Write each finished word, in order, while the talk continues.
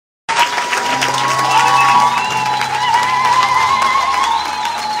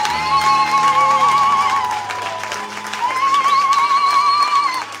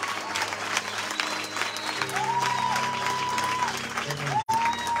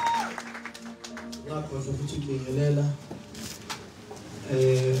ngakhohlwa futhi ukubingelela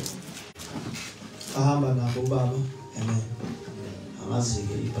ahamba nabo ubaba amen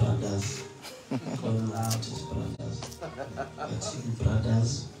amazike ibrothers calling out his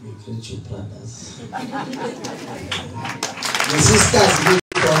brothers we greet you brothers the sisters we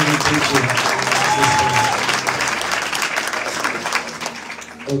greet you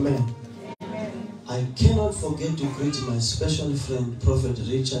amen. I cannot forget to greet my special friend Prophet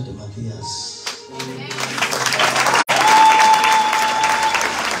Richard Matthias.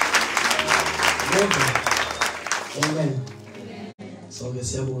 Amen. So ke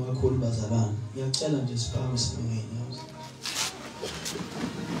siyabonga kakhulu bazalwane. Ngiyacela nje siphakame sibongeni.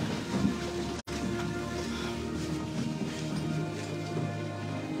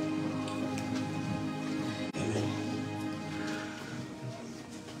 Amen.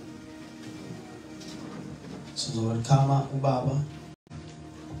 Sizo welcome ubaba.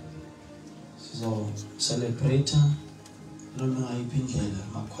 Sizo celebrate noma ayipindlela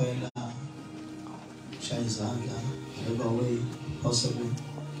makhwela izandla whatever way possible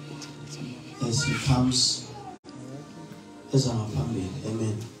as he comes ezaphambili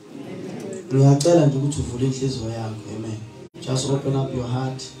amen. Ngiyacela nje ukuthi uvule inhliziyo yakho amen. Just open up your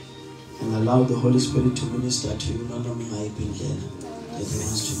heart and allow the Holy Spirit to minister to you noma ngayipindlela that he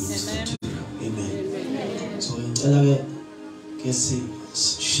wants to minister to you amen. So ngicela ke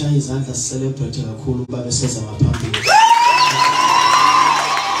shaya izandla celebrate kakhulu baba sezaphambili.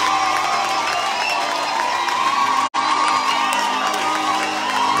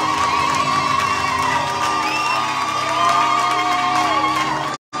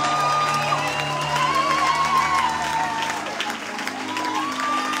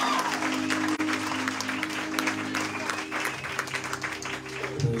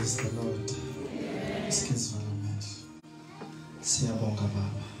 Praise the Lord. Excuse me. Siyabonga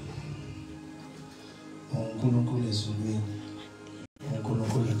baba. uNkulunkulu ezulwini,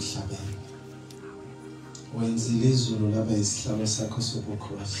 uNkulunkulu emhlabeni. Wenzile izulu laba isihlalo sakho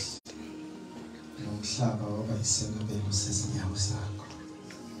sobukhosi. Nomhlaba waba isenabelo sezinyawo zakho.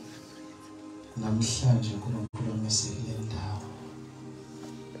 Namhlanje uNkulunkulu umesekile indawo.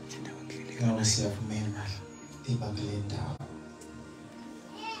 Ngawe siyavumela iba kule ndawo.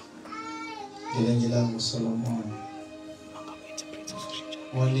 Ngelangela nguSolomon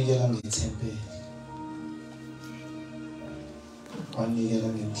wanikela ngethempeli, wanikela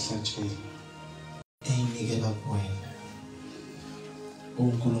ngemhlatshelo, eyinikela kuwena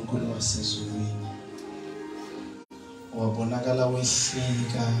uNkulunkulu wasezulwini. Wabonakala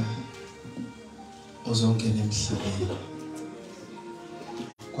wehlika ozongena emhlabeni,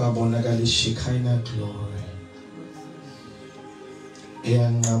 kwabonakala iShekinah glory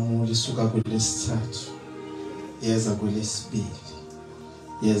eyanqamula isuka kwelesithathu yeza kwelesibili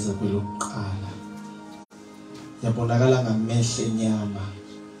yeza kwelokuqala. Yabonakala ngamehlo enyama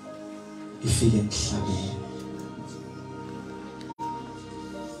ifike emhlabeni.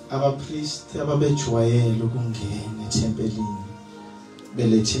 Abapristi ababejwayele ukungena ethempelini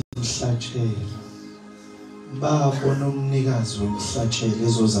belethe umhlatshelo, babona umnikazi womhlatshelo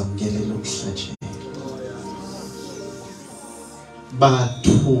ezozamkelela umhlatshelo.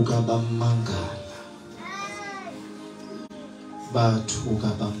 Bathuka bamangala, bathuka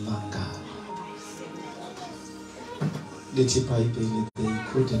bamangala. Lithi iBhayibheli they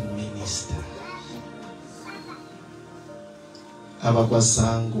couldn't minister.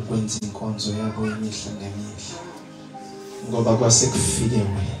 Abakwazanga ukwenza inkonzo yabo imihla ngemihla ngoba kwasekufike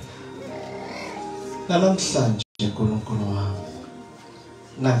wena. Namhlanje uNkulunkulu wami,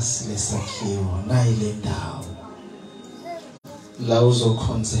 nasi lesakhiwo, nayi le ndawo la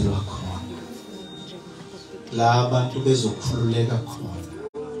uzokhonzelwa khona, la abantu bezokhululeka khona,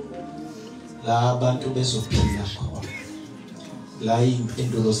 la abantu bezophila khona, la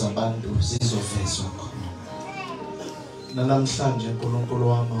impendulo zabantu zizovezwa khona. Namhlanje uNkulunkulu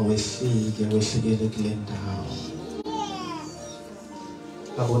wami wehlikele kule ndawo.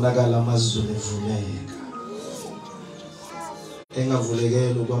 Abonakala amazulu evuleka,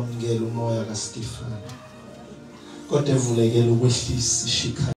 engavulekela ukwamukela umoya kaStefano, kodwa evulekela ukwehlisa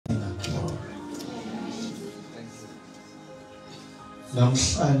iShekinah glory.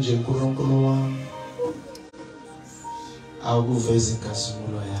 Namhlanje uNkulunkulu wami awukuveza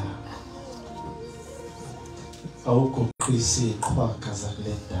inkazimulo yakho, awuguqisa iziqhwaga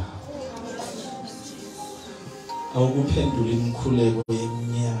zakule ndawo, awukuphendula imikhuleko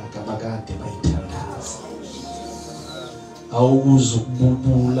yeminyaka bakade bayithandaza, awukuza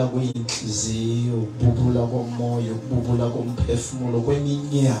ukububula kweyinhliziyo, ukububula komoya, ukububula komphefumulo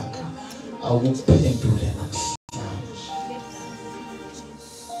kweminyaka, awukuphendule namhlanje.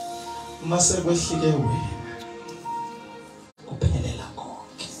 mase kwehlike wena kuphelela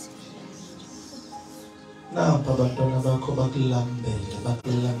konke. Napha abantwana bakho bakulambele,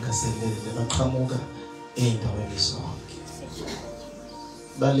 bakulangazelele, baqhamuka ey'ndaweni zonke.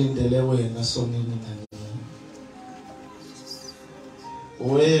 Balindele wena sonini nanini.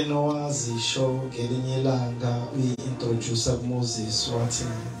 Wena owazisho ngelinye ilanga uyi-introduce kuMoses wathi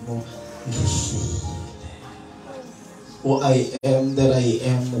ngihlile. I am that I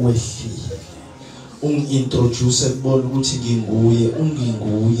am wehlile. Ungi-introduce kubona ukuthi nginguye,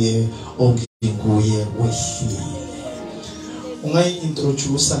 unginguye, onginguye wehlile.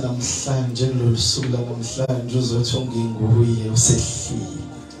 Ungayi-introduce namhlanje kulolu suku namhlanje uzothi unginguye usehlile.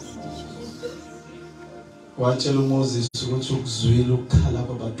 Watshela uMoses ukuthi ukuzwile ukukhala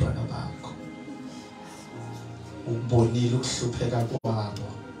kwabantwana bakho. Ukubonile ukuhlupheka kwabo.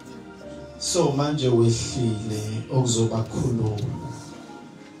 So manje wehlile okuzobakhulula.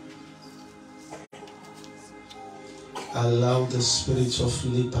 Allow the spirit of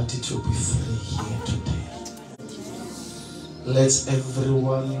liberty to be free here today. Let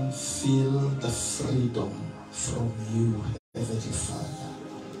everyone feel the freedom from you, Heavenly Father.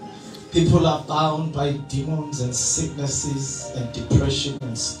 People are bound by demons and sicknesses and depression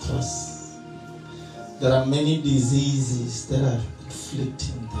and stress. There are many diseases that are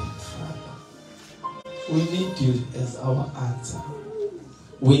afflicting them, Father. We need you as our answer.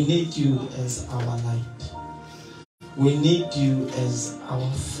 We need you as our light. We need you as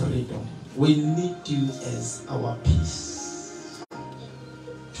our freedom. We need you as our peace.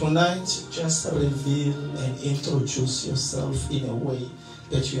 Tonight, just reveal and introduce yourself in a way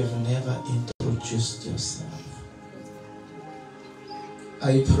that you have never introduced yourself.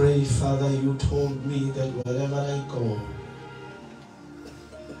 I pray, Father, you told me that wherever I go,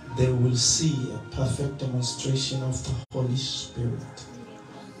 they will see a perfect demonstration of the Holy Spirit.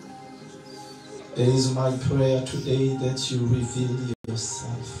 It is my prayer today that you reveal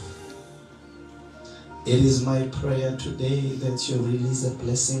yourself. It is my prayer today that you release a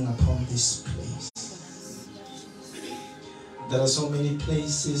blessing upon this place. There are so many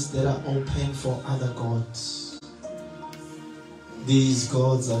places that are open for other gods. These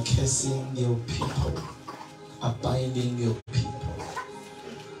gods are cursing your people, are binding your people,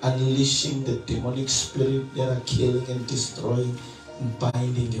 unleashing the demonic spirit that are killing and destroying and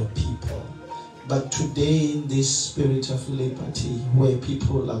binding your people. But today, in this spirit of liberty, where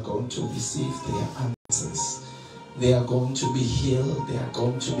people are going to receive their answers, they are going to be healed, they are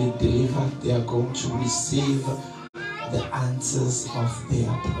going to be delivered, they are going to receive the answers of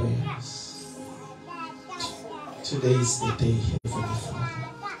their prayers. Today is the day, Heavenly Father.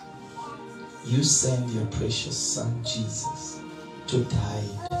 You send your precious Son, Jesus, to die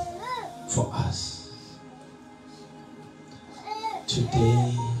for us.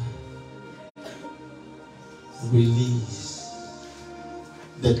 Today, release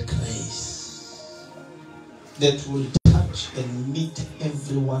that grace that will touch and meet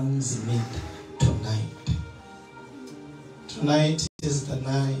everyone's need tonight. Tonight is the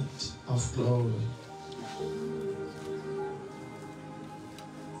night of glory.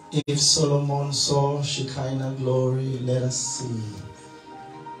 If Solomon saw Shekinah glory, let us see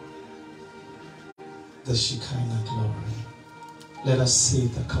the Shekinah glory. Let us see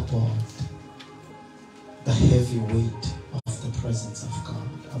the kabod, the heavy weight of the presence of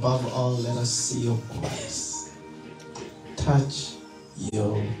God. Above all, let us see your grace. Touch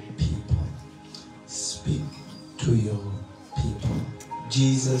your people. Speak to your people.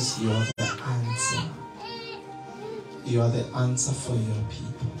 Jesus, you are the answer. You are the answer for your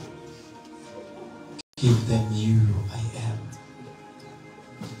people. Give them you, I am.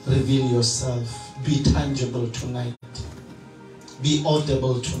 Reveal yourself. Be tangible tonight. Be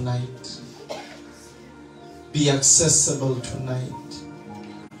audible tonight. Be accessible tonight.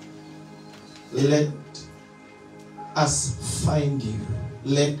 Let us find you.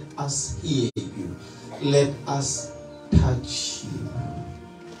 Let us hear you. Let us touch you.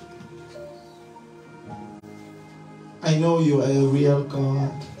 I know you are a real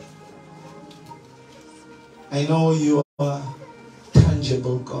God. I know you are a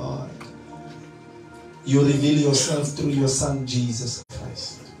tangible God. You reveal yourself through your Son, Jesus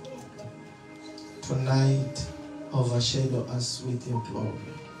Christ. Tonight, overshadow us with your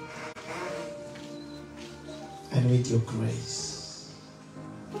glory and with your grace.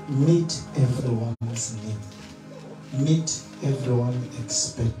 Meet everyone's need. Meet everyone's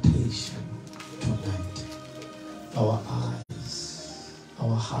expectation tonight. Our eyes,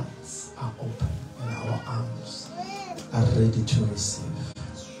 our hearts are open and our arms are ready to receive.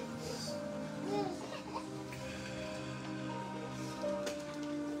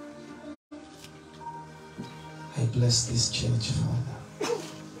 I bless this church, Father.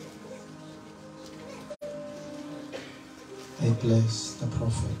 I bless the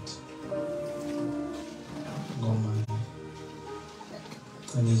prophet Ngomane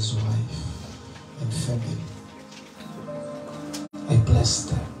and his wife and family. I bless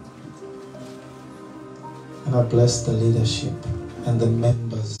them. And I bless the leadership and the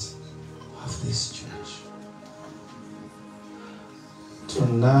members of this church.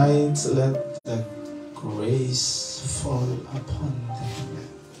 Tonight, let the grace fall upon them.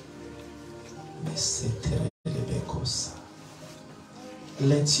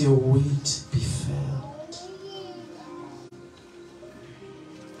 Let your weight be felt.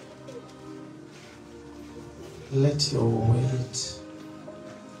 Let your weight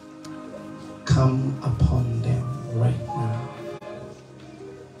come upon them right now.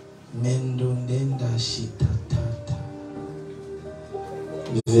 Mendondenda shitatata.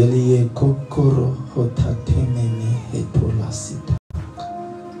 Velie kokoro hotatemene hetolasita.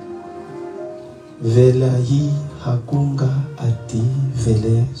 Vela hi hakunga ati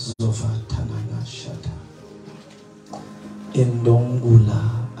vele zovatanana shata. Endongula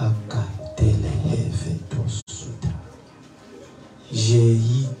akatele heve tosuta.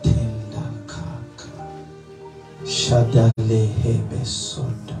 Jei tenda kaka. Shadale hebe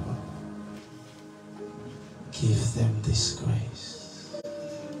soda. Give them this grace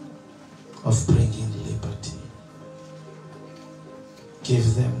of bringing liberty.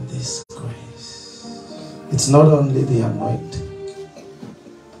 Give them this grace. It's not only the anointing,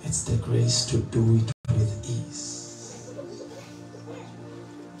 it's the grace to do it with ease.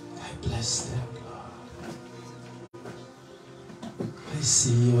 I bless them, Lord. I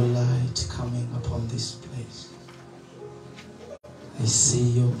see your light coming upon this place. I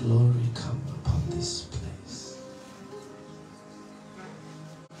see your glory come upon this place.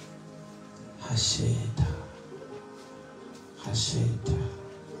 Hasheda, Hasheda,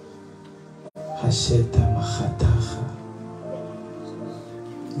 Hasheda Mahataha.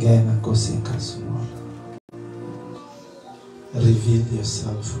 Gena Kosinka Small. Reveal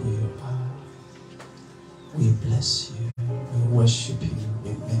yourself who you are. We bless you. We worship you.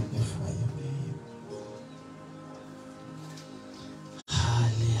 We magnify your name.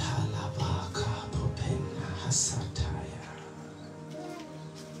 Hali halabaka popena hasataya.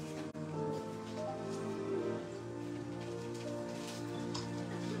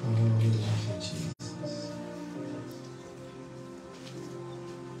 Oh, we love you, Jesus.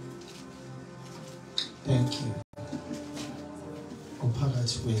 Thank you.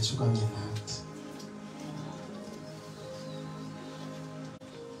 Uphakathi kwethu kanye nathi.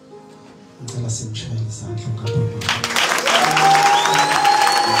 Ngicela simshayele izandla ngaphambi.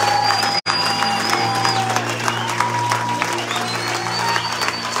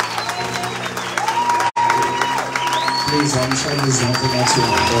 Please, I'm shayele izandla ngathi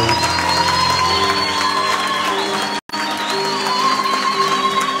uyabona.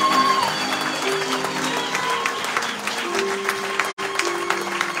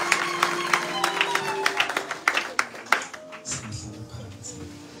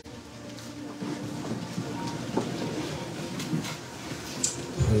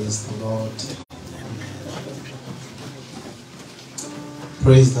 Praise the Lord.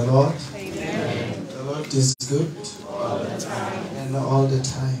 Praise the Lord. Amen. The Lord is good all the time. And all the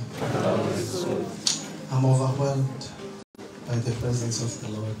time. I'm overwhelmed by the presence of the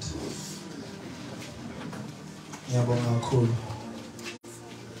Lord. Ngiyabonga kakhulu.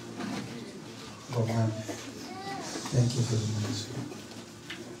 Ngomane. Thank you very much.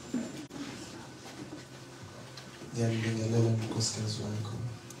 Ngiyabingelela unkosikazi wakho.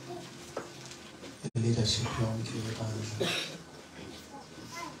 Leadership yonke yebandla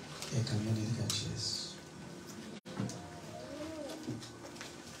egameni likaJesu.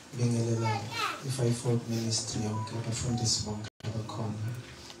 Bingelela i-fivefold ministry yonke abafundisi bonke abakhona,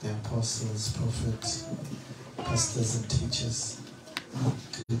 the apostles, prophets, pastors and teachers.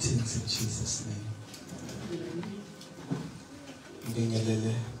 Greetings in Jesus' name.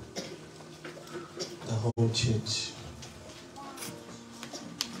 Bingelele the whole church.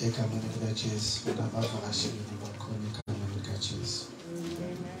 Egameni likaJesu nabavakasheli bakhona egameni likaJesu.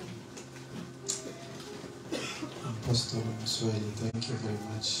 Apostle Suoane, thank you very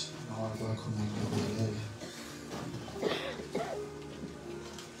much. Welcome and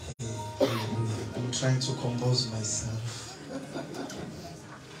I'm trying to compose myself.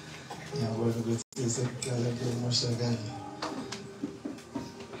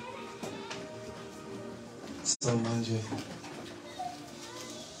 So manje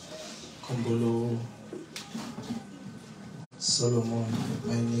Kumbulu Solomon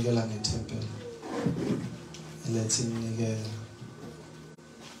mayinikela ngeTemple Let's nigga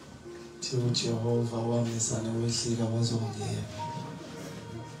to Jehovah wamisana wehlika wazongena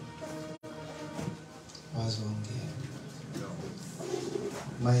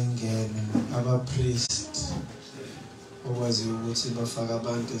mayingene abapriest okwazi ukuthi bafaka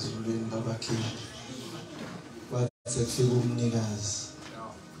abantu ezulwini babakhiphe wathi kufika umnikazi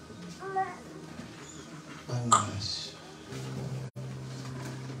banqashi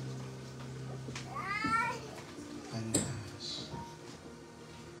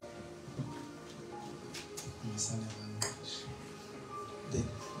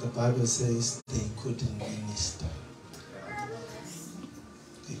The Bible says they couldn't minister.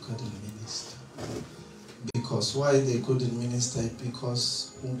 They couldn't minister. Because why they couldn't minister?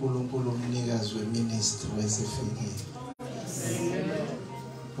 Because uNkulunkulu umnikazi weministry wayesefikile.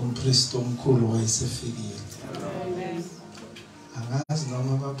 Umpriest omkhulu wayesefikile. Angazi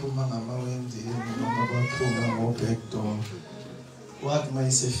noma baphuma ngamawendi noma baphuma ngo-back door. Wathi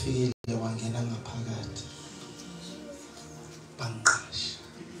mayesefikile wangena ngaphakathi. Banqasha.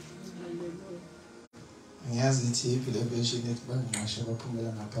 Ngiyazi ukuthi iphi le version ethi banqasha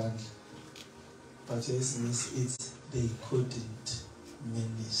baphumela ngaphandle. But it's they couldn't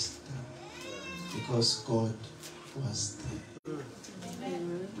minister because God was there.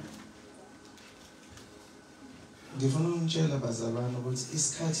 Ngifuna ukutshela abazalwane ukuthi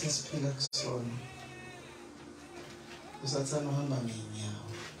isikhathi esiphila kusona usathana uhamba ngenyawo.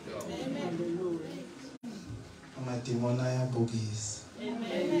 Amadimoni ayabukisa.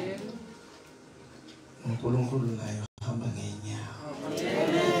 uNkulunkulu naye uhamba ngenyawo.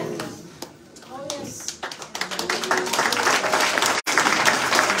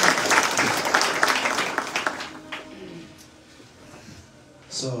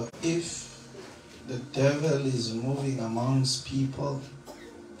 So if the devil is moving amongst people,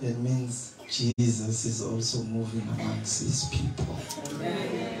 that means Jesus is also moving amongst his people.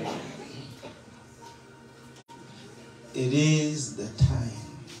 Amen. It is the time.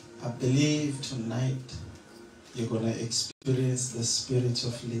 I believe tonight you're going to experience the spirit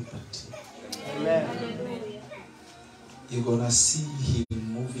of liberty. Amen. You're going to see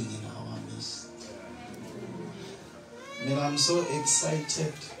him moving in our midst. And I'm so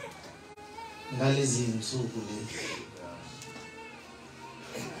excited.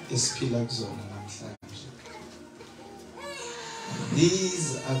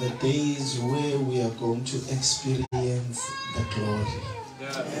 These are the days where we are going to experience the glory.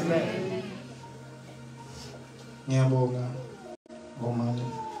 Amen. Ngiyabonga Ngomane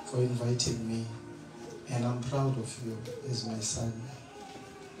for inviting me, and I'm proud of you as my son.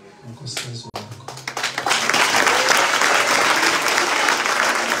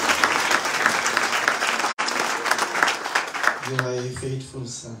 You are a faithful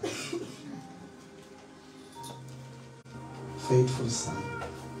son. Faithful son.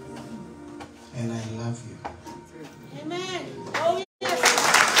 And I love you. Amen. Oh, yes.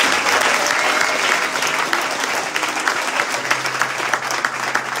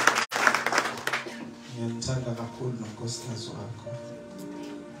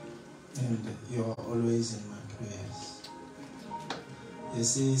 And you are always in my prayers. You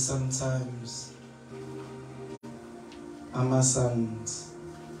see, sometimes my sons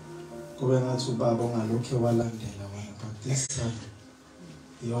going out to Baba Ngaloke Walandela, but this son,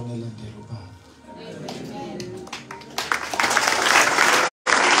 he only landed Baba.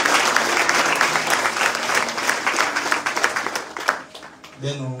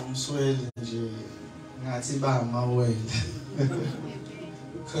 Then swell ngathi ba mawele.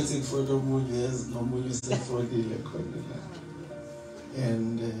 Cutting for the moon years, no moon is for the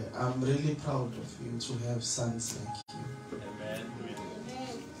and I'm really proud of you to have sons like you. Amen.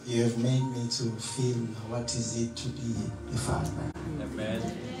 You have made me to feel what is it to be a father. Amen.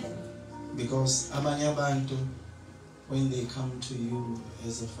 Because abanye abantu, when they come to you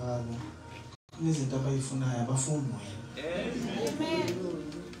as a father, kunezinto abayifunayo abafuni wena. Amen.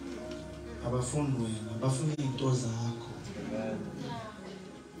 Abafuni wena, abafuni into zakho. Amen.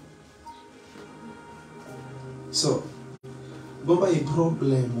 So Boba a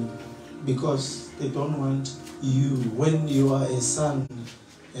problem because they don't want you. When you are a son,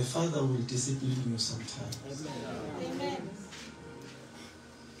 a father will discipline you sometimes. Amen.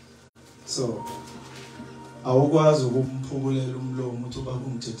 So, awukwazi ukumphukulela umlomo uthi ubaba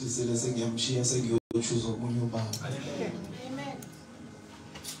ungithethisele sengiyamshiya sengiyochuza omunye ubaba. Amen.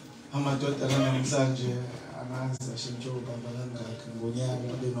 Amadoda namhlanje angazi ashintshe ubaba kangaka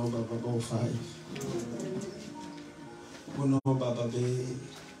ngonyaka benobaba bo5. Kuno baba be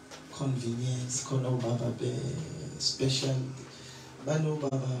convenience, kuno baba be special bano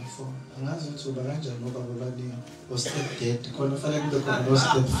baba for angazi ukuthi uba kanjani ngoba babaningi o step dad khona fanele kube khona no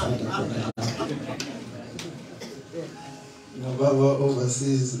step father khona nobaba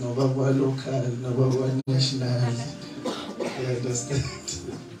overseas nobaba local nobaba national. You understand?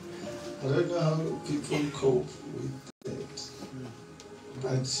 I don't know how people cope with that,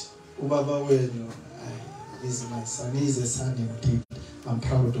 but ubaba wenu is my son. He is a son indeed. I'm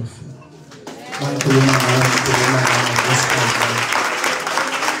proud of him.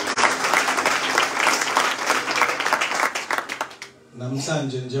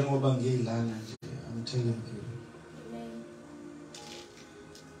 Namhlanje njengoba ngilana nje, I'm telling you,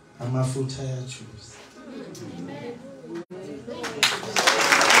 amafutha ayajuice.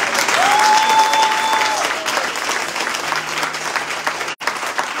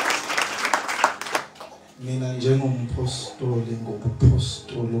 Mina njengompostoli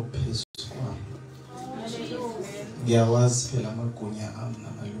ngobuphostoli ophezulu kwami. Ngiyawazi phela amagunya ami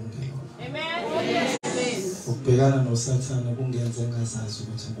namalungelo. Amen. Ukubhekana noSathane kungenza engazazi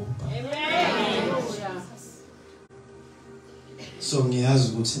ukuthi ngubani. Amen. So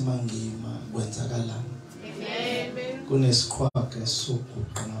ngiyazi ukuthi mangima kwenzakalani. Amen. Kunesikhwaka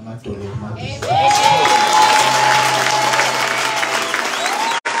sokuqa ngamadolo amabili.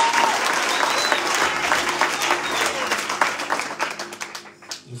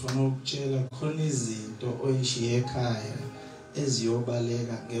 Ngifuna ukutshela khona izinto oyishiye ekhaya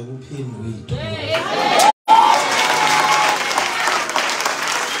eziyobaleka ngeke uphinde uyithole.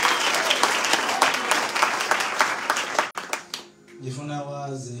 Ngifuna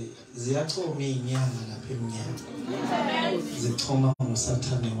wazi ziyachoma inyanga lapha eminyaka. Zichoma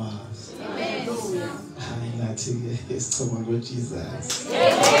ngoSathane wazi. Hayi nathi ke sichoma ngoJesus.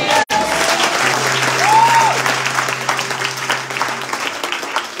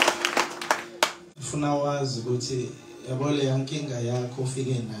 Ngifuna wazi ukuthi yabo le yankinga yakho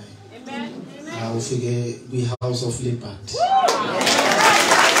ufike nayo. Amen. Ufike kwi-House of Liberty.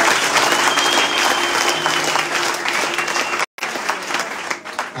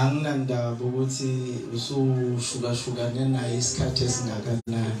 Anginandaba ukuthi usushukashukane naye isikhathi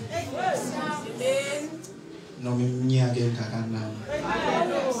esingakanani. Noma iminyaka engakanani.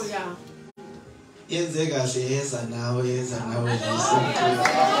 Haleluya. Yenze kahle yeza nawe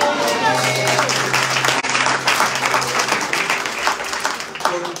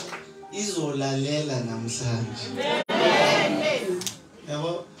izolalela namhlanje.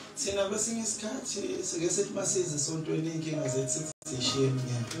 Yabo thina kwesinye isikhathi sike sithi masize esontweni inkinga zethu zishiye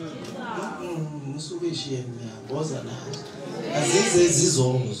eminyaka. Musuke ishiye eminyaka boza nazo. Azize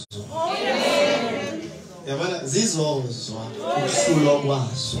zizozwa. Yabona zizozwa ukuhlulwa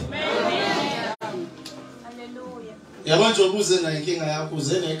kwazo. Haleluya. Yabo nje ubuze na inkinga yakho,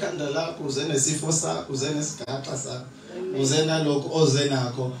 uze nekhanda lakho, uze nesifo sakho, uze nesigaxa sakho, uze nalokho oze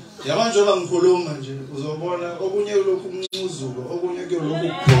nakho. Yabo nje bangikhuluma nje uzobona okunye lokhu umncuzuko, okunye kuyolokhu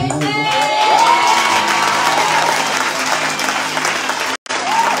ukubhonquko.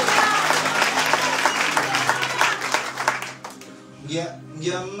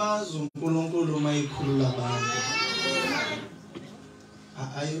 Ngiyamazi uNkulunkulu mayikhulula abantu.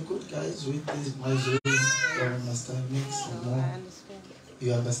 Are you good guys with this my Zoom? Or must I make some more?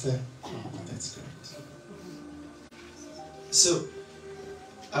 You understand? Oh, that's great. So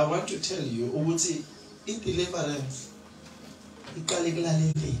I want to tell you ukuthi deliverance iqala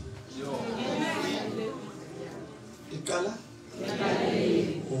ekulaleleni. Iqala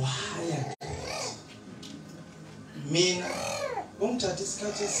uhaya. Mina ungithatha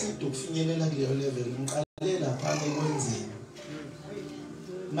isikhathi eside ukufinyelela kuleyo level ngiqalela phana ekwenzeni.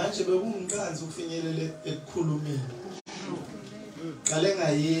 Manje bekungiqanza ukufinyelela ekukhulumeni. Qale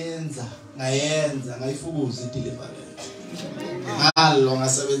ngayifukuza ideliverance. Ngalo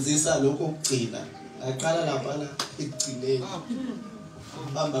ngasebenzisa lokho ukugcina. Ngaqala lapha ekugcineni.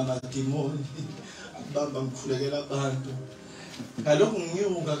 Ngibamba amadimoni, ngibamba ngikhulekela abantu. Ngalokho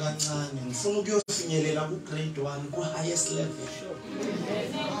nginyuka kancane ngifuna ukuyofinyelela ku grade 1 ku highest level.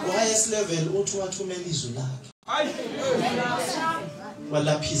 Ku highest level uthi wathumela izwi lakhe.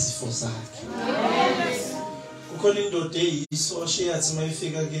 Walapha izifo zakhe. Ukhona indoda eyisoshe yathi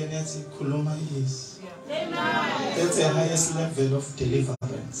mayifika kuyena yathi khuluma izwi. That's the highest level of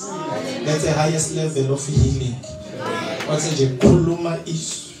deliverance. That's the highest level of healing. Wathi nje khuluma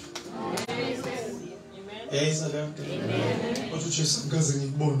izwi. Yes, amen. Wathi uJesu ngaze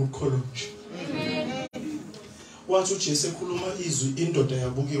ngikubone ukukholo nje. Amen. Wathi uJesu ekhuluma izwi indoda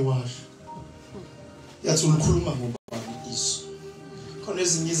yabuke washo. Yathi ulikhuluma ngobani izwi. Khona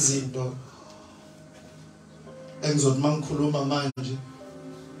ezinye izinto engizothi mangikhuluma manje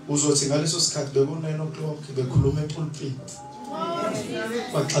uzothi ngaleso sikhathi beku 9 o'clock bekhuluma epulpit.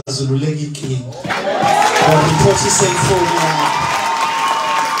 baxazululeke inkinga. Or report iselfoni yakho.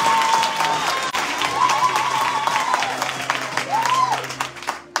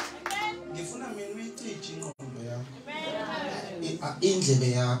 Ngifuna mina uyicije ingqondo yakho. Indlebe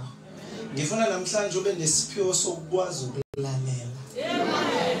yakho. Ngifuna namhlanje ube nesiphiwo sokwazi ukulalela.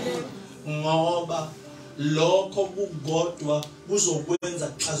 Ngoba lokho kugodwa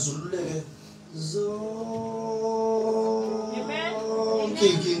kuzokwenza xazululeke zonke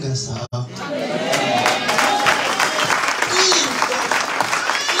inkinga zakho.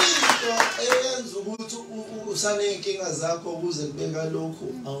 Into eyenza ukuthi usane inkinga zakho ukuze kubeka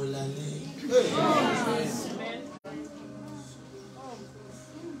lokhu awulaleli.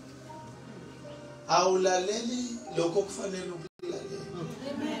 Awulaleli lokho kufanele ukulalela.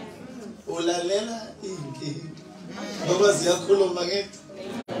 Ulalela inkinga. Ngoba ziyakhuluma ngithi.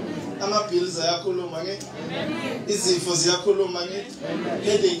 Ama-bills ayakhuluma ngithi. Izifo ziyakhuluma ngithi.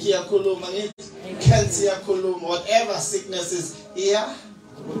 Headache iyakhuluma ngithi. Cancer iyakhuluma. Whatever sicknesses iya.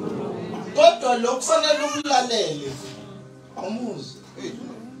 Kodwa lokho kufanele ukulalele. Awumuzwa.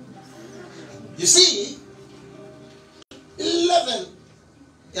 You see, 11.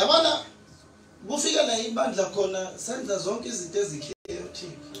 Yabona kufika la ibandla khona senza zonke izinto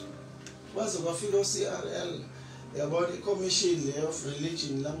ezichaotic. Waze kwafika uCRL yabona iCommission of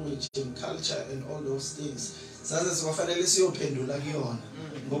Religion, Language and Culture and all those things. Saze sikwafanele siyophendula kuyona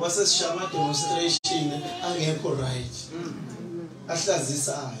ngoba sesishama demonstration angekho right.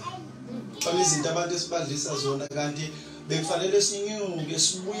 Ahlazisayo. Xa izinto abantu esibadlisa zona kanti bekufanele sinyuke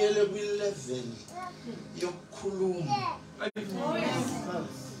sibuyele kwi-level yokukhuluma.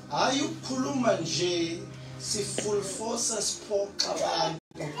 Hayi ukukhuluma nje si full force siphoxa abantu.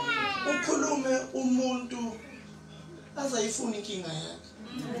 Ukhulume umuntu azayifuna inkinga yakhe.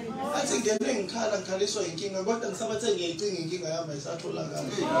 Athi ngene ngikhaliswa inkinga kodwa ngisabathe ngiyayicinga inkinga yami ayisatholakala.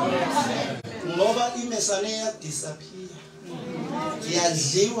 Ngoba imesane ya disappear.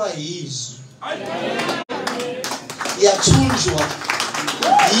 Yadliwa yizwi. Yathunjwa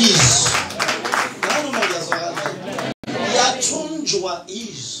yizwi. Noma ngiyazwakala. Yathunjwa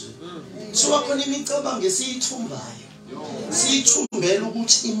izwi. Kusuka khona imicabango esiyithumbayo. Siyithumbela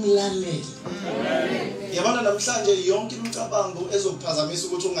ukuthi imlalele. Yabona namhlanje yonke imicabango ezokuphazamisa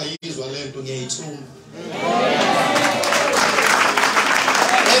ukuthi ungayizwa lento ngiyayithumba.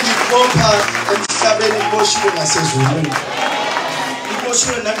 Engikopha emhlabeni iboshiwe nasezulwini.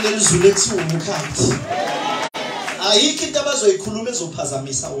 Iboshiwe nakuleli zulu ekuthiwa umkhathi. Ayikho into abazoyikhuluma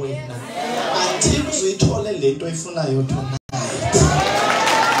ezophazamisa wena until uzoyithole lento oyifunayo tonight.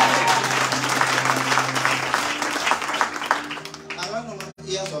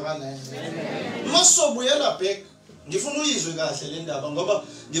 Masobuyela back ngifuna uyizwe kahle le ndaba ngoba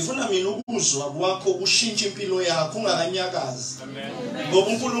ngifuna mina ukuzwa kwakho ushintshe impilo yakho ungakanyakazi. Amen. Ngoba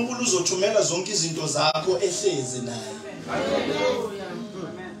uNkulunkulu uzothumela zonke izinto zakho ehlezi naye. Haleluya.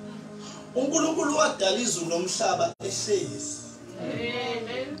 Amen. uNkulunkulu wadala izulu nomhlaba ehlezi.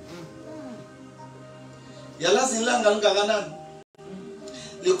 Amen. Yalazi ilanga lingakanani?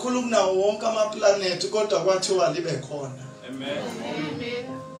 Likhulu kunawo wonke ama-planet kodwa kwathiwa libe khona. Amen.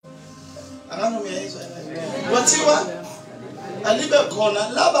 Anganomiyayizwa yena. Wathiwa alibe khona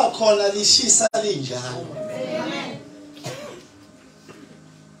laba khona lishisa linjalo.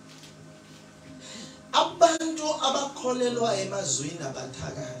 Abantu abakholelwa emazwini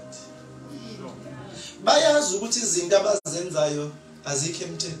abathakathi bayazi ukuthi izinto abazenzayo azikho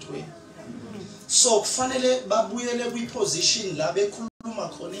emthethweni. So kufanele babuyele kwi-position la bekhuluma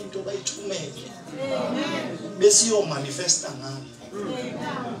khona into bayithumele. Bese yo manifesta ngayo.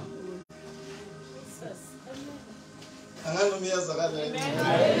 Anganomiyazakala.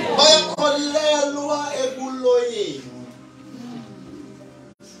 Bayakholelwa ekuloyeni.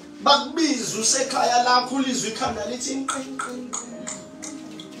 Bakubiza usekhaya lakho ulizwe ikhanda lithi inqinqinqi.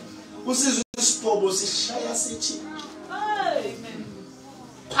 Usizwe isibhobo sishaya sithi. Amen.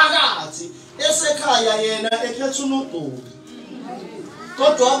 Phakathi esekhaya yena ekhetha unodoli.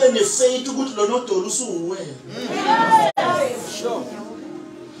 Kodwa abe nefaith ukuthi lo nodoli usuwena. Sure.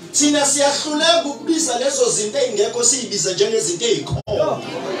 Thina siyahluleka ukubiza lezo zinto ezingekho siyibiza njengezinto ezikhona.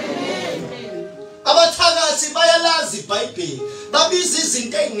 Abathakathi bayalazi iBhayibheli. Babiza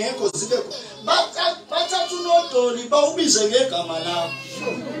izinto ezingekho zibe bathatha unodoli bawubize ngegama lakho.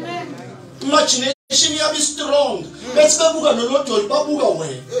 Imagination yabe strong. Bese bebuka nonodoli babuka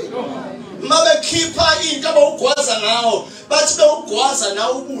wena. Mabe khipha into abawugwaza ngawo bathi bewugwaza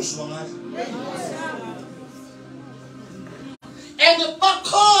nawe ubuzwa ngayo. And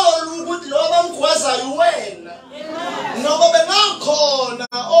bakholwa ukuthi lo abangigwazayo wena. Ngoba bengakhona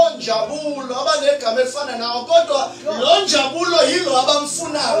onjabulo abanegama elifana nawo kodwa lo njabulo yilo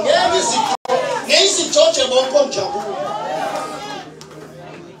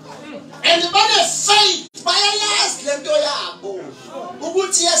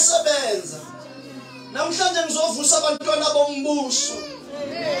ukususa abantwana bombuso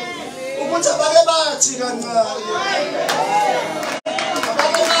ukuthi abake bathi kancane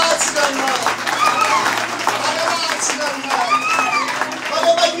abake bathi kancane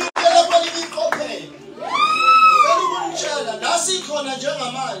bake banyukela kwelinye iqophelo vele ukunitshela la sikhona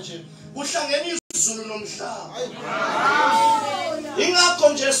njengamanje kuhlangene izulu nomhlaba ingakho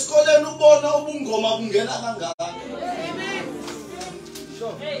nje esikoleni ubona ubungoma bungena kangaka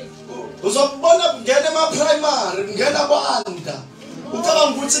uzobona bungena ema-primary bungena kwanda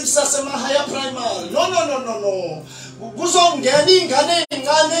ucabanga ukuthi kusasa ema-higher primary no kuzongena iy'ngane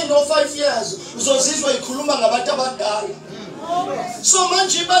ey'ncane no-5 years uzozizwa ikhuluma ngabantu abadala so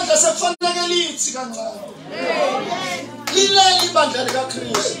manje ibandla sekufanele lithi kancane lileli ibandla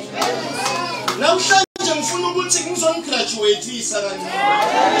likaKristu namhlanje ngifuna ukuthi ngizonigraduate-isa kancane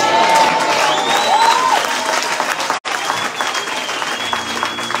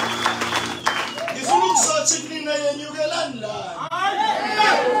ngifuna ukuzothi kunina yenyukelani lani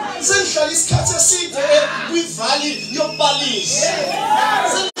sengihlala isikhathi eside kwivali yokubalisa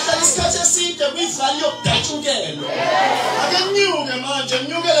sengihlala isikhathi eside kwivali yokudatshukelwa ake nginyuke manje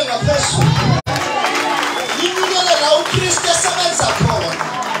nginyukele ngaphezulu nginyukele la uKristu esebenza khona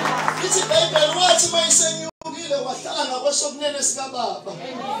ithi iBhayibheli wathi mayisenyukile wahlala ngakwesokunene sikababa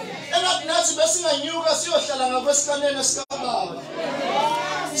engathi nathi besinganyuka siyohlala ngakwesikanene sikababa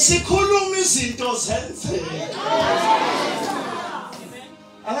sikhuluma izinto zenzeka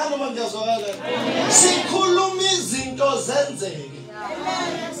anganoma ngiyazwakala sikhuluma izinto zenzeke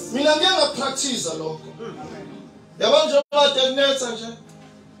mina ngiyapractice lokho yabona nje kade kunetha nje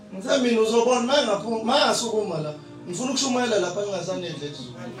ngithe mina uzobona mayasukuma la ngifuna ukushumayela lapha engasanedle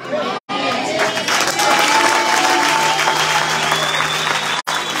ezulu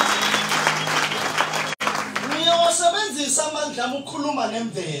ngiyawasebenzisa amandla ami ukukhuluma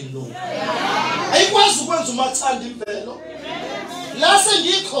nemvelo ayikwazi ukwenza umathanda imvelo la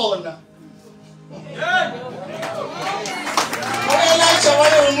sengikhona Elijah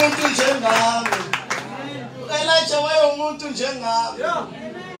wayemuntu njengami Elijah wayemuntu njengami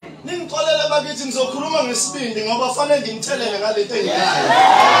ningixolele bakithi ngizokhuluma ngesibindi ngoba fanele ngimthelele ngalento engiyayo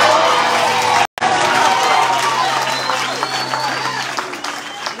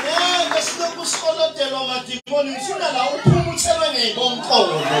ngesilokhu sikolodelwa ngadimoni ngifuna la uphuma uthelwe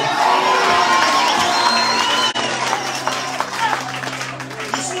ngey'nkonkolo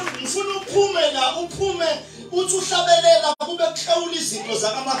ngifuna uphume la uphume uthi uhlabelela kube kuhlawula izinto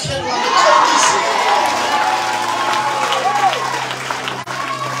zakamakhelwane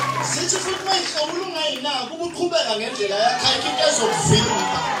sithi futhi mayihlawula ungayinaki kuba uqhubeka ngendlela yakhe ayikho into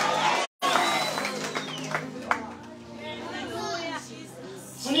ezokuvimba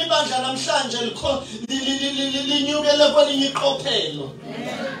funa ibandla namhlanje linyukele kwelinye iqophelo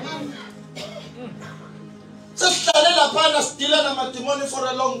sesihlalela phana sidila namadimoni for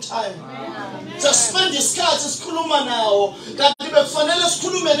a long time sespend isikhathi sikhuluma nawo kanti bekufanele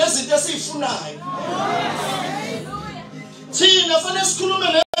sikhulume nezinto esiyifunayo thina fanele sikhulume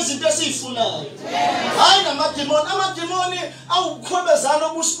nezinto esiyifunayo hayi namadimoni amadimoni awukhwebezana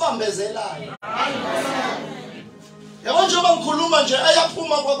obusibambezelayo yabona njengoba ngikhuluma nje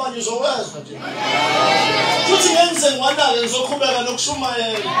ayaphuma kwabanye uzowezwa nje futhi ngenze ngwanake ngizoqhubeka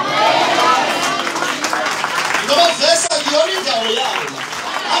nokushumayela ngoba vese akuyona indawo yayo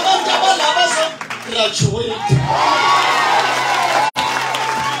abantu abalaba bazograduate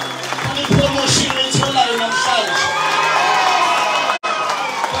i-promotion etholayo namhlanje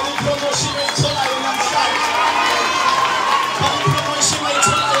i-promotion etholayo namhlanje i-promotion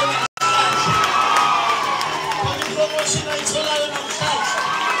etholayo namhlanje i-promotion etholayo namhlanje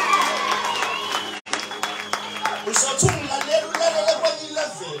uzothi umlaleli ulalele kwenye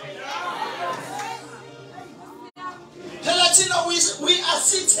level we are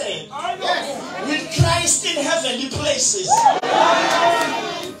seated with Christ in heavenly places.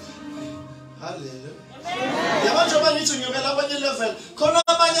 Hallelujah. Yabanje banithi nyukela kwenye level khona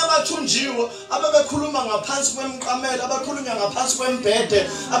abanye abathunjiwe ababekhuluma ngaphansi kwemqamela abakhulunywa ngaphansi kwembhede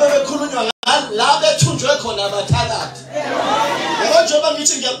ababekhulunywa la bethunjwe khona abathakathi yabanje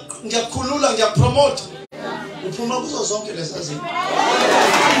bangithi ngiyakhulula ngiyapromote uphuma kuzo zonke lezi zinto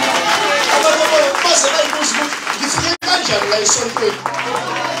base bayibuza ngifike kanjani la esontweni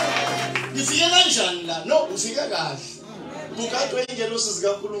ngifike kanjani la no ufike kahle bukatwe ingelosi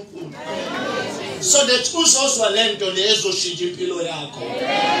zikaNkulunkulu so that uzozwa lento lezoshintsha impilo yakho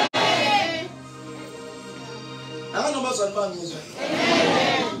abanomazwana bangizwa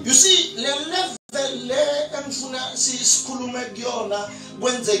you see le level le emfuna sikhulume kuyona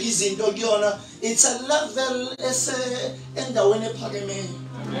kwenzeka izinto kuyona it's a level endaweni ephakemeyo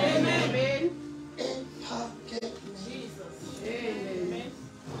amen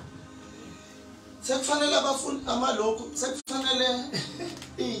sekufanele abafundi amalokho sekufanele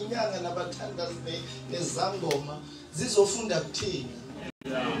izinyanga nabathandazi nezangoma zizofunda kuthini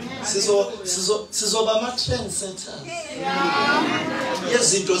sizoba ama trendsetters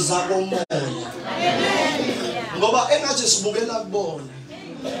yezinto zakomoya ngoba engathi sibukela kubona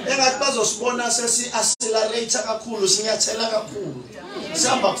engathi bazosibona sesi-accelerate kakhulu sinyathela kakhulu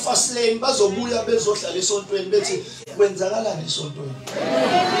sihamba ku-fast lane bazobuya bezohlala esontweni bethi kwenzakalani esontweni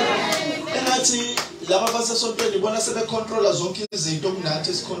engathi laba basesontweni bona sebecontrola zonke izinto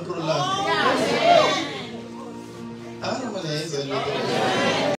okunathi esicontrolayo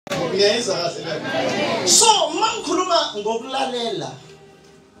ngiyayizwa kahle kahle so mangikhuluma ngokulalela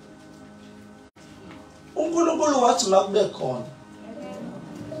uNkulunkulu wathi makube khona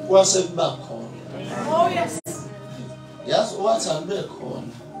kwase kuba khona oh yes yazi wathi akube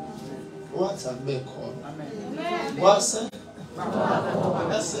khona wathi akube khona amen wase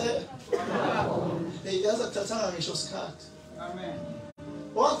yase yazi akuthathanga ngisho isikhathi amen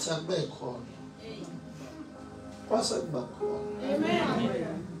wathi akube khona kwase kuba khona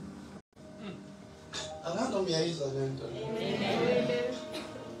amen angano miyayizwa lento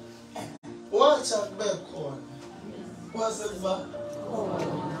wathi akube khona kwase kuba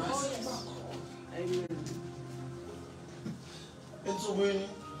ensukwini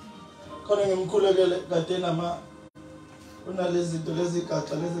khona ngimkhulekele kade nama kunalezi zinto lezi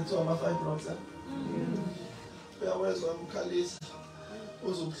gaxa lezi kuthiwa ama fibroids uyawezwa umkhalisa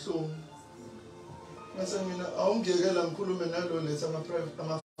uzubhlungu ngase mina awungekela ngikhulume nalo letha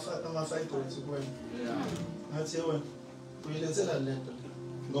ama fibroids kuwena ngathi wena uyilethela lento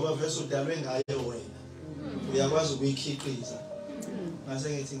ngoba vese udalwe ngayo wena uyakwazi ukuyikhiqiza ngase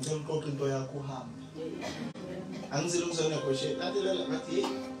ngithi ngicela uqoqa into yakho uhambe angizile umzane kweshe lalela bathi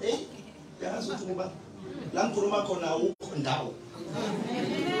hey yazi ukuthi kuba la ngikhuluma khona ukho ndawo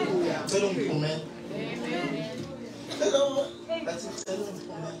ngicela ungiphumele hello bathi ngicela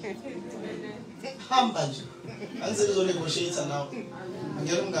ungiphumele hamba nje angizile uzonegotiate nawe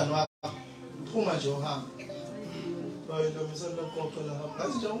ngiyela umngani wakho phuma nje uhamba hayi lo misanda qoqa la hamba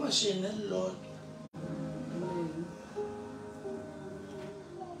ngathi nje umashini nelilodwa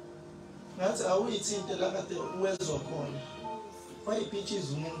ngathi awuyithinte la kade uwezwa khona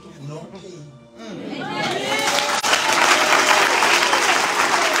wayipitchiza umuntu no pain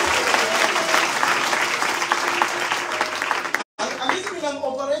angithi mina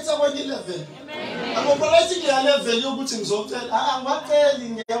ngi-operator kwenye level ang-operating ya level yokuthi ngizocela angibaceli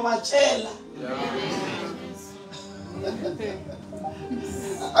ngiyawatshela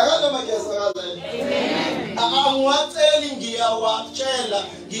akala magezakala angwateli ngiyawatshela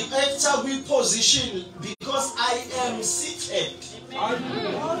ngi-actor kwi-position because I am seated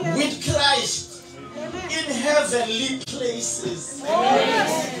with Christ in heavenly places.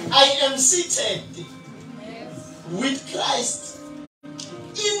 I am seated with Christ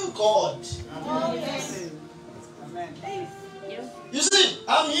in God. You see,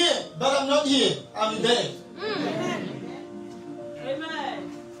 I'm here, but I'm not here. I'm there.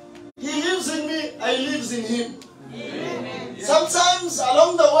 Amen. He lives in me, I live in him. Amen. Sometimes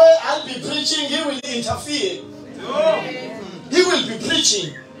along the way I'll be preaching, he will interfere. He will be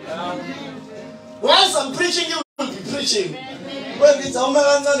preaching. Whilst I'm preaching, he will be preaching. When it's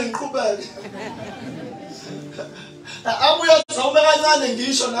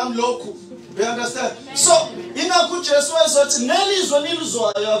you understand? So, inakujesu ezothi nelizwe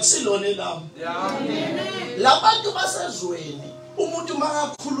nilizwayo akusilona lami. Labantu basezweni umuntu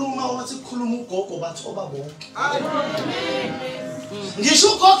makakhuluma wathi khuluma ugogo bathoba bonke.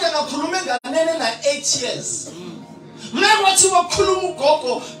 Ngisho ugogo ngakhuluma enganene na 8 years. Mina wathi wakhuluma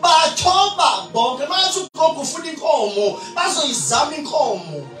ugogo bathoba bonke. Manje ugogo ufuna inkomo bazoyizama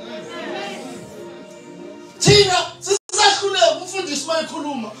inkomo. Thina sisahluleka umfundisi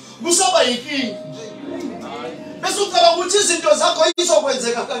mayikhuluma kusaba yinkingi. Bese ucela ukuthi izinto zakho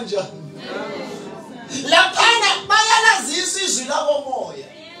izokwenzeka kanjani. Laphana bayalazisa izwi lakomoya.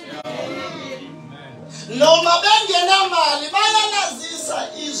 Noma bengena mali bayalazisa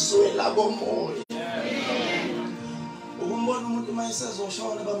izwi lakomoya. Ukumbona umuntu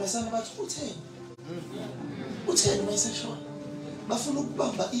mayisezoshona bamesana bathi utheni? Utheni mayiseshona? Bafuna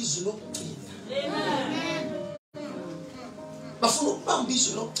ukubamba izwi lokugcina. Bafuna ukubamba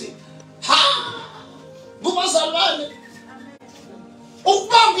izwi lokugcina. Ha! Kubazalwane.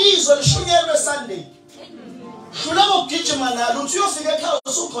 Ukubamba izwi lishunyelwe Sunday. Hlula ngokugijima nalo uthi uyofika ekhaya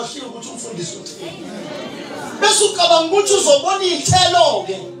usukhohliwe ukuthi umfundisi uthini. Bese ucabanga ukuthi uzobona izithelo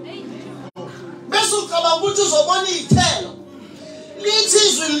ke. Bese ucabanga ukuthi uzobona izithelo. Lithi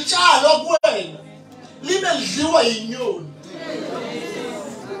izwi litshalwa kuwena. Libe lidliwa yinyoni.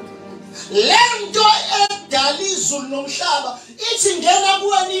 lento edala izulu nomhlaba ithi ngena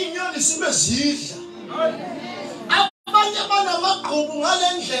kuwena inyoni sibe zidla. Abanye banamagqubu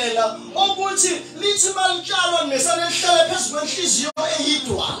ngalendlela ukuthi lithi malitshalwa nesane lihlele phezulu kwenhliziyo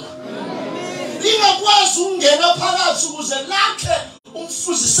eyidwala. Lingakwazi ukungena phakathi ukuze lakhe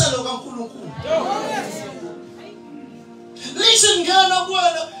umfuziselo kaNkulunkulu. Lithi ngena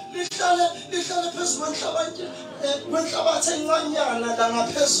kuwena lihlale phezulu kwenhlabathi encanyana la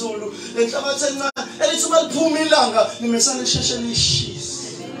ngaphezulu, lenhlabathi encane elithi maliphuma ilanga nimesane lisheshe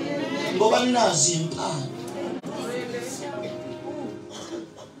lishise ngoba linazi impala.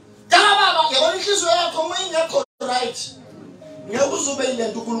 Baba yabona inhliziyo yakho uma ingekho right, ngeke uzube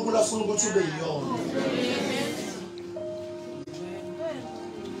ilento uNkulunkulu afuna ukuthi ube yiyona.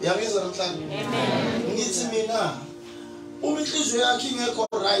 Yangizwa namhlanje? Amen. Ngithi mina uma inhliziyo yakho ingekho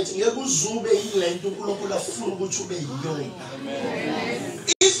right, ngeke uzube ilento uNkulunkulu afuna ukuthi ube yiyona.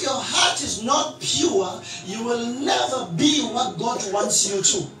 If your heart is not pure, you will never be what God wants you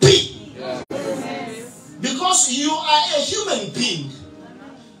to be. Because you are a human being.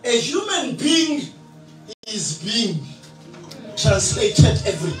 A human being is being translated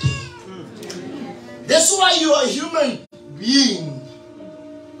every day. That's why you are a human being.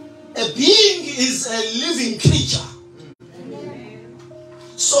 A being is a living creature.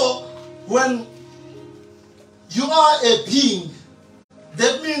 So when you are a being,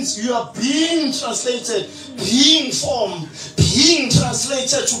 that means you are being translated, being formed, being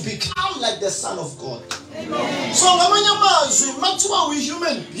translated to become like the Son of God. Amen. So ngamanye amazwi makuthiwa we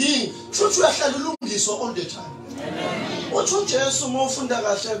human being, futhi uyahlala ulungiswa all the time. Uthi uJesu uma ufunda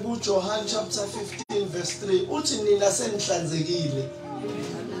kahle kuJohn chapter 15 verse 3 uthi nina senihlanzekile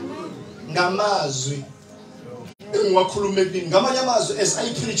ngamazwi engiwakhulume kini. Ngamanye amazwi as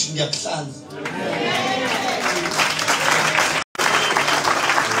I preach ngiyakuhlanza.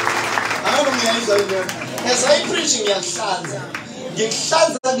 As I preach ngiyakuhlanza.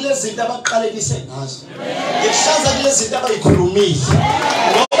 Ngikuhlanza kulezi zinto abaqalekise ngazo. Ngikuhlanza kulezi zinto abayikhulumile.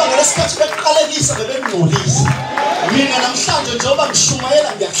 Ngoba ngalesikhathi beqalekisa bebengcolisa. Mina namhlanje njengoba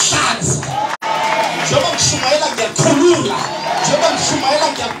ngishumayela ngiyakuhlanza. Njengoba ngishumayela ngiyakhulula. Njengoba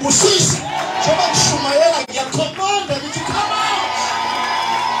ngishumayela ngiyabusisa. Njengoba ngishumayela ngiyakhomanda ngithi come out.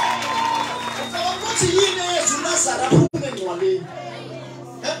 Ufaka ukuthi yini eZulazara aphume engcwaleni.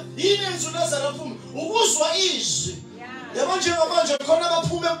 Yini eZulazara aphume ukuzwa izwi. Yebo njengamanje khona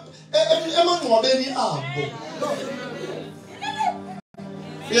abaphume emangcwabeni abo.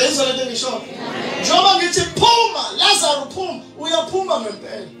 Uyayizwa lento engisho? Njengoba ngithi phuma Lazarus phuma, uyaphuma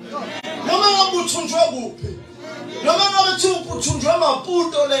ngempela. Noma ngabe uthunjwe kuphi? Noma ngabe uthunjwe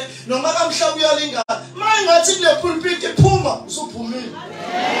amaputo le, noma kamhla uyalingana. Maye ngathi kule pulpit phuma, usuphumile.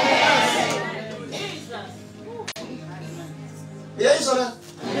 Uyayizwa la?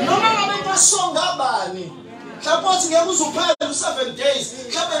 Noma ngabe basonga bani? Mhlawumbe ngeke uzuphela u7 days,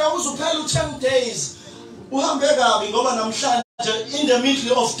 mhlawumbe ngeke uzuphela u10 days. Uhambe kabi ngoba namhlanje in the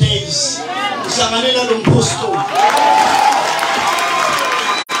middle of days uhlanganela lo mpostoli.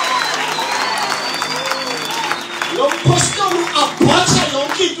 Lo mpostoli abhatha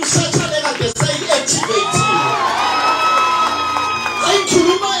yonke into usathane kade sayi-activate.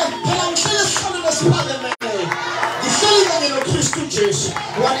 Ayikhuluma phela ngihlele sihlale nesiphakeme. Ngihlele kanye noKristu Jesu.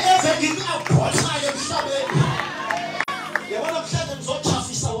 Whatever ngikabhathayo emhlabeni. Yabona mhlawumbe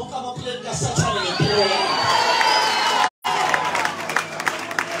ngizochafisa wonke amaplane kaSathane ngempilo yami.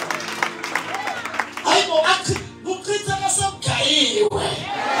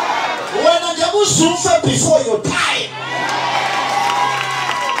 Uzufa before your time.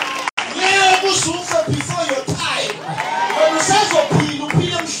 Yeah, uzufa before your time. When you say for people,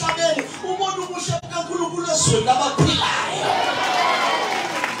 people mhlabeni, umuntu umusha kaNkulunkulu ezweni labaphilayo.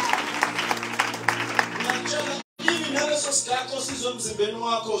 Ngiyatshela kimi naleso sigaqo sizomzimbeni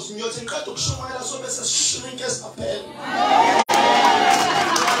wakho, ngiyothi ngiqeda ukushumayela sobe sesishrinke siphela.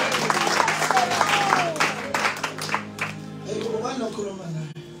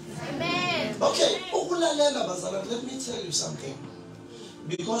 Okay, ukulalela bazalwane, let me tell you something.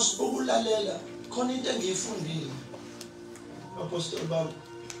 Because ukulalela khona into engiyifundile. Apostle Baba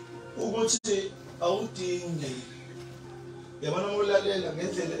ukuthi awudingi. Yabona ukulalela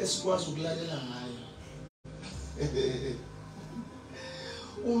ngendlela esikwazi ukulalela ngayo.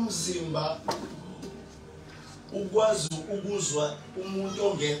 Umzimba ukwazi ukuzwa umuntu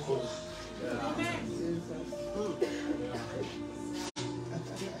ongekho la.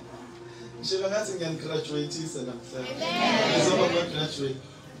 Ngisho ngathi ngiyagraduateisa namhlanje. Ngizoba graduate.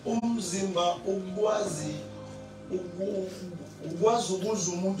 Umzimba ukwazi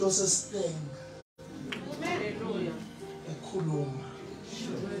ukuzwa umuntu osesiteng. Hallelujah. Ekhuluma.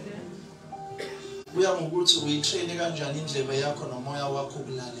 Kuya ngokuthi uyitrain kanjani indlebe yakho nomoya wakho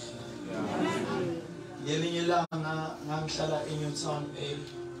ukulalela. Ngelinye ilanga ngangihlala eNewtown A.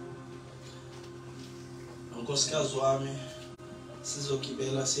 Unkosikazi wami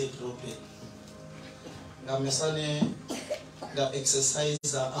sizogibela sedrobheni. Ngamesane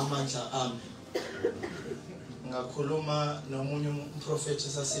nga-exercise amandla ami. Ngakhuluma nomunye umprofeti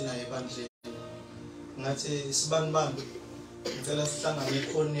sasinaye ebandleni. Ngathi sibanibani ngicela sihlangane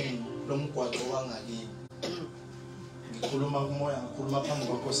ekhoneni lomgwaqo wangakini. Ngikhuluma kumoya, ngikhuluma phambi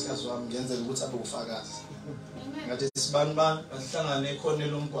kwankosikazi wami ngenzela ukuthi abe ufakazi. Ngathi sibanibani asihlangane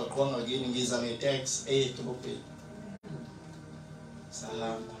ekhoneni lomgwaqo wangakini ngiza nge-taxi edrobheni.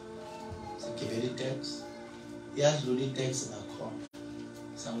 Sahamba. Sigibela i-taxi. Yadlula i-taxi ngakhona.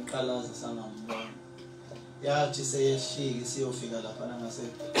 Samqalaza sangambona. Yathi seyehlika siyofika lapha ngase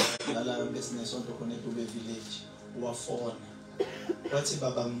ngala besinesonto khona eDube village. Wafona. Wathi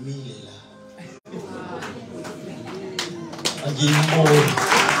baba ngimile la. Angiyiboni.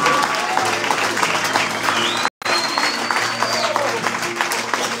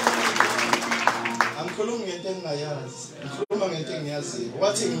 Angikhuluma ngento engingayazi. Ngikhuluma ngento engiyaziyo.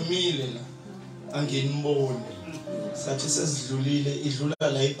 Wathi ngimile la. Angiyiboni. Sathi sesidlulile idlula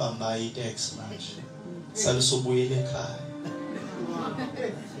la ibhambayi itaxi manje. Salisobuyela ekhaya.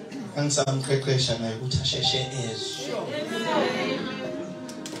 Angisamqeqesha naye ukuthi asheshe ezwe.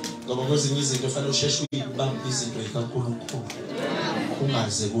 Ngoba kwezinye izinto kufanele usheshe uyibambe izinto zikaNkulunkulu.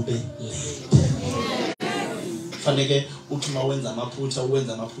 Ungaze kube late. Kufanele uthi mawenza amaphutha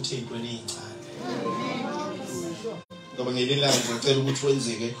uwenza amaphutha ezintweni ezincane. Ngoba ngelilanga ngicela ukuthi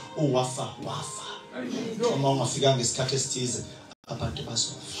wenzeke uwafa. Uma ungafika ngesikhathi esithize abantu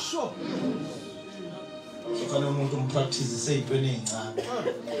bazofa. Kufanele umuntu umpractice ezintweni ezincane.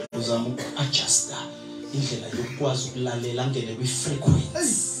 Uzama uku-adjusta indlela yokwazi ukulalela angene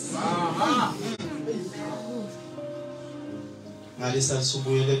kwi-frequency. Ngalisa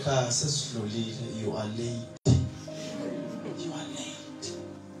subuyele ekhaya sesidlulile. You are late.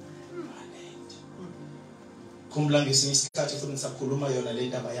 Khumbula ngesinye isikhathi futhi ngisakhuluma yona le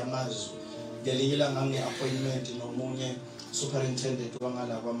ndaba yamazwi. Ngelinye ilanga ngine-appointment nomunye superintendent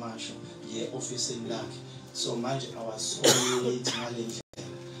wangala kwamasho ye-ofisini lakhe. So manje I was so late ngale ndlela.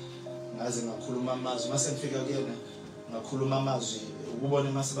 Ngaze ngakhuluma amazwi. Mase ngifika kuyena ngakhuluma amazwi.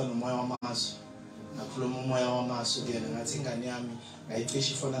 Ukubona mase banomoya wamazwi. Ngakhuluma umoya wamazwi kuyena ngathi ingane yami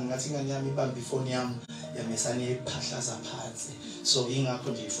ngayicisha ifoni ngathi ingane yami ibamba ifoni yami yamesane ephahlaza phansi. So ingakho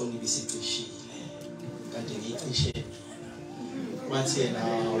nje ifoni ibisicishile. Kanti ngiyicishe. Wathi yena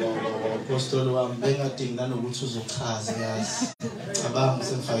apostoli wami bengadingi nanokuthi uzochaza yazi. Cabanga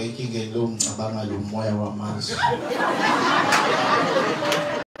sengifake inkingeni lo ngicabanga lo moya wamazwi.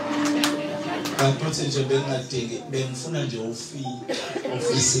 Kanti nje bengadingi bengifuna nje ufike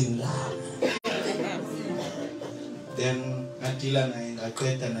ofisini lami. Then ngadila naye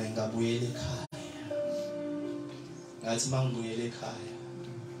ngaqeda naye ngabuyela ekhaya. Ngathi mangibuyela ekhaya.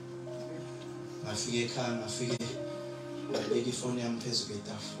 Ngafika ekhaya ngafike ngabeka ifoni yami phezu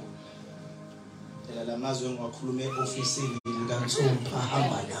kwetafula. Phela lamazwi engiwakhuluma e-ofisini likaNtsumpa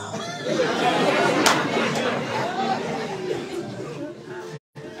hamba nawe.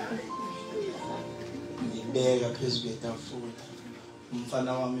 Ngibeka phezu kwetafula.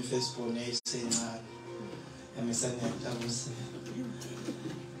 Umfana wami Facebook eyisencane. Yamesane yathabuse.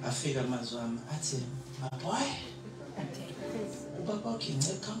 Afika amazwi ami athi, "Maboy, ubaba wakhe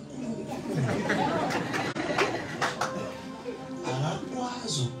nceka kakhulu.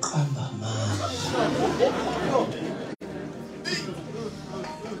 Akakwazi ukuqamba amandla.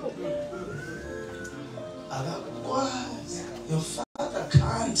 Akakwazi. Your father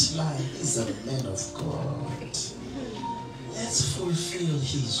can't lie. He's a man of God. Let's fulfill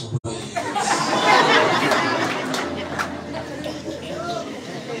his words."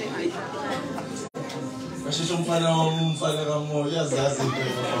 Kashisho umfana kamoya yazazi into.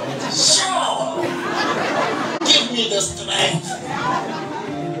 Sure. Give me the strength.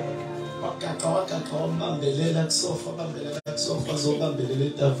 Wakaka wambambelela kusofa, bambelela kusofa, zobambelela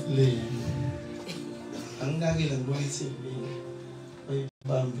etafuleni. Angakile ngibuka iTV.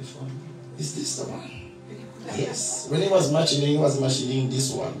 Bayibambe phone. Is this the one? Yes. When he was machining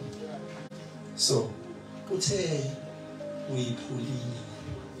this one. So, uthe uyiphulile.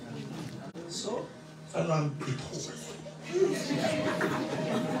 So, mfana wami iphule.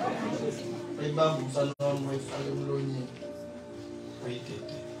 Bayibamba umfana wami wayifaka emlonyeni.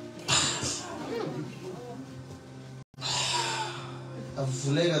 Wayidede.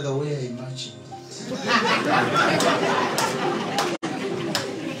 Avuleka the way I imagined it.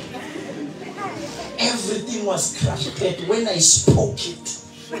 Everything was crushed when I spoke it.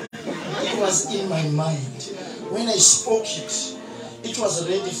 It was in my mind. When I spoke it, it was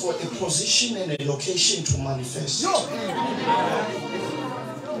ready for a position and a location to manifest.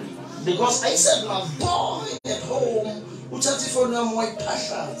 Because I said, my boy at home, uthathi phone yami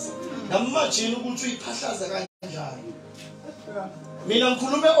wayiphahlaza. Namajini ukuthi uyiphahlaza kanjani. Mina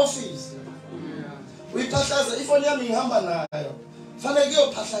ngikhuluma e-office. Uyiphahlaza ifoni yami ngihamba nayo. Fanele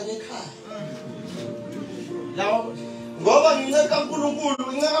kuyophahla ekhaya. Lawo ngoba nginceka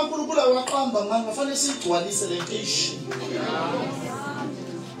uNkulunkulu awaqamba ngani kufanele sigcwalise le ntation.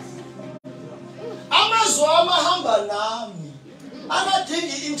 Amazwi amahamba nami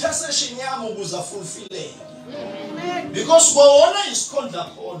angadingi intercession yami ukuze fulfilleke. Because wona isikhondla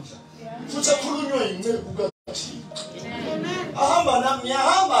khondla futhi ekhulunywa inceku kaThixo. Ahamba nami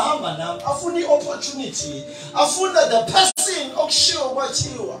afuna i-opportunity, afuna the person okushiwo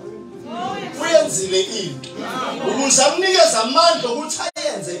kwathiwa uyenzile into ukuze amnikeze amandla ukuthi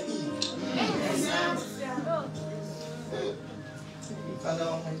ayenze into.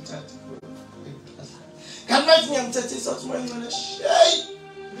 Kanti ngiyamthethisa ukuthi manje hey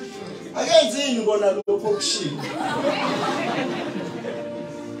akenzini ngibona lokho okushiwo.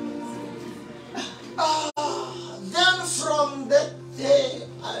 Then from that day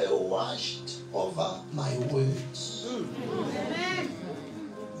I washed over my words.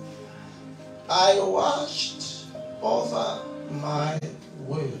 I washed over my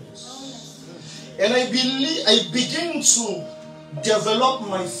words. And I begin to develop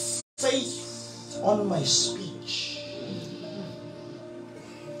my faith on my speech.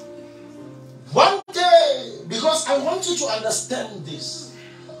 One day, because I want you to understand this.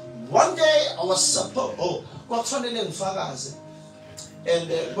 One day I was supposed, God fanele ngifakaze.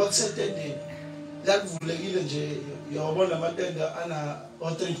 And God said that vulekile nje yabona amatenda ana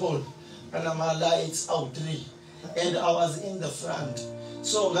o-3 and my lights out 3 and I was in the front.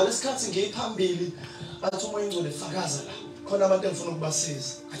 So ngalesikhathi ngiyiphambili athi umoya ingcwele ifakaza la. Khona abantu engifuna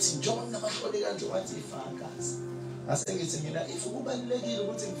ukubasiza. Athi njengoba nabahlole kanje wathi ifakaza. Ase ngithi mina if kubalekile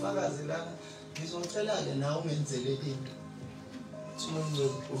ukuthi ngifakaze lana ngizocela-ke nawe ungenzele into. Uthi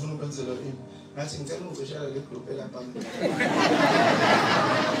ufuna ukwenzela ini? Ngathi ngicela ungishayela le group elapha.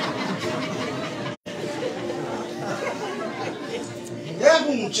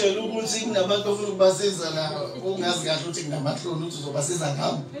 Ngiyakungitshela ukuthi kunabantu ofuna ukubasiza la ungazi kahle ukuthi kunamahloni ukuthi uzobasiza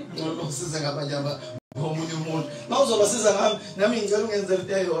ngami noma usize ngabanye omunye umuntu. Mawuzobasiza ngami nami ngicela ungenzele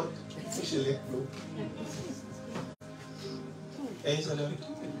into eyodwa. Cishe le group. Eyizolo.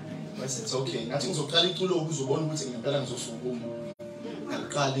 It's okay. Ngathi ngizoqala iculo ukuze ubone ukuthi ngempela ngizosukuma.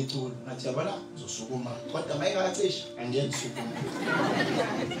 Ngaqala iculo. Ngathi yabona ngizosukuma. Kodwa mayingakacishi angeke ngisukuma.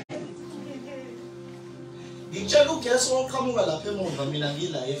 Ngitshela ugesi oqhamuka lapha emuva mina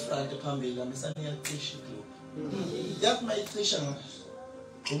ngila efront phambili la misana iyacisha iculo. Yathi mayicisha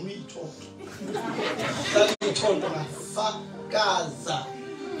ngagxuma ithonto. Ngaqala ithonto ngafakaza.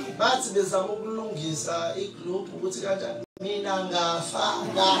 Bathi bezama ukulungisa igroup ukuthi kanjani mina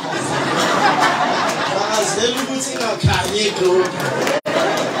ngafakaza. Bazela ukuthi ngakhanyi igroup.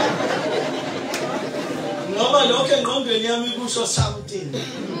 Ngoba lokho engqondweni yami kusho something.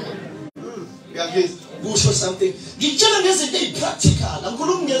 Kusho something. Ngitshela ngezinto ezipractical.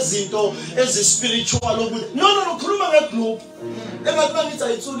 Angikhulumi ngezinto ezi-spiritual ukuthi no khuluma ngegroup. Engathi mangithi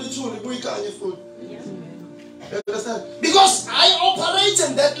ayithuli kuyikhanye futhi. Because I operate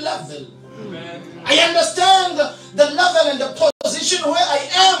in that level. I understand the level and the position where I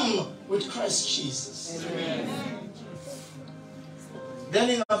am with Christ Jesus. Then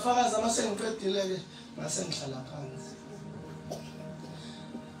in my father's amasengiqedile ngase ngihlala phansi.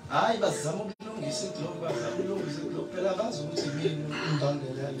 Hayi bazama ukulungisa iglobe, bazama ukulungisa iglobe phela bazi ukuthi yini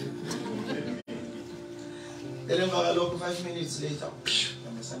imbangela yale. Then emva lokho 5 minutes later,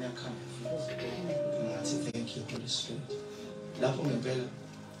 ngamesana yakhanya. Ngathi thank you Holy Spirit. Lapho ngempela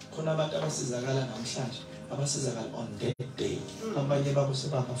khona abantu abasizakala namhlanje, abasizakala on that day. Abanye babo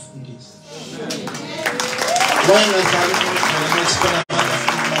sebabafundisa. Wayengazali ukuthi khona abantu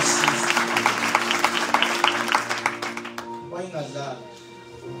abafundisa. Wayengazali.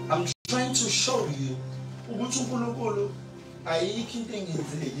 I'm trying to show you ukuthi uNkulunkulu ayikho into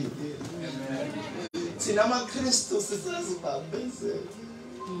engenzekile. Thina amaKristu sisazi babezela.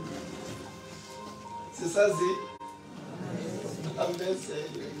 Sisazi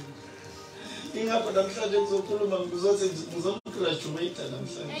ambezela. Ingapha namhlanje ngizokhuluma ngizothi ngizomgraduate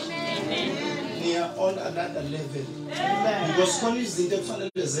namhlanje. Amen. We are on another level. Amen. Because khona izinto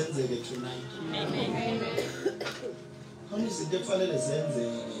ekufanele zenzeke tonight. Amen. Khona izinto ekufanele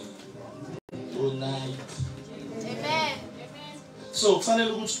zenzeke tonight. Amen. So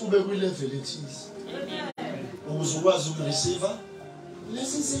kufanele ukuthi ube kwi level ethize. Amen. Ukuze ukwazi ukureceive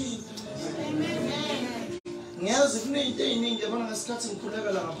lesizinto. Ngiyazi kunezinto eziningi yabona ngesikhathi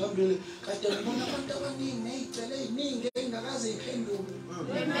ngikhuleka la ngaphambili kade ngibona abantu abaningi nezicelo eziningi engakaze iphendule.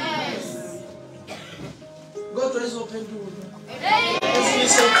 Amen. Kodwa izophendula. Ezinye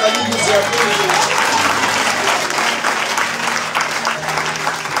seqalile ziyaphendula.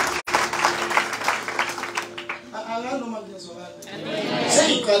 Akaloma ngizokala.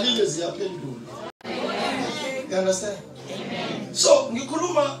 Seyiqalile ziyaphendula. You understand? Amen. So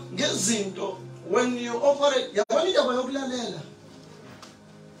ngikhuluma ngezinto when you operate, yabona indaba yokulalela.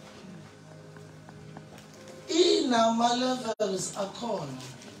 Inama levels akhona.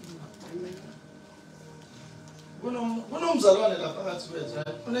 Kunomzalwane la phakathi kwethu,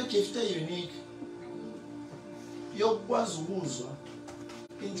 right? Une gift unique. Yokwazi ukuzwa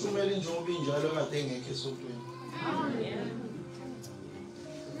intshumayelo njengoba injalo kade engekho esontweni. Amen.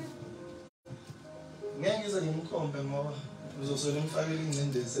 Ngeke ngize ngimkhombe ngoba uzosole ngifakele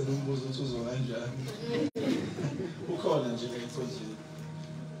ingcindezi nombuzo ukuthi uzwa kanjani. Ukhona nje ekhonzweni.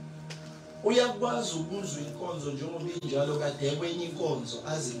 Uyakwazi ukuzwa inkonzo njengoba injalo kade kwenye inkonzo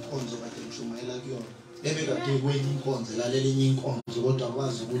azi inkonzo kade ngishumayela kuyona. Bebe kade kwenye inkonzo lalela enye inkonzo kodwa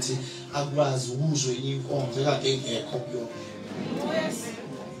akwazi ukuthi akwazi ukuzwa enye inkonzo kade engekho kuyona.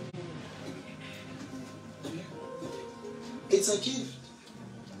 It's a gift.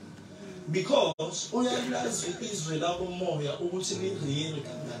 Because uyalazi izwe labo moya ukuthi lireal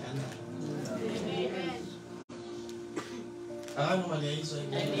kangakanani. Anoma liyizwa.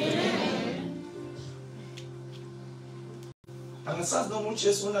 Angasazi noma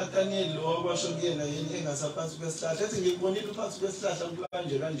uJesu uNathaniel lo okwasho kuyena yini engasaphansi kwesihlahla ethi ngikubonile uphansi kwesihlahla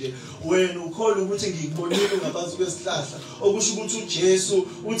kanje kanje wena ukholwa ukuthi ngikubonile ngaphansi kwesihlahla okusho ukuthi uJesu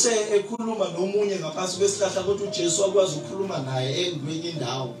uthe ekhuluma nomunye ngaphansi kwesihlahla kodwa uJesu akwazi ukukhuluma naye engwenye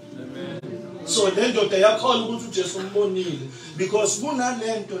indawo. So le ndoda yakholwa ukuthi uJesu umbonile because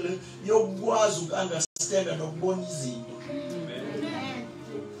kunalento le yokwazi ukunderstand nokubona izinto.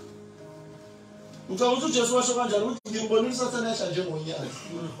 Uthi uJesu washo kanjani ukuthi ngimbonile isathane ehla njengonyazi.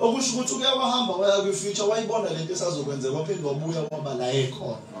 Okusho ukuthi uke wahamba waya kwi-future wayibona lento esazokwenzeka waphinde wabuya waba la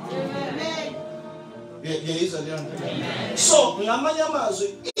ekhona. Amen. Yeyizwa le nto. So ngamanye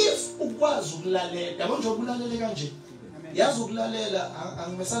amazwi if ukwazi ukulalela, yabo nje ukulalela kanje. Yazi ukulalela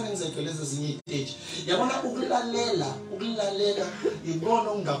angimesane ngizegeleza ezinye istage. Yabona ukulalela ibona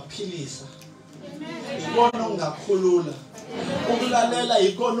ongakuphilisa. Ibona ongakhulula. Ukulalela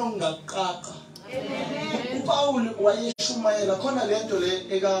ikona ongaqaqa. uPaul wayeshumayela khona lento le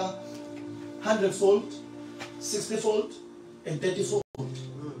eka 100-fold, 60-fold and 30-fold.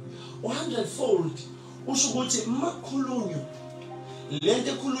 100-fold usho ukuthi makhulunyo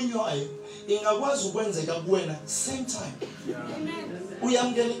lento ekhulunywayo ingakwazi ukwenzeka kuwena same time.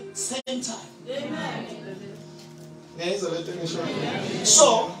 Uyamkele same time. Ngiyizwa lento ngisho.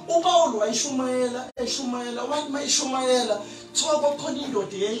 So uPaul wayishumayela wathi mayishumayela thiwa kwakhona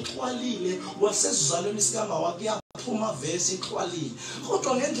indoda eyixhwalile wasesizalweni sikama wakhe yaphuma verse ixhwalile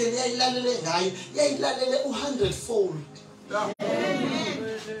kodwa ngendlela yayilalele ngayo yayilalele 100-fold.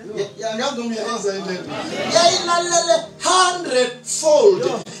 Yangiyangumyeza indlela yayilalele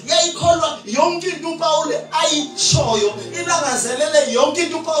 100-fold. Yayikholwa yonke into uPaul ayishoyo ilangazelele yonke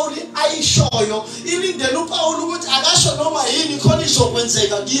into uPaul ayishoyo ilindele uPaul ukuthi akasho noma yini khona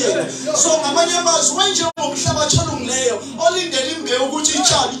izokwenzeka kuyena. So ngamanye amazwi wenje ngomhlaba tholungileyo olindele imbewu ukuthi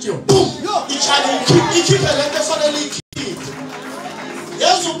itshali ithi boom itshali ikhiphe lento efanele ikhiphe.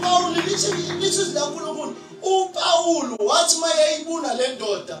 Yazi uPaul lithi silankulunkulu uPaul wathi mayayibuna le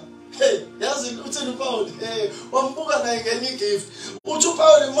ndoda yazi uthini uPaul wambuka naye ngenye gift uthi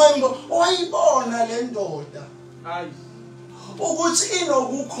uPaul mayimbo wayibona le ndoda ukuthi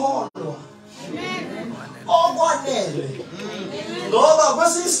inokukholwa okwanele ngoba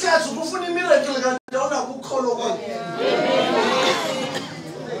kwesinye isikhathi ukufuna imiracle kanti awunakukholwa okwanele.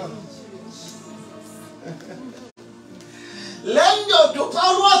 Le ndoda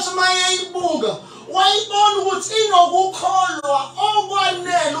uPaul wathi mayeyibuka wayibona ukuthi inokukholwa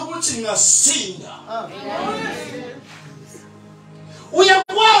okwanele ukuthi ngasinda.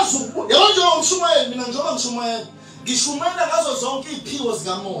 Uyakwazi yonke umshumayeli mina njengoba ngishumayela ngishumayela ngazo zonke iziphiwo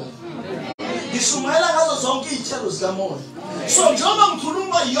zikamoya. Ngishumayela ngazo zonke izithelo zikamoya. So njengoba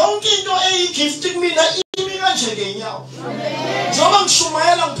ngikhuluma yonke into eyigift kumina imi kanje ngenyawo. Njengoba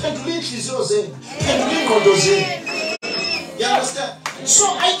ngishumayela ngiphendula inhliziyo zenu, phendula ingqondo zenu. You understand? So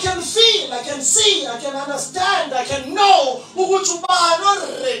I can feel, I can see, I can understand, I can know ukuthi ubani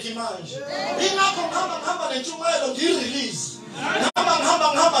oreki manje. Ingakho ngihamba nentshumayelo ngirelease.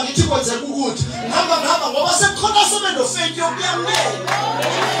 Ngihamba ngithi kwenzeka ukuthi. Ngihamba ngoba sekukhona sebenzo faith yokuyamela.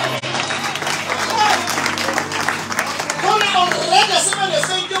 Khona already seven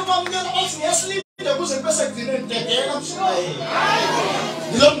saying you come here about yesterday the was a person didn't take care of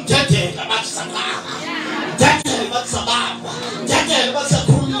you don't take it about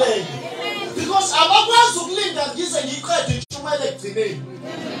because I'm going to leave that gives a new credit to my leg today.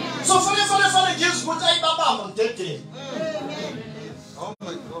 So for gives good I take it. Oh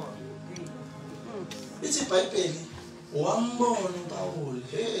my God. It's a pipe. One born Paul.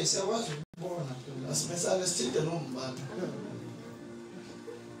 Hey, so I was born. As misunderstood the number.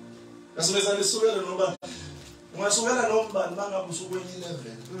 As misunderstood the number. Once we had a number, Manga was winning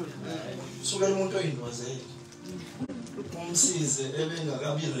 11. So we won't was it. Mom sees everything I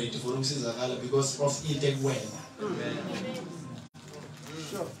be ready for him says because of it well.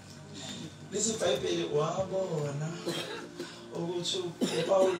 Sure. This is pipe.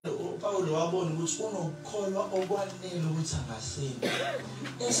 Paul wabona ukuthi unokholwa okwanele ukuthi angaseni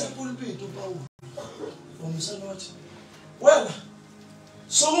esepulpiti uPaul umsana wathi wena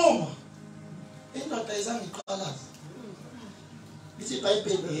sokuma indoda izangiqalaza ithi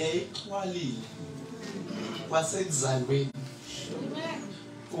iBhayibheli yayixhwalile kwasekuzalweni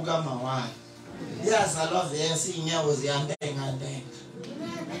kukaMawayo yazalwa vese inyawo ziyantenga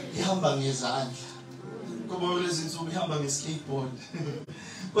ihamba ngezandla kuba lezi insuku ihamba nge-skateboard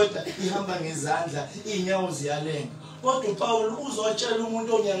kodwa ihamba ngezandla inyawo ziyalenga kodwa uPaul uzotshela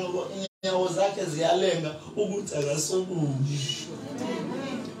umuntu onyawo zakhe ziyalenga ukuthi akasokumi.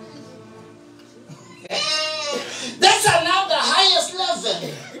 That's another highest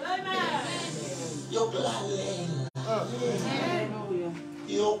level. Yokulalela.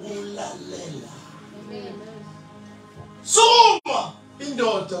 Yokulalela. Suma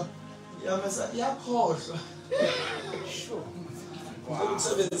indoda yamasa yakhohlwa. Sure.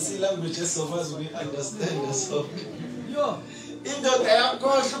 Ukusebenzisa language esokwazi uku-understand so. Yo, indoda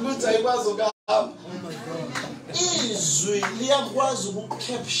yakhohlwa ukuthi ayikwazi ukuhamba. Izwi liyakwazi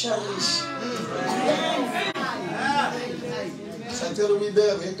ukucaptureisha. Sathela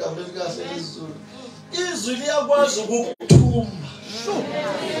uyibeka ngegama elikahle lezulu. Izwi liyakwazi ukukuthumba.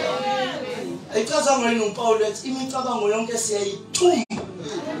 Ayichaza ngani uPaul ethi imicabango yonke siyayithumba.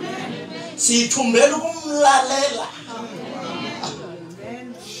 Siyithumbela ukumlalela.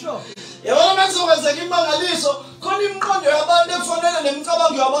 Yabona makuzokwenzeka imangaliso khona imiqondo yabantu efanele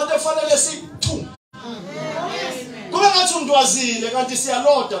nemicabango yabantu efanele siyithumbe. Kube ngathi umuntu wazile kanti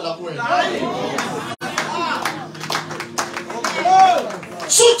siyaloda la kuwena.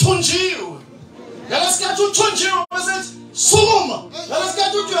 Suthunjiwe. Yalasikhathi uthunjiwe bese sukuma.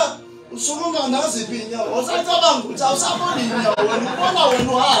 Yalasikhathi uthi usukuma naziphi inyawo. Usacabanga ukuthi awusaboni inyawo wena ubona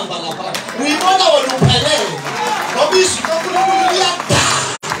wena uhamba lapha. Uyibona wena uphelele. Ngoba izwi kaNkulunkulu liyada.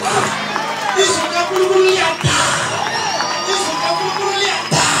 Izwi kaNkulunkulu liyada. Izwi kaNkulunkulu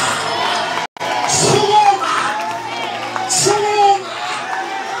liyada. Sukuma. Sukuma.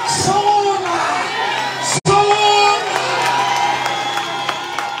 Sukuma. Sukuma.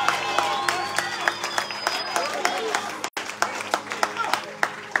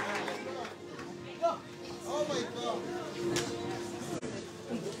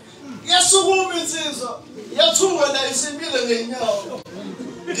 Yasukuma insizwa yathunga la isimpile ngenyawo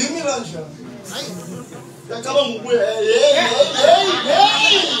ngimi kanjani yacabanga ukuya hey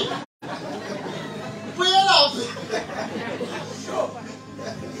uyelaphi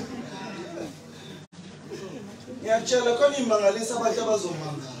ngiyatshela khona imangalisa abantu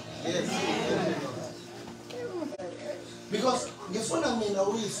abazomangala. Yes. Because ngifuna mina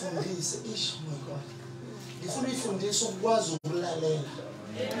uyifundise isho my God. Ngifuna uyifundise ukwazi ukulalela.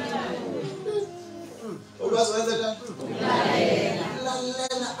 Ukwazi ukwenza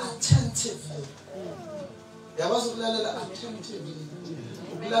ukulalela attentively. Yabazi ukulalela attentively.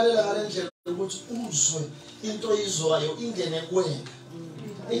 Ukulalela ngale ndlela ukuthi uzwe into oyizwayo ingene kuwena.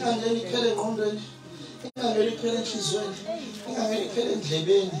 Ingangeni iphele engqondweni, ingangeni iphele enhlizweni, ingangeni iphele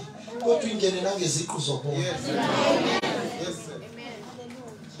endlebeni, kodwa ingene nangeziqu zomoya. Yes. Yes sir.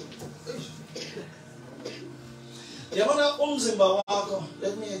 Yabona umzimba wakho,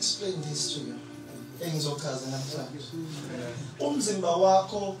 let me explain this to you. Engizochaza namhlanje. Umzimba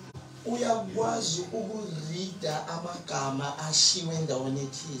wakho uyakwazi ukureada amagama ashiwe endaweni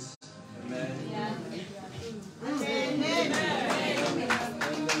ethize. Amen.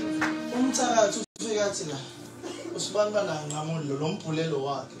 Umthakathi ufika athi la usibamba nqamulo lo mbhulelo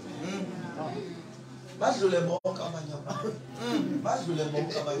wakhe. Badlule bonke abanye abantu. Badlule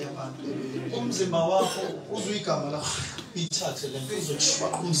bonke abanye abantu. Umzimba wakho uzuyigama la ithathe lento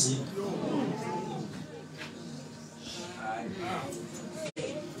izokushwaqa umzimba.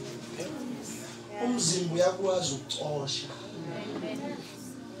 Umzimba uyakwazi ukucosha.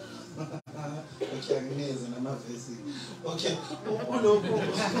 Okay, angeze namavesi. Okay, ulokhu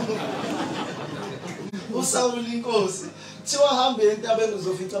uSawuli inkosi thiwa hambe entabeni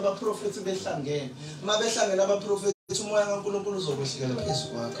uzofica abaprofeti behlangene. Mabehlangene abaprofeti umoya kaNkulunkulu uzokwehlekela phezu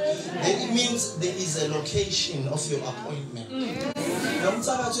kwakho. It means there is a location of your appointment.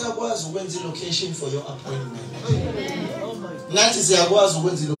 Nomthakathi uyakwazi ukwenza location for your appointment. Nathi siyakwazi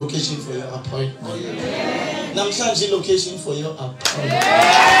ukwenza location for your appointment. Namhlanje location for your appointment.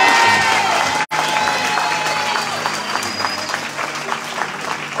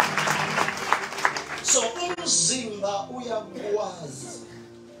 So umzimba uyakwazi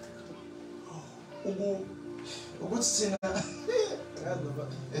ukuthi thina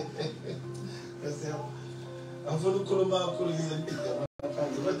angifuna ukukhuluma kakhulu ngizempilo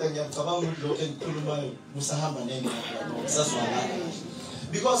kodwa ngiyacabanga ukuthi lokho engikhulumayo musahamba nengiyakho sasizwakala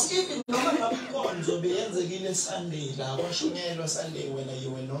because even noma ngabe inkonzo beyenzekile Sunday la kwashunyelwa Sunday when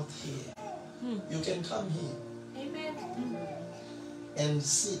you were not here you can come here and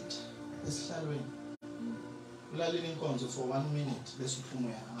sit esihlalweni ulalele inkonzo for 1 minute bese uphuma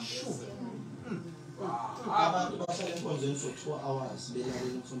uyahamba abantu bahlala enkonzweni for 2 hours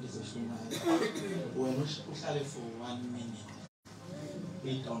belalele umfundisi eshumayo wena uhlale for 1 minute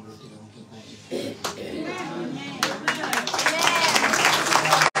download yonke konke. Okay.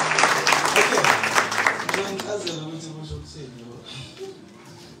 Ngicazela ukuthi kusho ukuthini lo.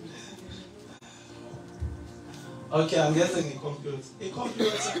 Okay, angeze ngicomputer.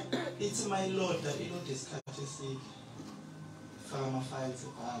 I-computer it's my loader, isikhathi eside. Faka ama-files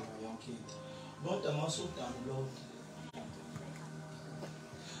ebhala yonke into. Kodwa mase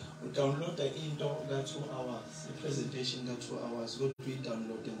udownloada into ka 2 hours, i-presentation ka 2 hours, kodwa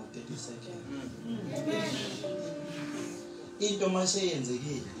uyi-download ngo 30 seconds. Into mase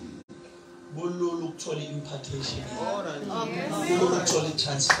yenzekile. Bulula ukuthola impartation. Bulula ukuthola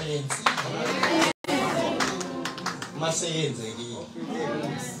transparency. Mase yenzekile.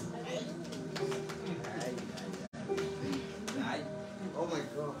 Oh my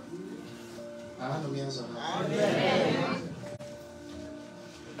God. Amen.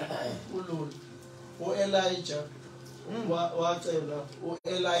 Elijah wacela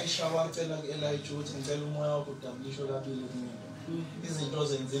Elisha wacela ku-Elijah ukuthi ngicela umoya wakho udablishe kabili kumina. Izinto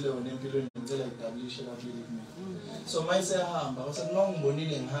zenzile wena empilweni ngicela udablishe kabili kumina. So mayisehamba wathi noma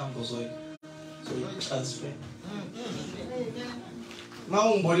ngibonile ngihamba uzoyi-transfer. Ma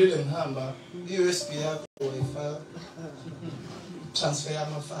ungibonile ngihamba i-USB yakho uyifaka transfer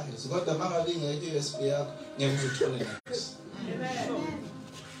ama-files kodwa mangabe ingekho i-USB yakho ngeke uzithole next.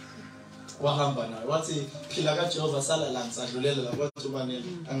 Wahamba naye wathi phila kaJehova sala la ngisadlulela la kwathi ubani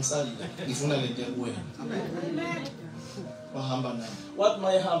angisali ngifuna lento kuwena. Amen. Wahamba naye wathi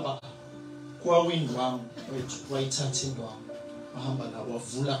mayehamba kwa window wami wayithatha indwangu wahamba naye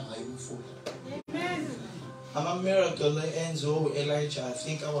wavula ngayo umfula. Amen. Ama-miracle enziwe u-Elijah, I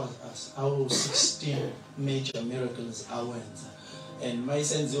think I was 16 major miracles awenza and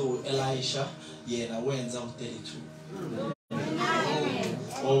mayisenziwe u-Elisha yena wenza u-32.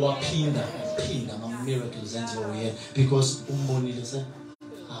 Waphinda ama-miracles enziwe yena because umbonile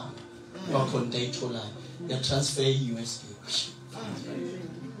wakhona ayitholayo ya-transfer i-USB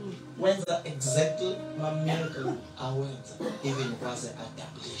wenza exactly ama-miracle awenza even kwaze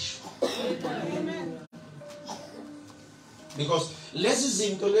adablishwa. Because lezi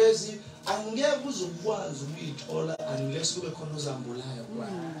zinto lezi angeke uzukwazi ukuyithola unless kube khona uzambulayo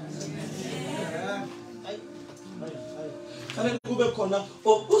kwayo. Fanele kube khona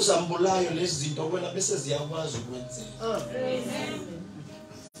uzambulayo lezi zinto wena bese ziyakwazi ukwenzeka.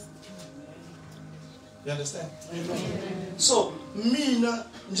 You understand? So mina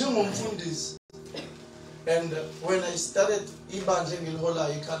njengomfundisi and when I started ibandla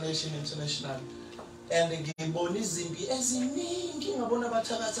engiliholayo iCarnation International and ngibona izimpi eziningi ngabona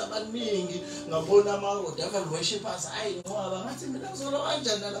abathakathi abaningi ngabona ama-devil worshippers ayinqwaba ngathi mina ngizolo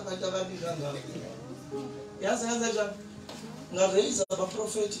kanjani nalabantu abaningi kangaka. Yazi kanjani ngaraise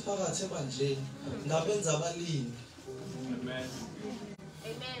abaprofeti phakathi ebandleni ngabenza abalimi. Amen.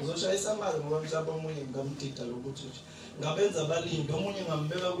 Uzoshayisa amali ngoba mhlawumbe omunye ngamdida lokuthi ngabenza abalimi omunye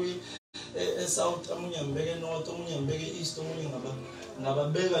ngambeka South, omunye ngambeka North, omunye ngambeka East, omunye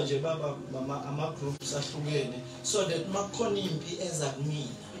ngababeka nje baba ama-groups ahlukene so that makukhona impi eza kumina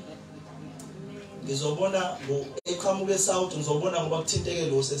ngizobona eqhamuke eSouth ngizobona ngoba kuthinteke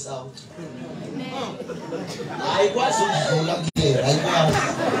lo seSouth. Ayikwazi ukudlula kule,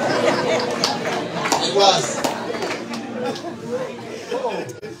 ayikwazi.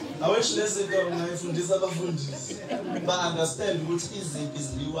 Awesho lezi zinto ngiyifundisa abafundisi ba understand ukuthi izimpi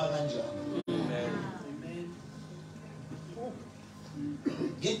ziliwa kanjani. Amen.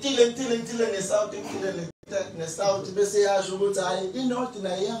 ngitile ngesouth ngitile nesouth bese yasho ukuthi hayi inorth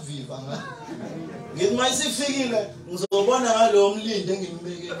nayo iyaviva nga ngithi mayisifikile ngizobona ngalo mlindi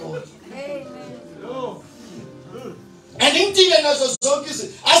engimbeke north. And ngitile nazo zonke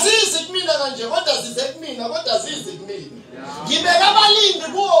izinto azizi kumina kanje kodwa zize kumina kodwa zizi kumina ngibeka abalindi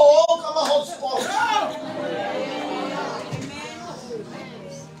kuwo wonke ama hotspots.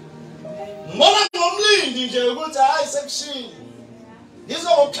 Ngibona ngomlindi nje ukuthi hayi sekushini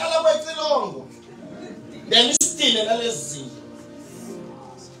ngizokukhala kwecilongo then isitile nalezi zinto.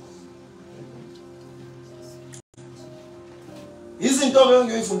 Izinto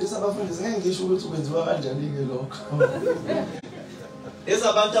ngiyifundisa abafundisi ngeke ngisho ukuthi kwenziwa kanjani ke lokho.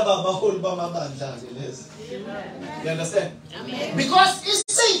 Ezabantu ababaholi bamabandla ke lezi. You understand? Amen. Because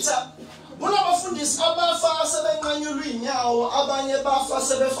isitha kunabafundisi abafa sebenqanyulwa inyawo, abanye bafa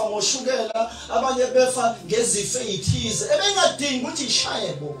sebefa ngoshukela, abanye befa ngezifo ezithize ebengadingi ukuthi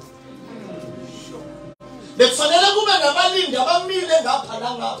ishayebo. Bekufanele kube nabalindi abamile ngapha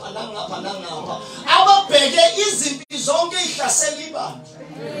nangapha ababheke izimpi zonke ihlasela ibandla.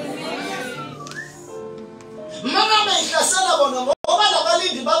 Mama ihlasela bona ngoba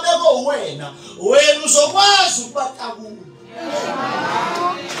labalindi babeko wena uzokwazi ukubatakula.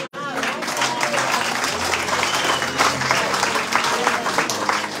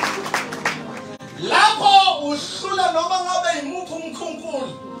 Lapho uhlula noma ngabe imuphi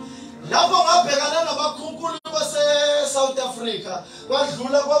umkhunkulu. Lapho ngabhekana nabakhunkulu base South Africa,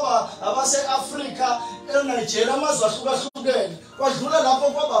 kwadlula kwaba abase Africa, eNigeria amazwe ahlukahlukene, kwadlula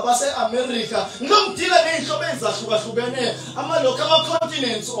lapho kwaba abase America, ngomdila nezihlobo ezahlukahlukene, amaloka ama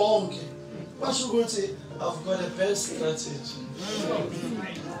continents onke. Basho ukuthi I've got a best strategy.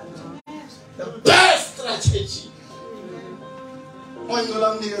 The best strategy.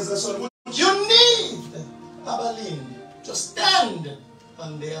 You need abalindi to stand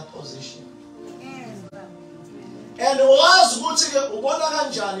on their position. And was ukuthi ke ubona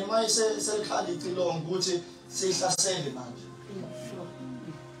kanjani mayise selikhala icilongo ukuthi sihlasele manje.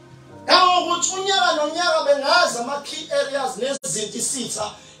 Ukuthi unyaka nonyaka bengazi ama key areas nezinto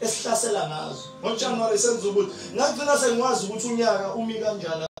isitha esihlasela ngazo. NgoJanuary senza ukuthi ngagcina sengikwazi ukuthi unyaka umi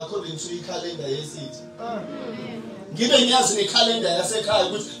kanjani according to ikhalenda yesitha. Ngibe ngiyazi nekhalenda yasekhaya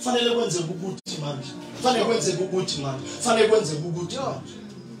ukuthi kufanele kwenzeke ukuthi manje. Kufanele kwenzeke ukuthi manje. Kufanele kwenzeke ukuthi manje.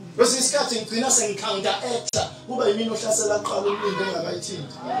 Bese isikhathi ngigcina sengikhanda etha kuba yimini ohlasela aqala umlindi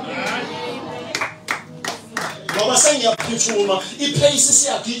engakayithinti. Ngoba sengiyaphuthuma ipace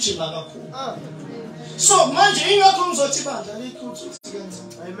siyagijima kakhulu. So manje ingakho ngizothi bandla likhuthu sikenza.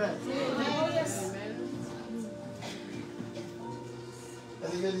 Amen.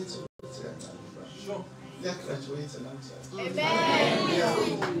 Sure. Yeah, graduate and amen.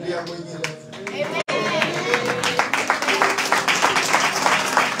 Amen.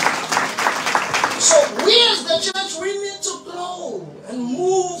 So we as the church, we need to grow and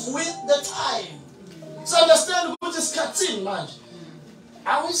move with the time. So understand what is cutting, man.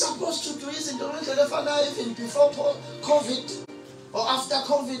 Are we supposed to do this in the even before COVID or after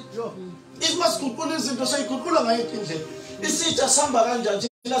COVID? If must could pull this into say could pull on my engine. Is it a samba ganja?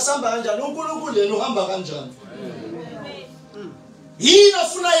 Samba ganja, no good, no hamba ganja. He no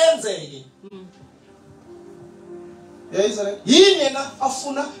funa yenze. Yini na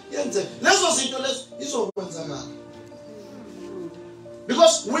afuna yenze. Lezo zinto lezo izokwenzakala.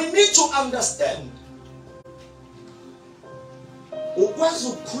 Because we need to understand. Ukwazi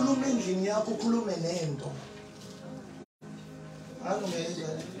ukukhuluma endlini yakho ukhulume nento. Angiyezwa.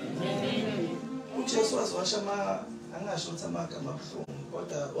 uJesu wazwasha angasho ukuthi amagama abuhlungu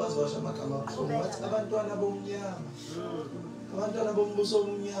kodwa wazwasha amagama abuhlungu wathi abantwana bomnyama abantwana bombuso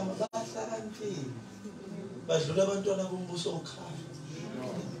omnyama bahlakaniphile badlula abantwana bombuso okhaya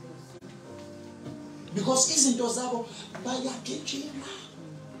because izinto zabo bayagijima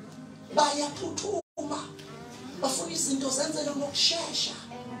bayaphuthuma bafuna izinto zenzeke ngokusheshsha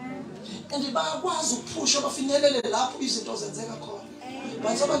and bayakwazi ukuphusha bafinyelele lapho izinto zenzeka khona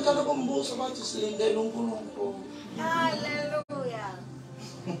bathi abantwana bombuso bathi silindele uNkulunkulu haleluya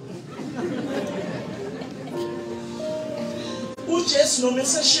uJesu noma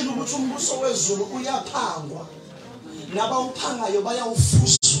eseshilo ukuthi umbuso wezulu uyaphangwa nabawuphangayo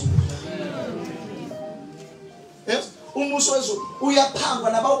bayawufuzula umbuso wezulu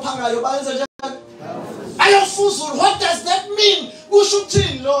uyaphangwa nabawuphangayo bayenza njani ayafuzula. What does that mean? Kusho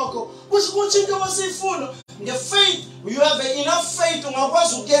ukuthini lokho? Kusho ukuthi into wasifuna ngefaith you have enough faith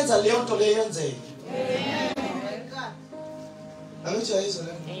ungakwazi ukuyenza leyo nto leyenzeke. Angithi ayizwa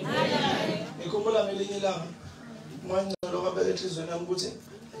le. Ngikhumbula ngelinye ilanga manje lokho abeke enhlizweni yami ukuthi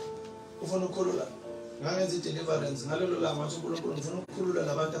ufuna ukukhulula ngangenza i-deliverance ngalelo langa wathi uNkulunkulu ngifuna ukukhulula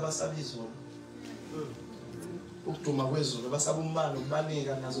labantu abasaba izolo. Ukuduma kwezulu basaba umbalo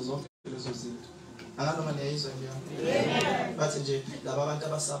ukubanika nazo zonke lezo zinto. Anganoma niyayizwa nje. Bathi nje laba abantu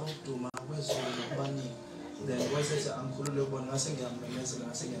abasaba ukuduma kwezulu nokubanika. Then wayesethi angikhulule kubona ngase ngiyamemezela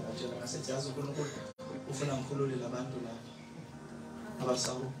ngase ngiyabatshela ngasethi yazi uNkulunkulu ufuna ngikhulule labantu laba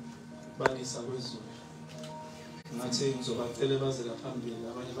abasaba balisa kwezulu. Ngathi ngizobacela baze la phambili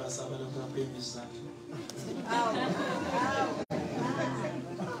abanye bayasaba lapha phezulu.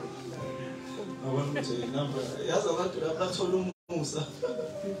 Abantu nje number yazi abantu abathola umusa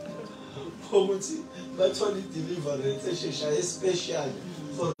ukuthi bathola i-deliverance esheshayo especial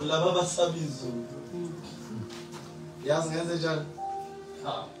for laba abasaba izulu. Yazi ngenze njani?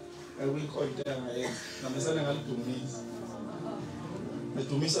 Ukuyikhonta ngayenza ngamesana ngalidumisa.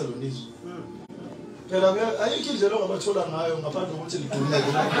 Ngidumisa lo nizwe. Phela ayikho indlela ongabathola ngayo ngaphandle kokuthi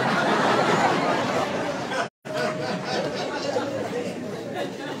lidumeke.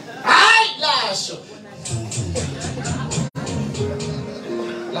 Lasho.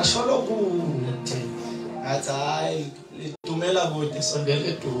 Lasho lokude. Athi hayi lidumela kude sondela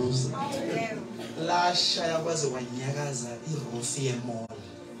eduze. Lasha yakwazi kwanyakaza iroof ye-mall.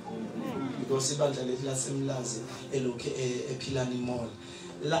 Because ibandla lethu lasemlazi elokhu ephilani mall.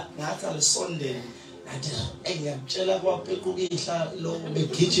 La ngathi alisondele athi engiyamtshela kwaphekukihla lo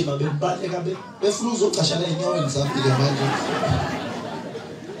begijima bebaleka befuna uzocashana enyaweni zami ke manje.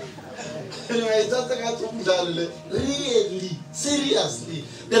 Ngiyayithatha ngathi umdlalo le really seriously.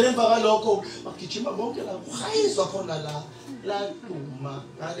 Then emva kwalokho bagijima bonke la kuhayizwa khona la duma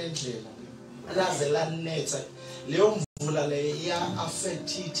ngalendlela. Laze lanetha leyo mvula le ya affect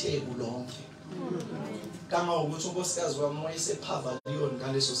ithebo lonke. Kama ukuthi unkosikazi wami wayesepavilion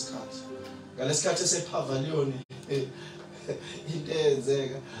ngaleso sikhathi. Ngalesikhathi esepavilion into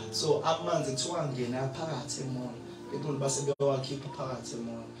enzeka. So amanzi kuthiwa ngena phakathi emall. People base bewakhipha phakathi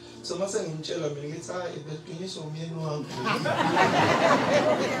emall. So mase ngimtshela mina ngithi hayi beqiniswa umyeni wami.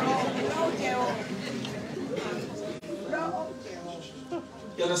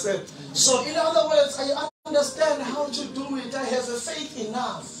 You understand? So in other words, I understand how to do it. I have a faith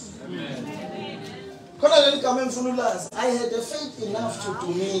enough. I had a faith enough to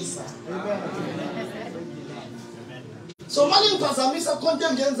do this. So mali ngipazamisa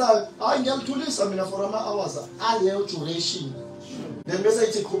content ngenza hayi ngiyalithulisa mina for ama hours aleyo duration. Then bese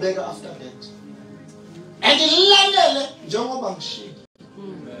ithi qhubeka after that. And ilalele njengoba ngishilo.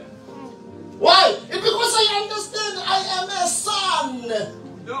 Why? It's because I understand I am a son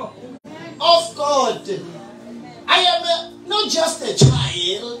of God. I am not just a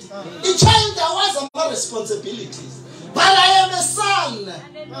child. A child that was my responsibilities. But I am a son.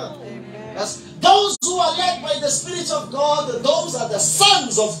 That's those who are led by the Spirit of God, those are the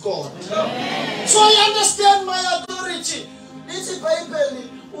sons of God. So I understand my authority. This is Bible.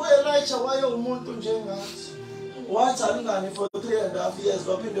 Elijah wayemuntu njengathi. Wathi alingane for 3.5 years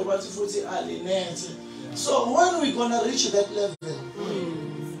baphinde bathi futhi alinethe. So when we gonna reach that level?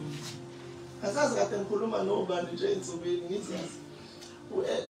 Akazi kade ngikhuluma nobani nje insukweni ngithi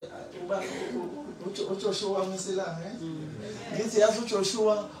uJoshua misilanga ngithi yazi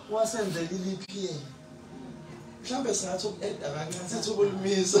uJoshua wasenzela iliphiye. Mhlambe singathi ukueda kancane sithi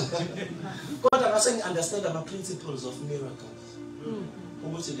ukulimisa. Kodwa ngase ngiunderstand ama principles of miracles.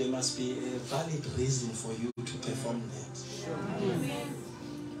 Ukuthi there must be a valid reason for you to perform that.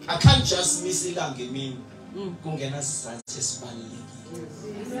 I can't just miss ilange mina kungena sizathu esibalekile.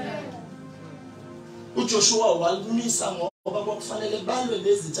 uJoshua walimisa ngoba kwakufanele balwe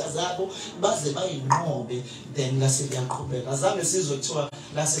lezitha zabo baze bayinqobe then lase kuyaqhubeka azange sizwe kuthiwa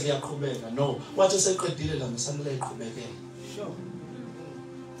lase kuyaqhubeka no wathi seqedile la msanele iqhubekele. Sure.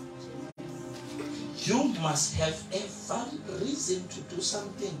 You must have a valid reason to do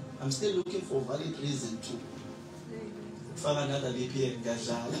something. I'm still looking for a valid reason to find another VPN.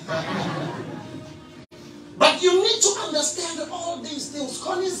 But you need to understand all these things.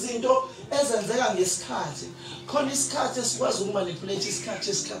 Khona izinto ezenzeka ngesikhathi. Khona isikhathi esikwazi ukumanipulate isikhathi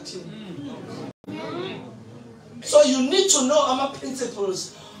esikhathini. So you need to know our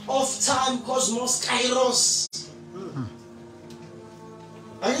principles of time, cosmos, kairos.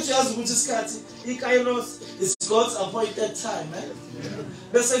 Angithi yazi ukuthi isikhathi ikairos is God's appointed time, eh?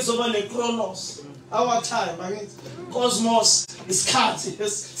 Bese kuzoba ne-chronos, our time, angithi. Cosmos isikhathi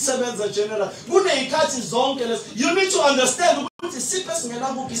esisebenza general. Kuneyikhathi zonke lezi. You need to understand ukuthi isipho esingena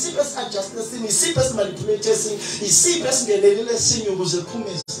kuphi, isipho esi-adjust esinye, isipho esimanipulate esinye, isipho esingenelele esinye ukuze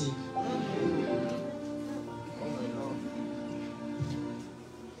kuphume esinye.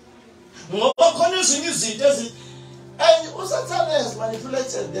 Ngoba khona ezinye izinto and usathane has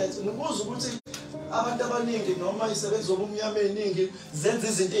manipulated that. Nikubuza ukuthi abantu abaningi noma isebenza obumnyama eningi zenza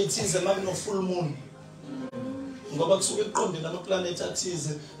izinto ezithize makuno full moon. Ngoba kusuke kuqonde nama planet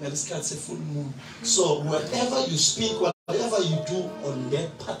athize ngalesikhathi se full moon. So whatever you speak, whatever you do on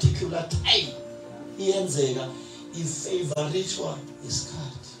that particular time, iyenzeka ifavorite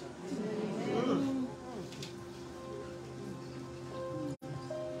isikhathi.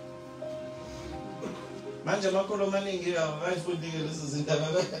 Manje amakolo amaningi awayifundile lezi zinto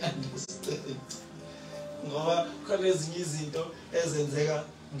ababe-understand. Ngoba khona ezinye izinto ezenzeka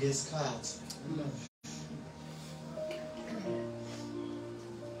ngesikhathi.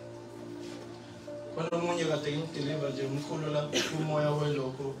 Khona omunye kade ngideliver nje umkhulu lapho umoya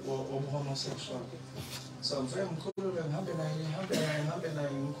welokho homosexual. So mfike umkhulule ngihambe naye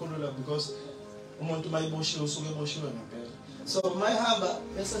umkhulula because umuntu mayiboshiwe usuke eboshiwe ngempela. So mayihamba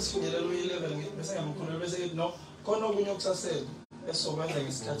bese sifinyelela u11 bese ngamkhulula bese ke no khona okunye okusasele esokwenza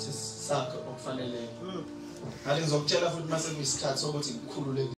ngesikhathi sakhe okufanele. Ngale ngizokutshela futhi mase kuyisikhathi sokuthi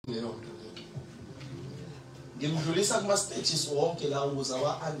ngikhululekile leyo nto. Ngimdlulisa kuma stages wonke la ukuze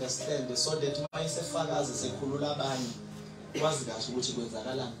understand so that mayisefakazi sekhulula abanye kwazi kahle ukuthi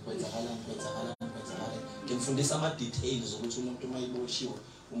kwenzakalani. Ngimfundisa ama details ukuthi umuntu mayiboshiwe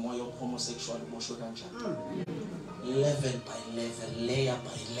umoya homosexual uboshwe kanjani. Level by level, layer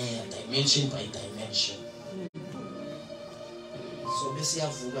by layer, dimension by dimension. So bese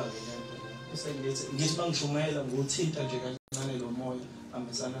yavuka ke lento. Bese ngithi bangishumayela ngothinta nje kancane lo moya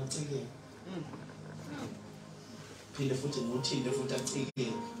ambisana acikeke. Phinde futhi ngothinde futhi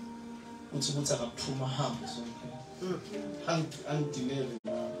acikeke. Uthi akaphuma hambe sonke. Angidinele.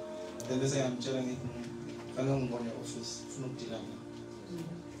 Then bese ngiyamtshela ngithi fanele ngibone office ufuna ukudila nawe.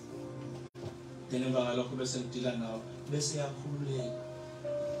 Then emva ngalokho bese ngidila nawe bese yakhululeka.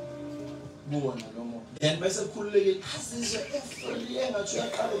 Kubona lo moya. Then bese kukhululekile azizwe efree engathi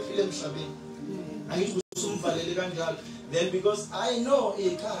uyaqala ephile emhlabeni. Angithi usumvalele kanjalo. Then because I know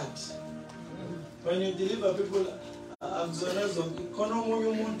Ikhathazo. When you deliver people akuzona zonke khona omunye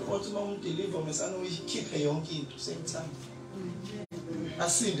umuntu othi mawumdeliver mesana uyikhiphe yonke into same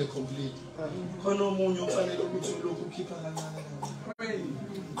asinde complete. Khona omunye ufanele ukuthi lokhu ukhipha kancane.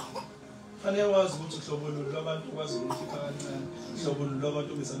 Fanele wazi ukuthi uhlobo lolu labantu ukwazi ukukhipha kancane. Uhlobo lolu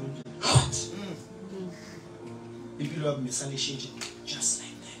labantu besana ukuthi impilo yabo mesana ishintshe just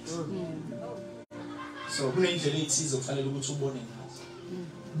like that. So kunendlela ethize okufanele ukuthi ubone ngazo.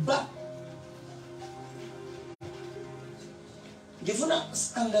 But ngifuna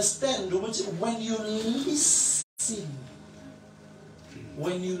understand ukuthi when you listen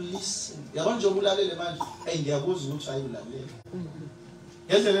yabona nje ubulalele manje ngiyakuzwa ukuthi ayulalela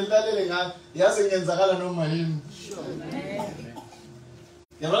ngendlela elilalele ngayo yazi ngenzakala noma yini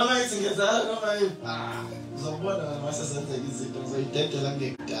yabona manje ngenzakala noma yini uzobona mase senzeka izinto uzoyidedela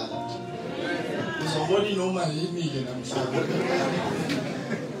ngekudala uzobona noma yini ke namhlanje.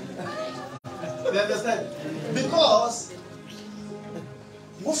 You understand? Because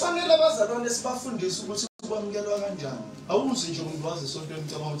kufanele abazalwane sibafundise ukuthi kwamukelwa kanjani. Awuzi nje umuntu wazi sonke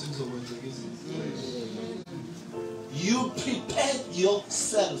emcabanga ukuthi kuzokwenzeka izinto. You prepare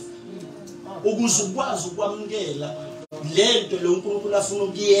yourself ukuze ukwazi ukwamukela lento lo uNkulunkulu afuna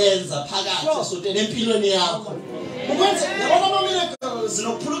ukuyenza phakathi sonke empilweni yakho. Ukwenza yabona amamile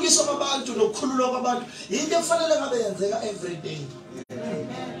zinokuphulukiswa kwabantu nokukhululwa kwabantu into efanele ngabe yenzeka every day.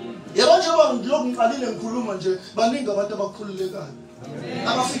 Yabona njengoba ngilokhu ngiqalile ngikhuluma nje baningi abantu abakhululekayo.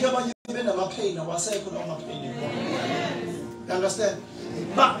 Abafike abanye benamapain awasekho noma pain. You understand?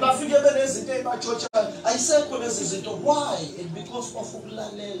 Bafike benezinto ezibajotshayo ayisekho lezi zinto. Why? And because of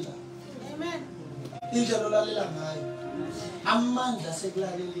ukulalela. Amen. Indlela olalela ngayo amandla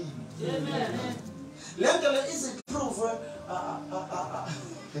sekulaleleni. Amen. Lento le is it prove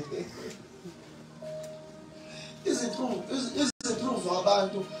is it prove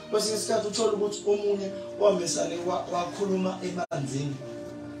abantu kwesinye isikhathi uthola ukuthi omunye wamesane wakhuluma emanzini.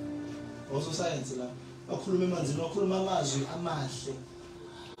 Oso science la wakhuluma emanzini wakhuluma amazwi amahle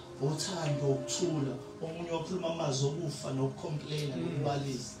uthando ukuthula. Omunye wakhuluma amazwi okufa nokucomplain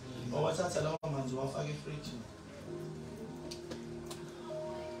nokubalisa. Owathatha lawo manzi wafaka efridge.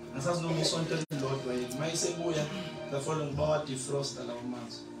 Asazi noma isonto elilodwa yini mayisebuya ngafona ngibawa defroster lawo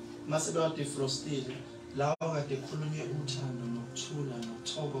manzi. Mase bewa defrostile lawo kade khulunywe uthando nokuthula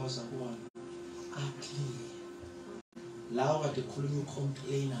nokuthokoza kuwona aclear. Lawo kade khulunywe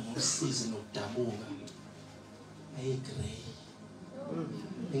ucomplainer nosizi nokudabuka ayigrey.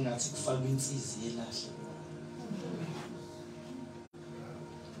 Ingathi kufaka insizi yelahle.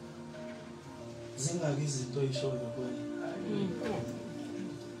 Zingaki izinto ishoyo kuwena.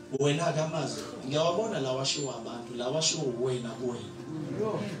 Wena kamazwi ngiyawabona la washiwa abantu la washiwa wena kuwena.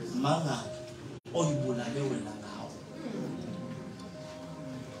 Mangabe oyibulale wena ngawo.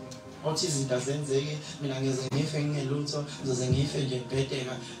 Othi izinto azenzeke mina ngeze ngife ngingelutho ngizoze ngife nje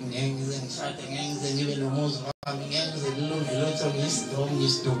ebhedeka ngeke ngize ngishade ngeke ngize ngibe nomuzi wami ngeke ngize ngilunge lutho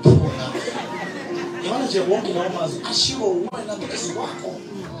ngisidophuka. Yona nje wonke lawo mazwi ashiwo wena phezu kwakho.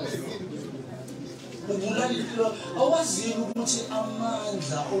 Ubulala impilo awazini ukuthi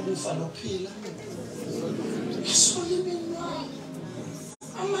amandla okufa nokuphila esolimini wakho.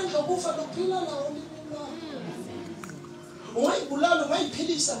 Amandla okufa nokuphila lawo olimini wakho. Ungayibulala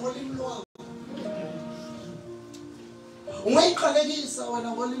ungayiphilisa ngolimi lwakho. Ungayiqalekisa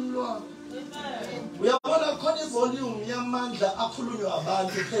wena ngolimi lwakho. Uyabona khona ivolume yamandla akhulunywa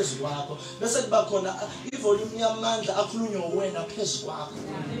abantu phezu kwakho bese kuba khona ivolume yamandla akhulunywa wena phezu kwakho.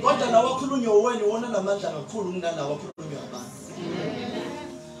 Kodwa lawa akhulunywa wena wona namandla kakhulu kunalawa akhulunywa abantu.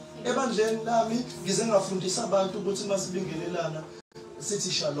 Ebandleni lami ngize ngafundisa abantu ukuthi masibingelelana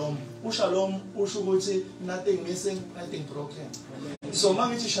sithi shalom. Ushalom usho ukuthi nothing missing, nothing broken. So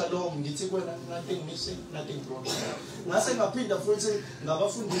mangithi shalom ngithi kwena nothing missing, nothing broken. Ngase ngaphinda futhi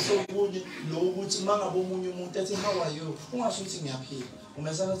ngabafundisa okunye lo ukuthi mangabe omunye umuntu ethi how are you ungasho ukuthi ngiyaphila.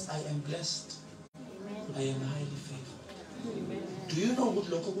 Umezana ukuthi I am blessed. I am highly favored. Do you know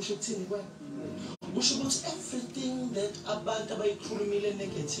ukuthi lokho kusho ukuthini kwena? Kusho ukuthi everything that abantu abayikhulumile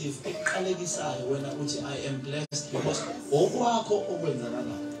negative ekuqalekisayo wena uthi I am blessed because okwakho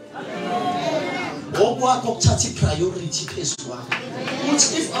okwenzakalayo. Okwakho kuthatha priority phezu kwakho.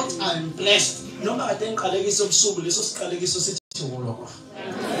 Uthi if I am blessed noma kade ngiqalekiso obusuku leso siqalekiso sithi ngolokho.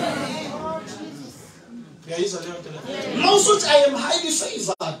 Uyayizwa leyo nto le? Mawusuthi I am highly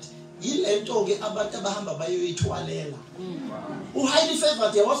favored. Yilento ke abantu abahamba bayoyithwalela. Highly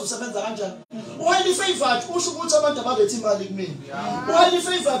favored yawazi usebenza kanjani? Highly favored usho ukuthi abantu ababethi imali kumina. Highly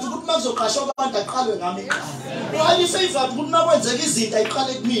favored ukuthi makuzoqashwa abantu aqalwe ngami iqala. Highly favored ukuthi makwenzeka izinto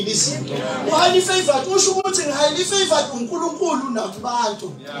ayiqale kumina izinto. Highly favored usho ukuthi highly favored uNkulunkulu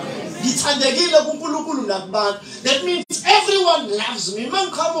nakubantu. Ngithandekile kuNkulunkulu nakubantu. That means everyone loves me.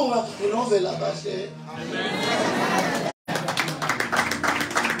 Mangiqhamuka unovela bahle.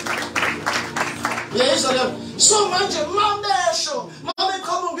 Yes, so manje mabesho mabe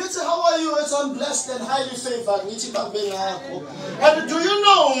qhamuka ngithi how are you? It's I'm blessed and highly favored ngithi babe ngakho. And do you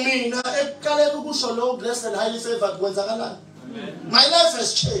know mina ekuqaleni ukusho lo blessed and highly favored kwenzakalani? My life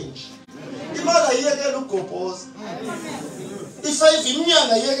has changed. Imali ayiyekela ukugobhoza. Ifave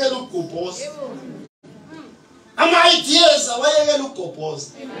iminyaka ayiyekela ukugobhoza. Ama-ideas awayekela ukugobhoza.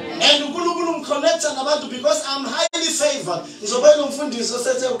 And uNkulunkulu ngiconnecta nabantu because I'm highly favored. Ngizobela umfundisi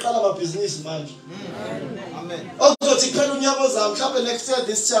osethe uqala amabhizinisi manje. Amen. Ozothi kuphela unyaka zami mhlawumbe next year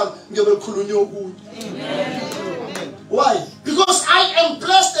this time ngiyobe khulunywa ukuthi. Why? Because I am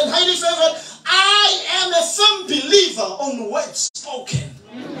blessed and highly favored. I am a firm believer on words spoken.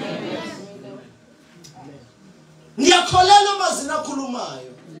 Ngiyakholela amazwi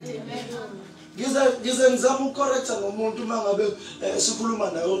akhulumayo. Ngize ngizama ucorrecta ngomuntu mangabe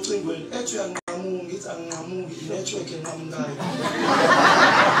sikhuluma naye ocingweni ethi uyanqamuka ngithi anginqamuki network enqamukayo.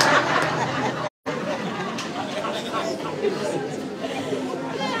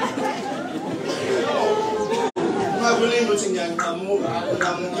 Ngabulini ukuthi ngiyanqamuka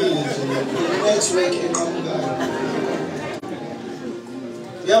nqamukile network enqamukayo.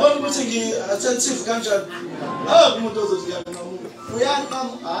 Yabona ukuthi ngi-attentive kanjani? Umuntu ozothi ngiyanqamuka.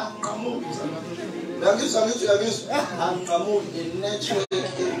 Uyanqamuka, nqamuka. Ngizwa anqamuka network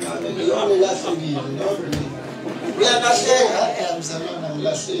enqamukayo lahlekile. Uyalahleka mzalwana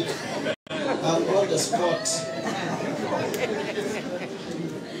ngilahleka. I'm on the spot.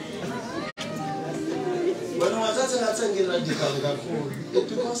 When I was at a radical kakhulu, it's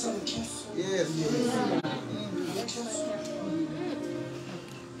because I'm careful. Yes. I'm careful.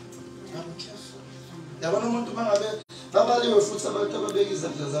 I'm careful. Yabona umuntu mangabe babaliwe futhi abantu ababeka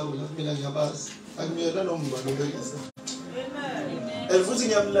izandla zabo la mina ngiyabazi. Akumiyona nombalo obekisa. Amen. Futhi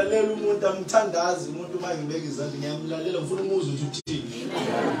ngiyamlalela umuntu amthandazi umuntu mangibeka izandla ngiyamlalela ngifuna umuzwe ukuthi uthini.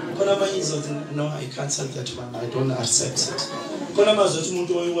 Khona manje izothi no I cancel that one. I don't accept it. Khona manje uthi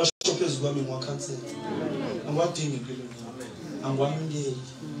umuntu oyiwasho phezulu kwami ngiwacancel. Angwadingi impilo yami. Angwamngeli.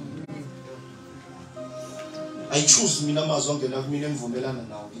 I choose mina amazwi angena kumina engivumelana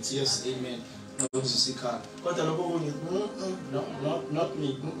nawo. Ngithi yes amen. Nokuzisikhala. Kodwa lokho kunye no not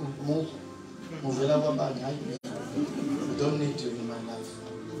me. Muvela kwabani hayi. I don't need you in my life.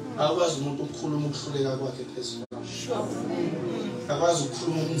 Akwazi umuntu ukukhuluma ukuhluleka kwakhe phezulu kwami. Akwazi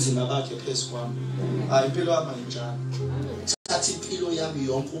ukukhuluma ubunzima bakhe phezulu kwami. Hayi impilo yami njalo. Thatha impilo yami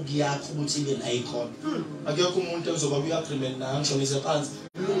yonke ukuyakho ukuthi ibe la ikhona. Akekho umuntu ozoba ku-agreement naye ngisho ngise phansi.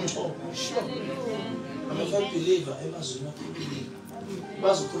 Lutho. I'm a firm believer emazwini akho.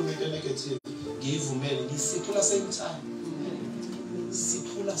 Bazi ukukhuluma into negative. ngiyivumele ngisiphula same time.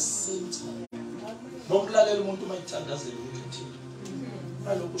 Siphula same time. Ngokulalela umuntu mayithandazela ukuthi uthini.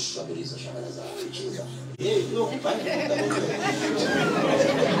 Balokhu ushwabelisa shwabeleza ichiza. Hey, yokubhanda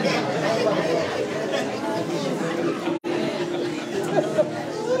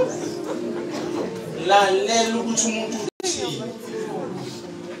lalela ukuthi umuntu uthini.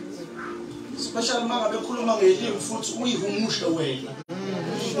 Especially uma ngabe ekhuluma ngelimi futhi uyihumushe wena.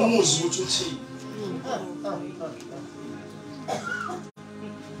 Umuzi ukuthi uthini.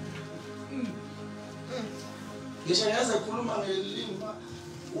 Ngisho yaze ekhuluma ngelimi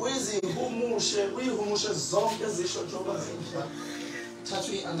uyihumushe zonke ezisho njengoba zinjalo. Thatha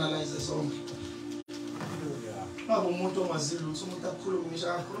uyi-analyze zonke. Ngabe umuntu ongazi lutho umuntu akhuluma ngisho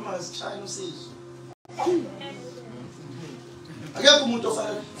akakhuluma ngesiChina usizwe. Akekho umuntu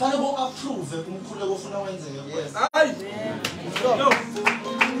ofanele bo-approve kumkhuleko ofuna wenzeke kuwena. Hayi.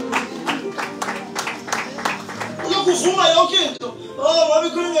 Uyokuvuma yonke into. Oh, ngabe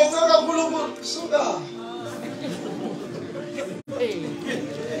ikhuluma ngecala kakhulu suka.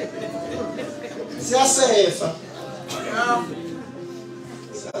 Siyasefa.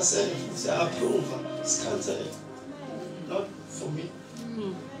 Siya-approve. Sicancel. Not for me.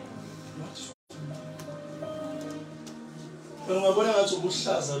 Not for me. When ungabona ngathi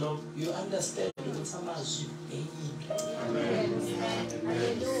ubuhlaza lo, you understand ukuthi amazwi enyinto.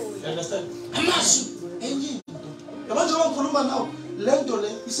 You understand? Amazwi enyinto. Yabanje ngikhuluma nawe, le nto le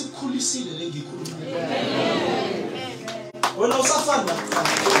isikhulisile le ngikhuluma. Wena usafanda.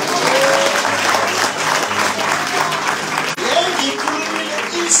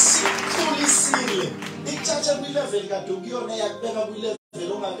 Isikhulisile. Ikuthatha kwi-level kade ukuyona yakubeka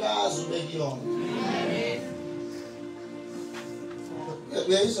kwi-level ongakazi ubeke yona.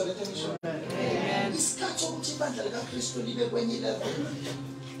 Uyayizwa le nto ngisho? Isikhathi sokuthi ibandla likaKristu libe kwenye level.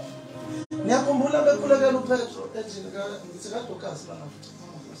 Ngiyakhumbula bekhulekela uPetro endlini kaDokasi bana.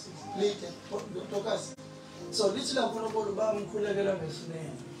 Lite Dokasi. So lithi la uNkulunkulu bamkhulekela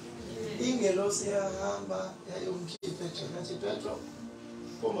ngesinene. Ingelosi yahamba yayomkhipha eJathi Petro.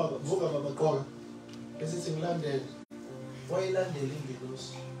 Uma vuka babaqoka. Besithi ngilandele. Wayilandela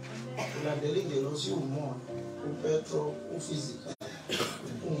ingelosi. Ulandela ingelosi umoya. uPetro uphysical.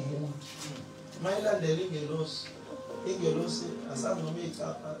 Umuntu. Mayilandela ingelosi asanoma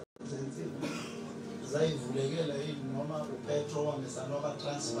icapha zenzile. Zayivulekela yini noma uPetro wamesana waba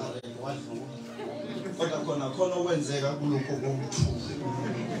transparent wadlula. Kodwa khona okwenzeka kuloko komthuko.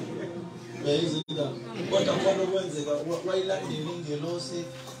 Beyizinda kodwa khona okwenzeka wayilandela ingelosi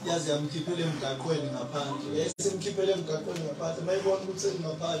yazi yamkhiphela emgaqweni ngaphandle. Esemkhiphela emgaqweni ngaphandle mayibona ukuthi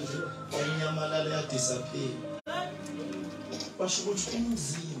ngaphandle yanyamalala ya disappear. Basho ukuthi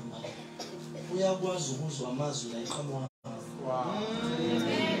umzimba uyakwazi ukuzwa amazwi la iqhamuka.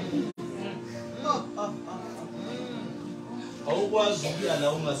 Awukwazi ukuya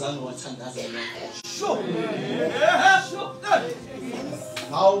la ungazange wathandaza lapho.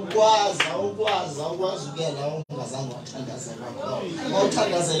 Awukwazi ukuya la ungazange wathandaza lapho.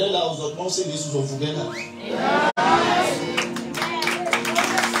 Mawuthandazelela uzothi mawusindisa uzovukela.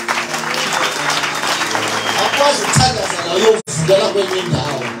 Awukwazi ukuthandaza la uyovukela kwenye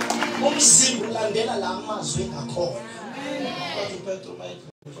indawo. Umzimba ulandela la amazwi engakhona. Bathi uPetro mayithi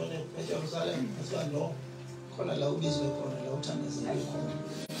ufone eJerusalem asibano. Khona la ubizwe khona la uthandazela khona.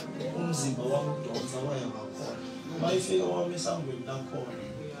 Umzimba wami udonsa waya ngakhona. Mayifika wami esangweni lakhona.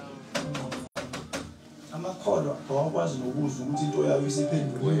 Amakholwa awakwazi nokuzwa ukuthi into yayo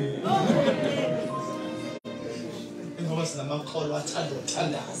isiphendulwe. Ngoba sinamakholwa athanda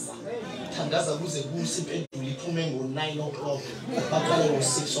ukuthandaza. Thandaza kuze kusiphendule iphume ngo9 o'clock. Baqale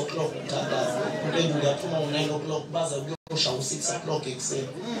ngo6 o'clock uthandaza. Imphendule yaphuma ngo9 o'clock baza kuyosha u6 o'clock ekseni.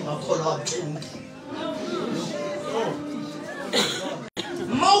 Amakholwa abuthunga.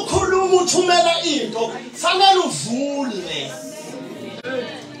 Mawukhuluma uthumela into fanele uvule.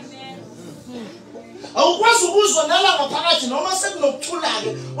 Awukwazi ukuzwa nala ngaphakathi noma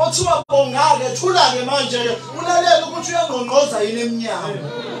sekunokuthula-ke othiwa bongake thula-ke manje-ke ulalela ukuthi uyangqongqoza yini emnyango.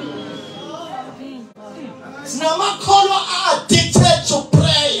 Sinamakholwa addicted to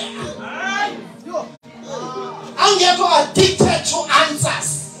prayer. Angekho addicted to answers.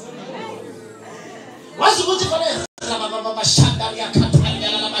 Wazi ukuthi fanele mashanda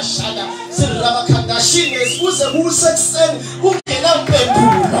yakhathalela mashanda siraba kangashine sibuze kusekuseni kungena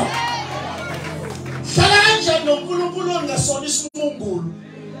mpendulo. Hlala kanjani noNkulunkulu ngasona isimumbulu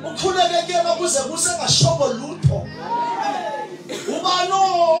ukhulekeke bakuze kusengashoko lutho. Ubani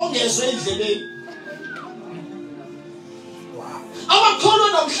ongezwe endleleni?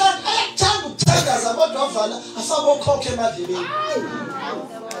 Abakholwa namhlanje ayakuthanda ukuthandaza abantu avala afabokhokhe emadleleni.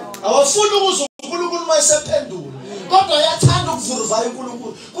 Awafuni ukuzwa esephendula kodwa uyathanda ukuvuruva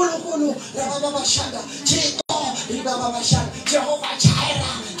uNkulunkulu uNkulunkulu rababashanda Thixo ribabashanda Jehova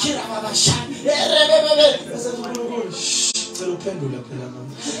Jireh kirababashanda erebebebe bese uNkulunkulu cela uphendule phela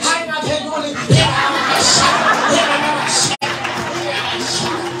mama hayi ngaphendule ribabashanda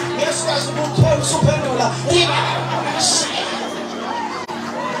Yesu ukukhola usuphendula ribabashanda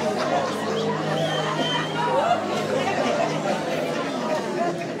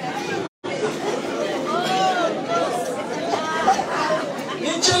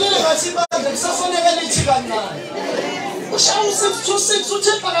kusafoneka lithi kancane ushawu 626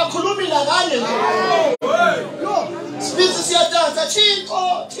 uthe akakhulumi la ngale yo sibizi siyadansa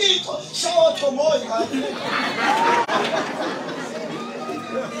Thixo shawo thomoyi ngale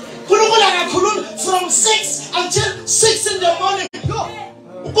uNkulunkulu akakhulumi from 6 until 6 in the morning yo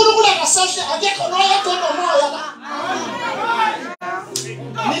uNkulunkulu akasahle akekho noyedwa nomoya la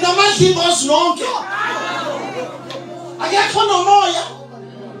nina madlingozi nonke akekho nomoya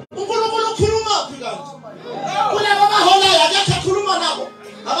uNkulunkulu ukhuluma phi kanti kulabo abaholayo akekho ekhuluma nabo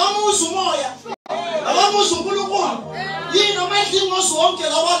abamuza umoya abamuza uNkulunkulu yini amadlingozi wonke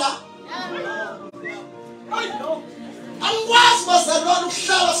lawa la angikwazi bazalwane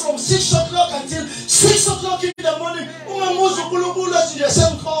ukuhlala from 6 o'clock until 6 o'clock in the morning ungamuza uNkulunkulu athi nje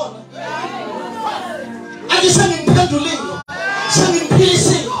sengikhona athi sengiphendulile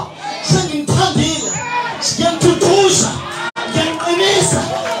sengiphilisile sengimthandile siyamthuthuzha ngiyaqinisa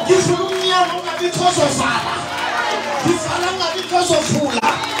ngifuna umnyama ungabikhozo vala ngifana ungabikhozo vula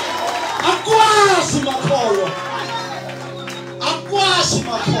akwazi makholwa akwazi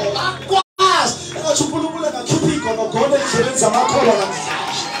engathi uNkulunkulu engakhiphi igonogolo endleleni zamakholwa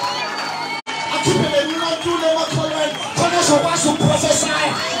namhlanje akhiphele uNkulunkulu emakholweni khona ezokwazi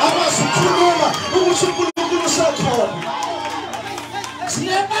ukuprofesaya akwazi ukukhuluma ukuthi uNkulunkulu usekhona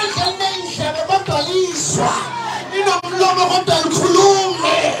sinemandla nendlebe kodwa inomlomo kodwa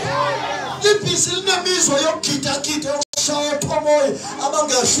likhulume ibhisi linemizwa yokugida yokushaya thomoya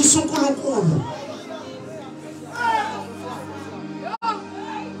abangehlisa uNkulunkulu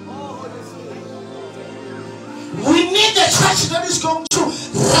we need a church that is going to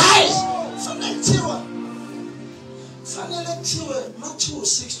rise fanele kuthiwe Matthew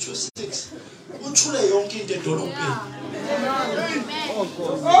 6:26 uthule yonke into edolobheni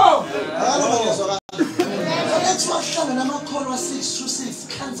let's wahlala namakholwa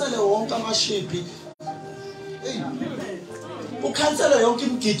 6-6 cancel wonke amashipi ukhansela yonke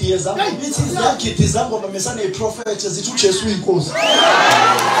imigidi yezanga ibithi izagidi zangoma mesane iprofeti zithi uJesu uyinkosi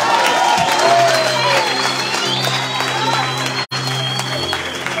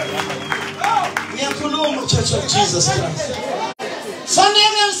ngiyakhuluma Church of Jesus Christ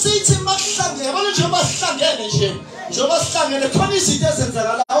fanele sithi mahlangene yabona nje bahlangene nje njengoba sihlangene khona izinto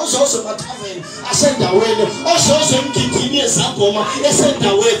ezenzakala awuzoze emathaveni asendaweni ozoze emgidini yezangoma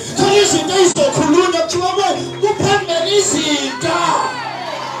esendaweni khona izinto ezizokhulunywa kuthiwa kuphambene izinto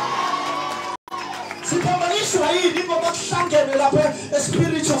siphambaniswa yini ngoba kuhlangene lapha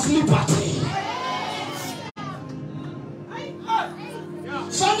spirit of liberty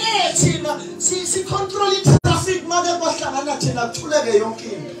fanele thina si control traffic manje kwahlangana thina kuthuleke yonke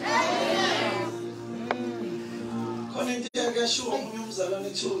into khona into yakasho umunye umzalwane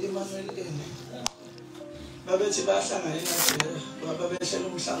kuthiwa Emmanuel ene babethi bahlangana eNanda babehlela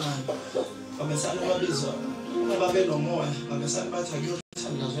umhlangano babesana babizwa babe nomoya babesana bathi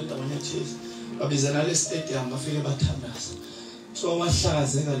akuyothandaza endaweni ethize babizana le stadium bafike bathandaza so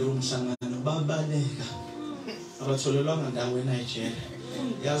wahlakazeka lo mhlangano babaleka abatholelwanga ndawo eNigeria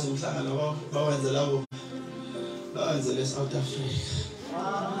yazi umhlangano bawenze labo bawenze South Africa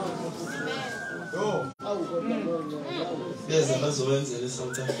beza bazowenzela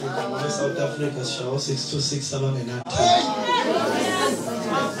South Africa ngoba South Africa sishawa 6-6 abangenathi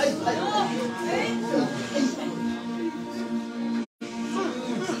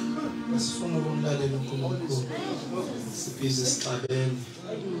sifuna ukumlalela uNkulunkulu sibhizi sixabene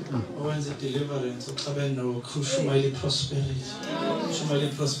owenza deliverance uxabene nokushumayela prosperity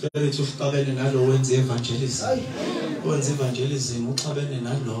shumayela prosperity uxabene nalo wenza evangelism wenza evangelism uxabene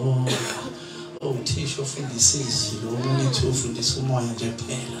nalo uthisha ufundisa izilo omunye uthi ufundisa umoya nje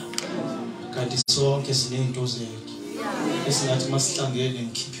kuphela kanti sonke sinezinto zethu esingathi masihlangene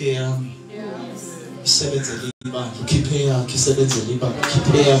ngikhiphe yami isebenzele ibandla ukhiphe yakhe isebenzele ibandla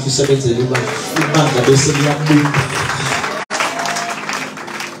ukhiphe yakhe isebenzele ibandla bese liyabuka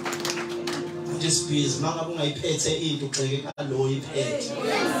busy manga ungayiphethe into ugxeke kalo iphethe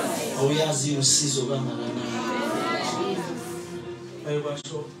awuyazi usizo kangakanani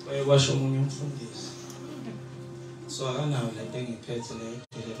bayebasho umunye umfundisi so akanayo lento engiphethe le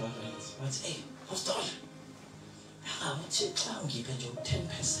deliverance bathi Pastor, awuthi xa ngiphe nje 10%.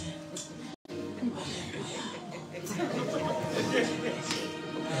 Walento yakho.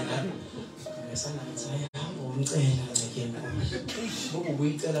 Ngesana ngithi ayihamba umcela ngeke ngoba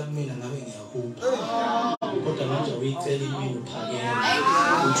ubuyicela kumina ngabe ngiyakupha. Kodwa manje uyicela imini uphakela.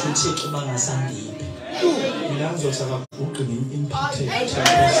 Uthi uThixo bangasandiphi. Mina ngizothi akabhuqe ngimphathe.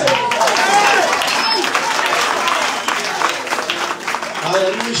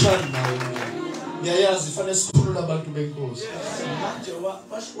 Ayishana nawe. Ngiyayazi fanele sikhulule abantu benkosi. Manje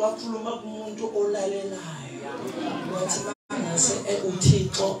wakhuluma kumuntu olalelayo. Wathi mase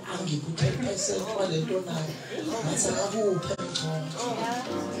uThixo angiphe 10% kwalento nayo. Mase akuphe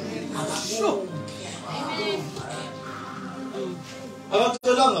ngcono.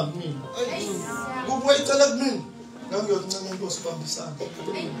 Abacelanga kumina. Kubuyicela kumina. Ngangiyocela inkosi bambisana.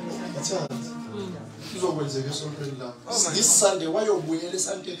 Bathanda. Kuzokwenzeka esontweni lakho. This Sunday wayobuyela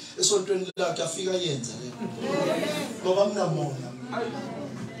esontweni lakhe afika yenza le. Ngoba mnamona.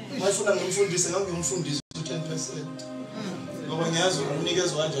 Mayifuna ngimfundise ngangimfundisa 10%. Ngoba ngiyazi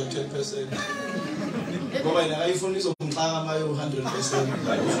ukunikezwa kanjani 10%. Ngoba yena ayifuna izomxaka amayo 100%.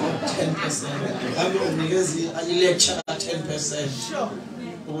 10%. Kambe unikeza i-lecture 10%.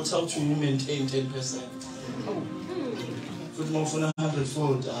 Ukuthi how to maintain 10%. Futhi mawufuna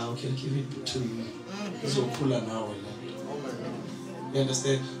 100-fold, I can give it to you. Izokhula nawe la. You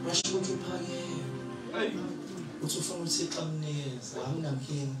understand? Masho ukuthi uphakele. Uthi ufuna uThixo amnikeze,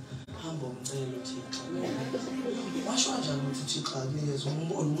 anginamkinga. Hamba umcela uThixo. Masho kanjani ukuthi uThixo amnikeze?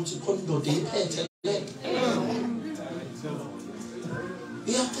 Umbone ukuthi khona indoda iphethe le.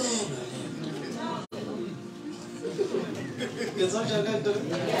 Iyacela le. Ngezanjani lento?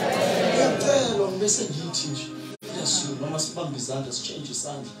 Iyacela bese ngithi nje. Yes, you must bump his hand, change his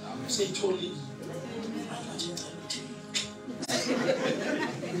hand. Say totally.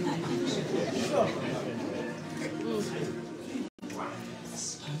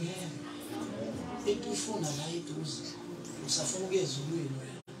 Ekufuna la eduze. Usafuna ukezulwini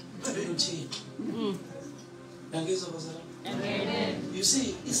wena. Uthixo. Yangizwa bazala? Amen. You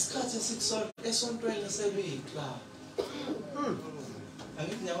see, isikhathi esontweni sebeyiclub.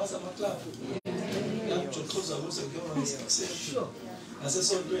 Angithi nyawaza ama-club. Ngiyakujhuxuza kuze kuyona ngesikhathi.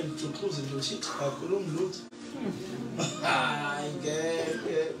 Nasesontweni ujhuxuze nje uThixo akhuluma lutho. Hayi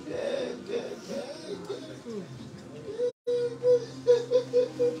ngeke.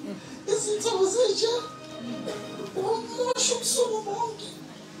 Isithobo senje. Umusho kusuku bonke.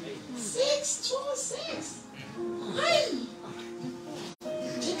 6 to 6. Hayi.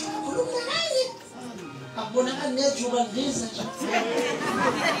 Thixo akhuluma naye. Akubonakala nejuba liza nje.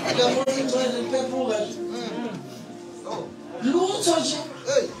 Ngiyabona ingcwele liphephuka nje. Lutho nje.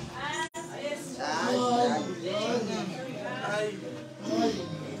 Hey.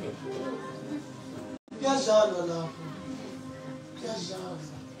 Kuyadlalwa lapho. Kuyadlalwa.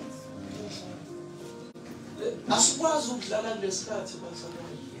 Asikwazi ukudlala lesikhathi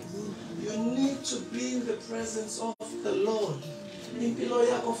bazalwane. You need to be in the presence of the Lord. Impilo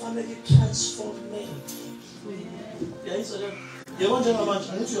yakho fanele transforme. Yayizwa le. Yebo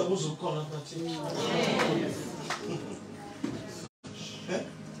njengamanje angithi uyabuza ukukhona bathi.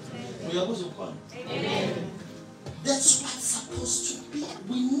 Uyabuza ukukhona. That's what's supposed to be.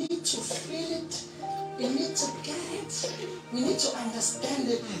 We need to feel it. We need to get it. We need to understand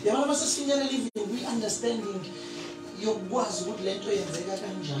it. Yabona mase sifinyela living we understanding yokwazi ukuthi lento yenzeka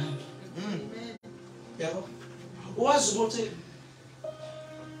kanjani. Yabo. Wazi ukuthi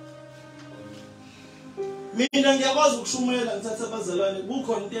mina ngiyakwazi ukushumayela ngithatha abazalwane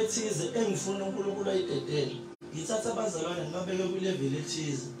kukhona into ethize engifuna uNkulunkulu ayidedele. Ngithatha abazalwane ngibabeke ku level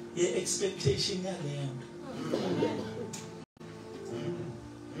ethize ye expectation yaleyo.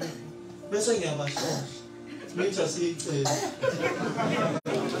 Bese ngiyabashona. Ngithi asicela.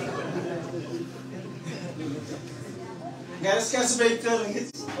 Ngasikhathi beyicela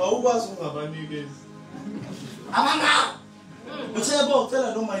ngithi awukwazi ungabanikezi. Abanga. Uthebo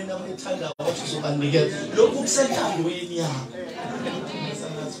ucela noma yini abayithanda ukuthi uzobanikeza. Lokhu kusethandweni yakho.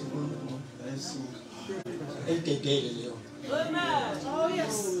 Sangathi uNkulunkulu ayisuka. Ededele leyo. Amen. Oh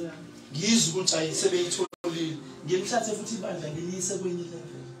yes. Ngizwe ukuthi ayisebeyitholile. Ngimhlathe futhi ibandla ngilise kwenye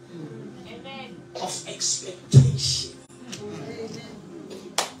level. Amen. Of expectation.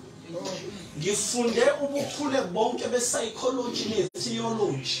 Ngifunde ubukhule bonke be-psychology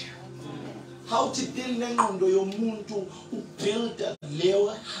ne-theology. How to deal nengqondo yomuntu ubuild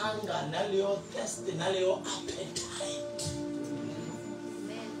leyo hunger naleyo thirst naleyo appetite.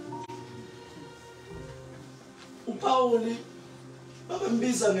 uPaul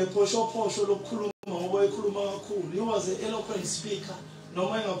babembiza ngephosho lokukhuluma ngoba ekhuluma kakhulu. He was an eloquent speaker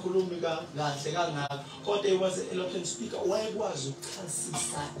noma engakhulumi kahle kangaka kodwa he was an eloquent speaker wayekwazi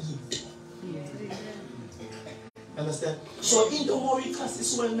ukuchasisa into. Understand? So into more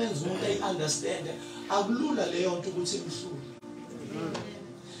ichasisa when men's umuntu ay understand akulula leyo nto ukuthi imhlule.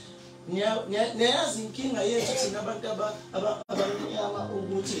 Niyazi inkinga yethu thina abantu abamnyama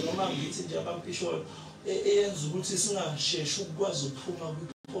ukuthi noma ngithi nje abampisho eyenza ukuthi singasheshi ukwazi ukuphuma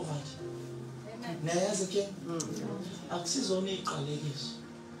kwi-poverty. Niyazi ke akusizona iqalekiso.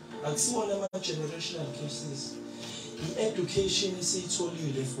 Akusiwona ama-generational cases. I-education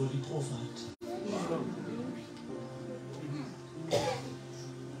isiyitholile for i-poverty.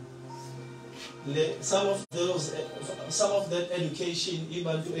 Some of that education,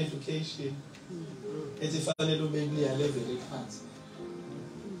 even to education, it's a fanele maybe a level ephansi.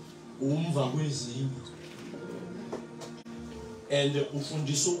 Umva kwezinto. And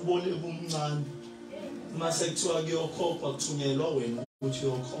ufundisa ukuboleka umncane. Mase kuthiwa kuyokhokha kuthunyelwa wena ukuthi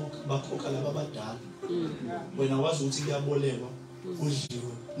uyokhokha bakhokha laba abadala. Wena wazi ukuthi kuyabolekwa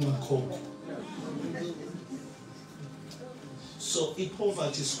udliwe ungakhokha. So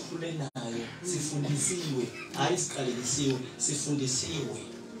i-poverty sikhule nayo sifundisiwe hayi siqalekisiwe sifundisiwe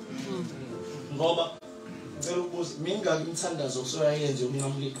ngoba ngicela ukubuza mingaki imthandazo kusoyayenza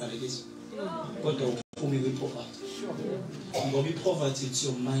yomnqamulo iqalekisiwe kodwa uphumi kwi-poverty ngoba i-poverty it's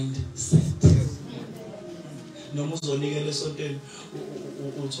your mindset noma uzonikela esontweni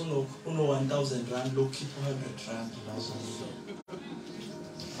uthi uno 1000 rand lokukhipha 100 rand lazo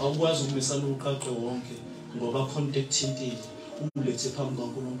awukwazi ukumisana uqaqe wonke ngoba contact intile ulethe phambi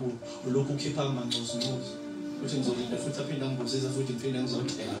kaNkulunkulu ulokhu ukhipha amancozunuzu uthi ngizolinda futhi aphinda ngibuzisa futhi ngiphinda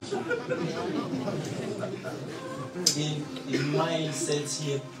ngizothenga in mindset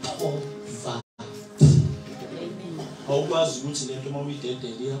ye poverty awukwazi ukuthi lento uma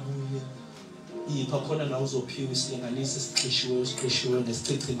uyidedele iyabuya ipha khona la uzophiwa isilinganiso esiqishiwe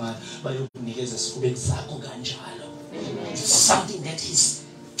nesichichi imali bayokunikeza esifubeni sakho kanjalo something that is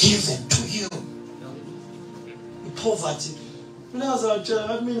given to you. Poverty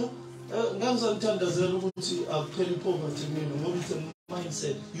ngazatshela mina ngangizanthandazela ukuthi akupheli poverty mina ngoba it's a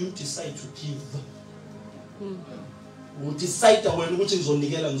mindset you decide to give. You decide wena ukuthi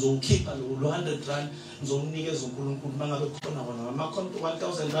ngizonikela ngizokhipha lo 100 rand ngizonikeza uNkulunkulu mangabe khona wona amakhonto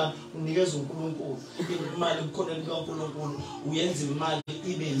 1000 rand unikeza uNkulunkulu imali kukhona likaNkulunkulu uyenza imali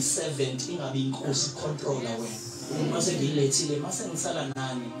ibe yi70 ingabe inkosi controller wena. Mase ngilethile mase ngisala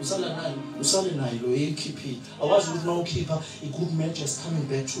nani usale nayo lo ekhiphi awazi ukuthi uma ukhipha a good measure is coming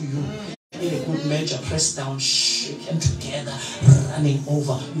back to you in a good measure press down shaken together running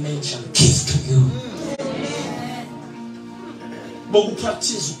over measure give to you. Boku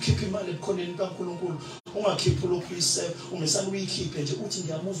practice ukhipha imali ekhoneni kaNkulunkulu ungakhiphi lokhu iseve umesana uyikhiphe nje uthi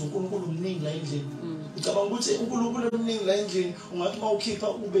ngiyamuza uNkulunkulu umningi la endlini ucabanga ukuthi uNkulunkulu umningi la endlini ungathi uma ukhipha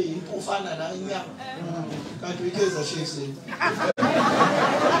ube impufana la inyama kanti uyikeza shekse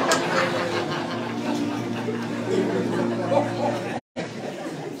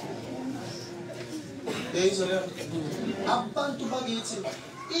yeyizolo abantu bakithi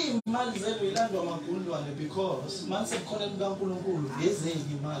imali zenu ilandwa amagundwane because manje khona kaNkulunkulu ngezeni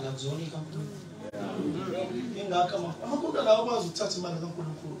imali akuzona kaNkulunkulu ingaka amagundwane awakwazi ukuthatha imali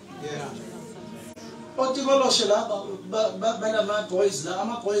kaNkulunkulu otikoloshe laba banama boys la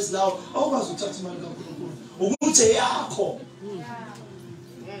ama boys lawo awakwazi ukuthatha imali kaNkulunkulu ukuthi yakho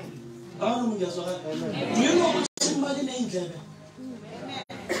anu ngiyazwakala do you know ukuthi imali inendlebe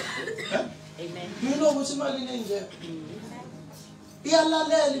amen do you know ukuthi imali inendlebe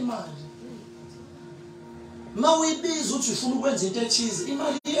iyalalela imali mawibiza uthi ufuna ukwenza into ethize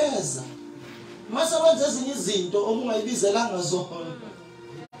imali iyeza mase wenza ezinye izinto obungayibizelanga zona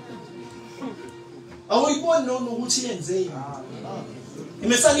awuyiboni noma ukuthi yenzeni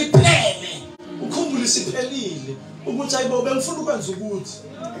imesana iphele ukhumbule isiphelile ukuthi ayibo bengifuna ukwenza ukuthi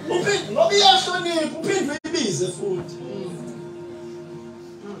uphinde ngoba iyahlonipha uphinde uyibize futhi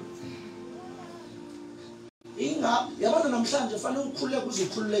yabona namhlanje fanele ukukhuleka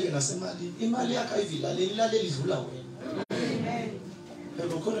uzokhululeke nasemalini imali yakho ayivilale ilalela idlula wena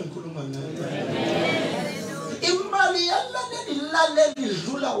phela ukhona ngikhuluma naye imali ilalela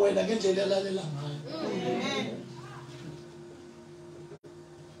idlula wena ngendlela elalela ngayo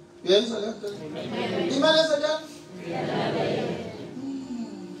yenza lokho imali ezenjani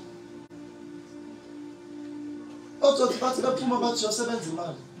othi bathi baphuma bathi usebenza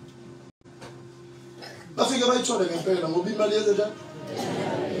imali bafike bayithole ngempela ngoba imali yezenjani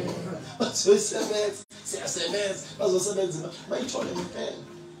bazosebenza siyasebenza bazosebenza bayithole ngempela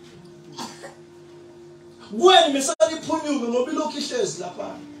kuwena mesana iphunyuke ngoba ilokhu ihlezi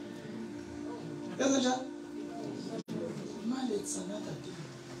lapha yezenjani imali It's another thing.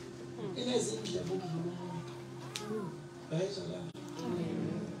 Inezindlela ukudlula umuntu. Yayizwa la.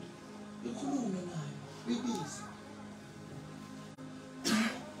 Ikhulume naye, bibize.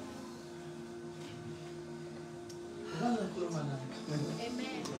 Bangakhuluma naye.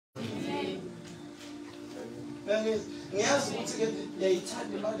 Amen. Ngiyazi ukuthi ke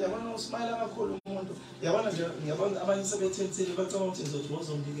yayithanda imali yabona usmile kakhulu umuntu yabona nje ngiyabona abanye sebethensile bacaba ukuthi ngizothi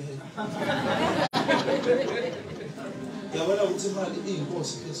wozongikela yabona ukuthi imali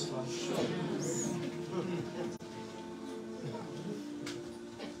iyinkosi phezulu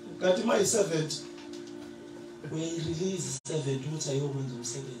kanti uma yi-7 uyayi-release 7 ukuthi ayokwenza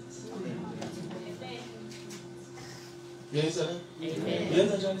umsebenzi uyayizwa le?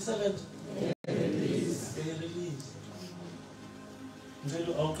 Uyenza njani 7?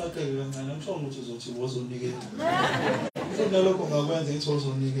 Ngicela awuqaqeke kancane ngisho ukuthi uzothi wozonikela. Ufuna lokho ngakwenza ithi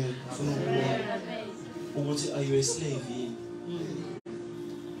wozonikela. Ufuna ukubona ukuthi are you a slave yini?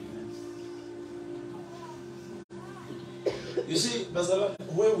 You see, bazalwane,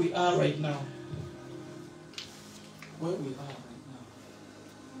 where we are right now.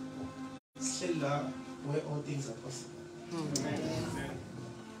 Still where all things are possible.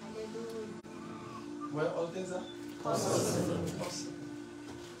 Where all things are possible.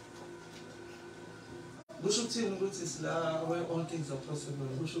 Kusho ukuthini ukuthi sila where all things are possible?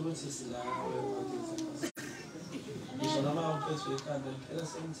 Kusho ukuthi sila where all things are possible. Ngisho noma uphethwe ikhanda liphela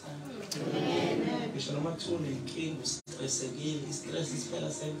same time. Ngisho noma kuthiwa unenkinga ustressekile, istress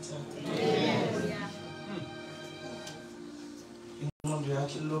isiphela same time. Ingqondo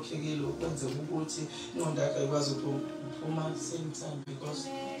yakhe ilokhekile ukwenzeka ukuthi ingqondo yakhe ayikwazi ukuphuma same time because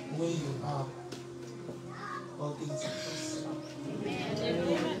where you are all things are possible.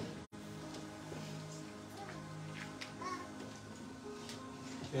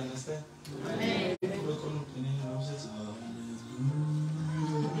 You understand? Amen.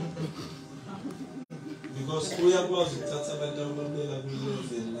 Because we are going to talk about the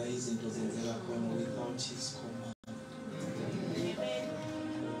izinto zenzeka khona without his command.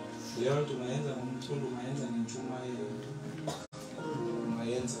 Leyo nto mayenza ngomthundo mayenza nentshumayelo.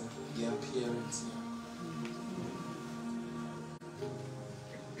 Mayenza ngeappearance.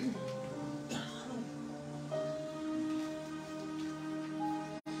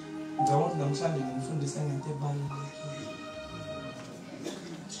 Ngawona namhlanje ngimfundisa ngento ebalulekile.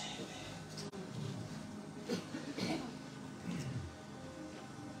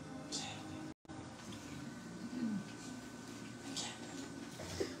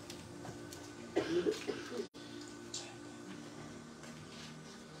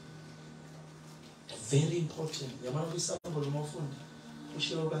 Very important. Yamana kwisambolo mofunda.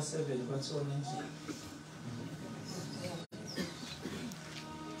 Ushilo ka 7 bathona endlini.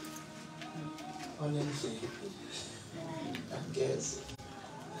 Honestly, I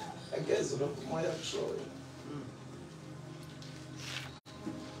guess lokho moya kushoyo.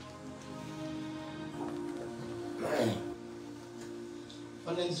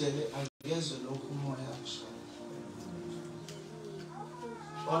 Honestly, I guess lokho moya kushoyo.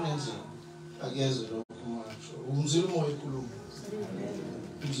 Honestly, I guess lokho moya kushoyo. Umzilo moya ikhuluma.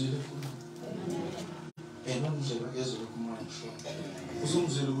 Umzilo ikhuluma. Nje I guess lokho moya kushoyo.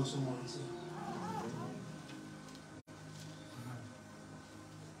 Uzumzilo ukuthi umoya uthini.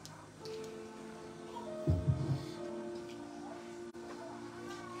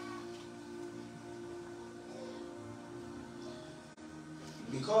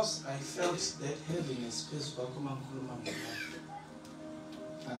 Because I felt that heaviness, I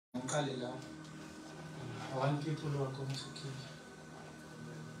want people who are going to kill.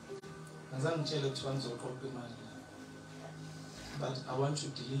 But I want to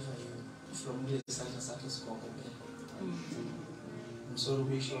deliver you from the Sakis. I'm sorry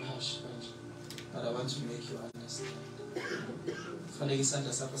we show harsh, but I want to make you understand.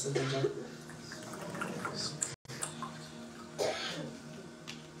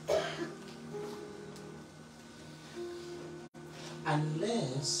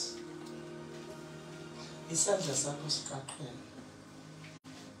 Unless isandla sakho siqaqele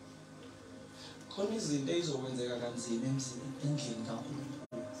khona izinto ezizokwenzeka kanzima endlini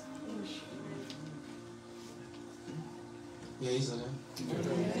kaNkulunkulu. Uyayizwa la?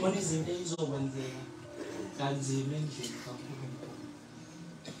 Khona izinto ezizokwenzeka kanzima endlini kaNkulunkulu.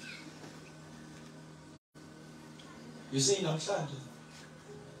 You see namhlanje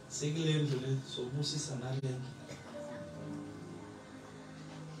sekule ndlu le sobusisa nalendlu.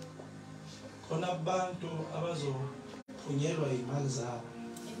 Khona abantu abazophunyelwa imali zabo.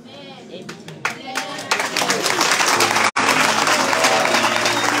 Amen.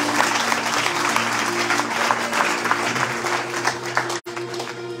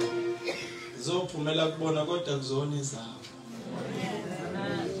 khona kodwa kuzona izabo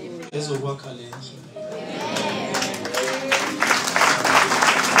ezokwakha le ndlu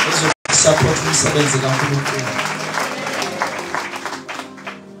ezosupport umsebenzi kaNkulunkulu.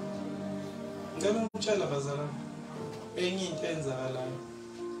 Ngicela ukutshela bazalwane enye into enzakalayo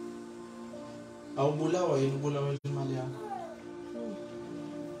awubulawa yini ubulawa imali yakho.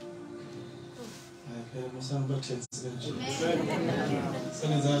 Okay, musamba tense nje.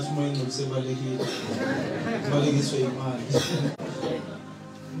 Senza ngathi umoya ngikusebalekile. Balekiswe imali.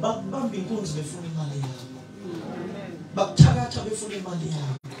 Babamba inkunzi befuna imali yakho. Bakuthakatha befuna imali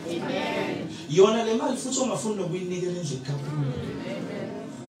yakho. Amen. Yona le mali futhi ongafuni nokuyinikela endlini kaNkulunkulu.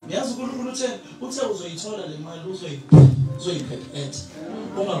 Uyazi uNkulunkulu uthe uzoyithola le mali uzoyiphethe.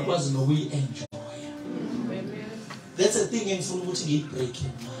 Ongakwazi nokuyi-enjoy. That's a thing engifuna ukuthi ngiyibreak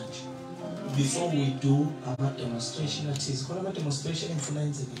manje. Before we do our demonstration activities, khona ama demonstration engifuna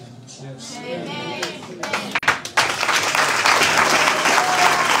yenzeke namhlanje. Amen.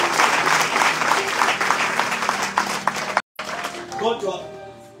 Kodwa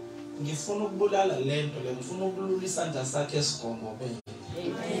ngifuna ukubulala lento le, ngifuna ukulula isandla sakhe esigongobele.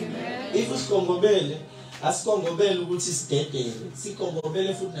 Amen. If usigongobele, asikongobele ukuthi sidedele,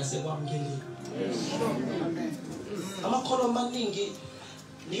 sikongobele futhi nasekwamkeleni. Amakhono amaningi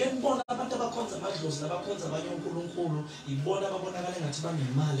niyebona abantu abakhonza amadlozi nabakhonza abanye uNkulunkulu, ibona ababonakala engathi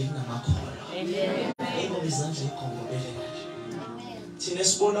banemali kunamakhono. Amen. Ngoba izandla igongobele kanje. Thina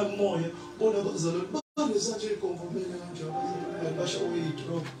sibona kumoya, bona bazalwane banesandla igongobele kanje abazalwane basho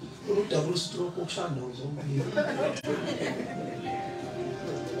uyi-stroke, double stroke okushanda uzomphila.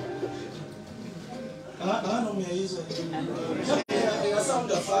 Noma uyayizwa.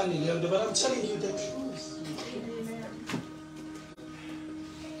 Sound afani leyo nto, but I'm telling you the truth.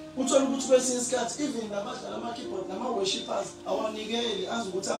 Uthola ukuthi kwesinye isikhathi even nabadlala ama-keyboard nama-worshipers awanikeli azi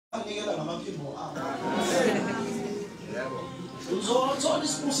ukuthi abanikela ngama-keyboard abo. Uzothola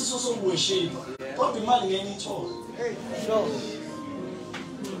isibusiso sokuworshipa kodwa imali ngeke niyithole.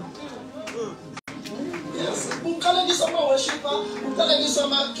 Yes, uqalekisa ama-worshiper, uqalekisa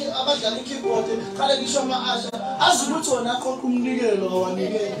abadlala i-keyboard, uqalekisa ama-usher, azi ukuthi wona aqoqa umnikelo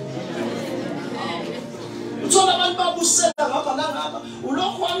awanikeli. Uthola abantu babusela ngapha nangapha,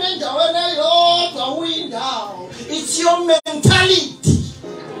 ulokhu wame endaweni eyodwa uyindawo. It's your mentality.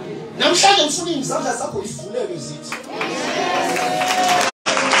 Namhlanje ngifuna izandla zakho zivuleke zithi.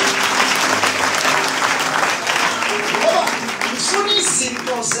 Ngoba ngifuna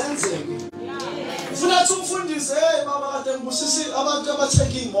izinto zenzeke. Ngifuna ukuthi umfundisi, hey baba kade ngibusisi abantu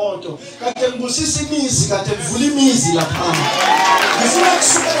abathenga imoto, kade ngibusisi imizi, kade ngivula imizi lapha. Ngifuna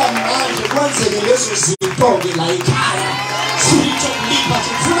kusukela manje kwenzeke lezo zinto-ke la ekhaya. Spirit of liberty,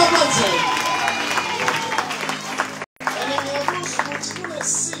 ngifuna kwenzeke. Ngiyabuza ukuthi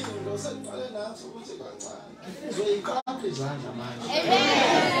kunesimo sekuqale nathi ukuthi kancane. Uzoyiqapha izandla manje.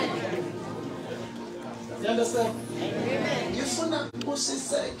 Amen. You understand? Amen. Ngifuna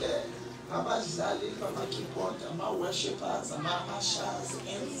usiseke abadlali bama-keyboard, ama-worshipers, ama-ushers,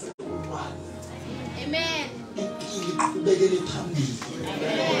 everyone. Amen. Impilo kubekele phambili.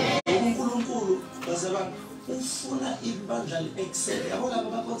 Amen. uNkulunkulu bazalwane ufuna ibandla le-excel. Yabo laba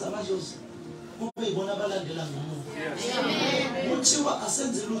bakhonza amadlozi kube yibona abalandela ngomumo. Amen. Kuthiwa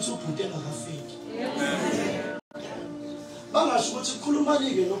asenze lutho ubhuti engakafiki. Amen. Bangasho ukuthi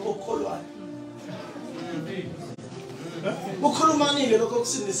kukhulumanike lokho okukholwayo. Ukhulumanike lokho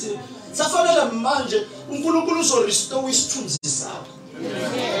okusinisile. Safanele manje uNkulunkulu uzorestore isithunzi sakho.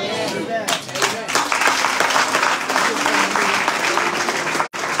 Amen.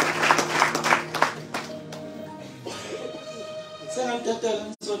 Sengatetela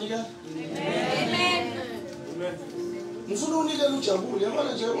ngizonika. Amen. Ngifuna unikele ujabule,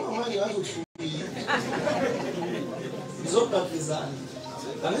 yabona nje manje yazi uhlukile. Ngizobhaptizana.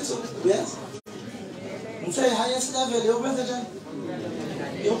 Angithi uyazi? Ngifike highest level yokwenza njani?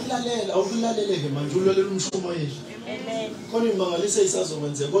 Yokulalela, awulaleleke manje ulalela umshumo yethu. Amen. Khona imangaliso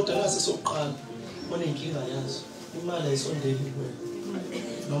isazokwenzeka kodwa nase sokuqala khona inkinga yazo. Imali ayisondeli kuwe.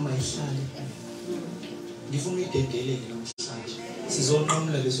 Noma ihlale. Ngifuna uyidedeleke namhlanje.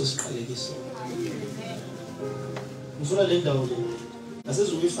 Sizonqamula leso siqalekiso. Ngifuna le ndawo le.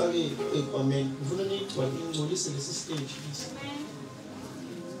 Asezukuyifaka ekwameni. Ngifuna niyigcwale ingcolise lesi stage lesi.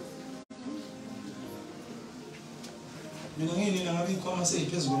 Mina ngini ngabe inkomo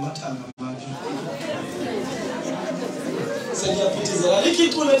seyiphezulu kwamathanga manje. Sengiyaphithizela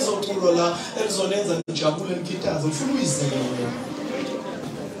ikhiqulo ezoculwa la elizonenza njabule Ikhathazo. Ngifuna uyisekele.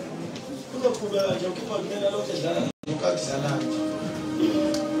 Uzoqhubeka nje ukhipha kumina lokho edlala ukadlala nje.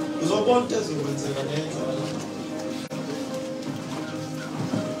 Uzobona into ezokwenzeka nenza.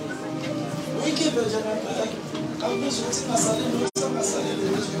 Uyikhiphe nje ngempela. Awubizwa ukuthi ngasalele usangasalele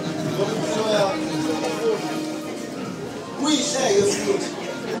ngompilo yakho. Uyihleke futhi.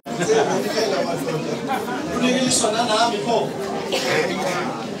 Uzebanikela amadoda. Unikiliswa nanami pho.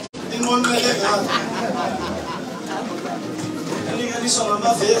 Inqonqele ngalo. Unikiliswa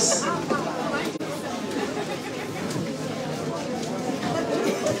ngamavesi.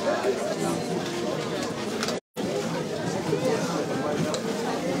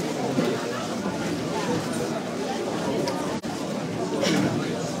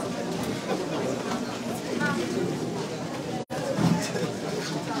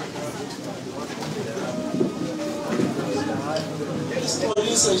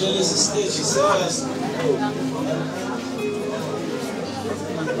 This stage is serious.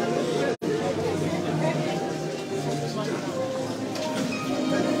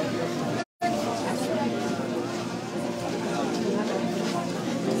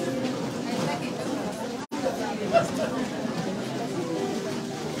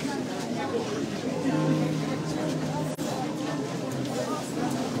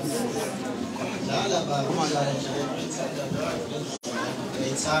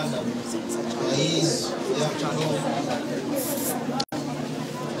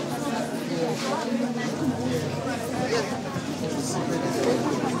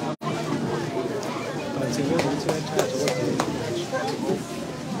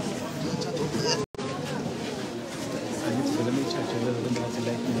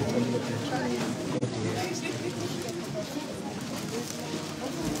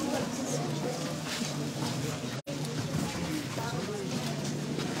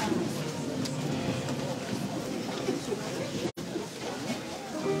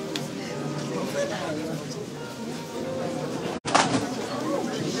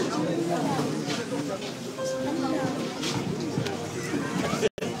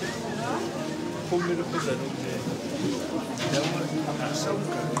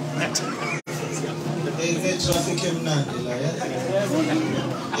 Traffic Emandeni la ya.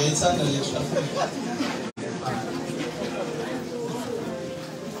 Ngiyayithanda le traffic.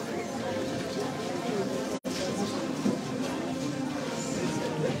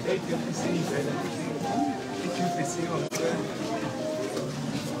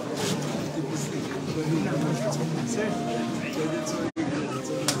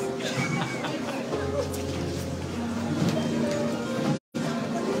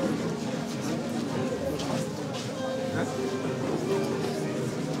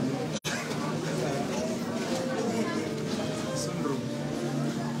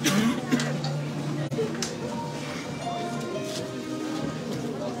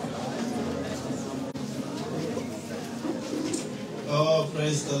 Oh,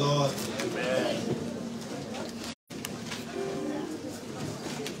 praise the Lord. Amen.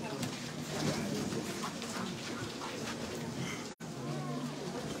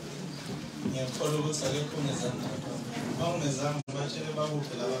 Ngiyakholwa ukuthi akekho ongezanga. Bawungezanga batshele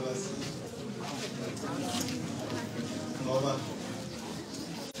bakuphi laba abaziyo. Ngoba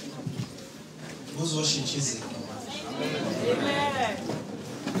kuzoshintsha izinto. Amen.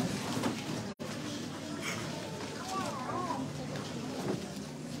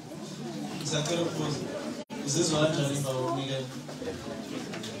 Zakero kuze uzizwa kanjani emva kokunikela?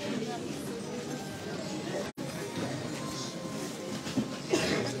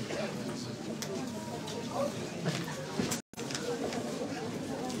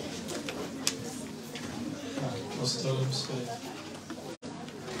 Apostolo Msomi.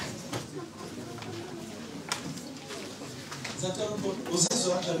 Zakero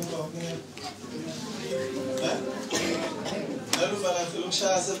uzizwa kanjani emva kokunikela? Aluva lakhe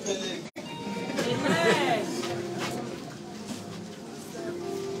lokushaya sephelele.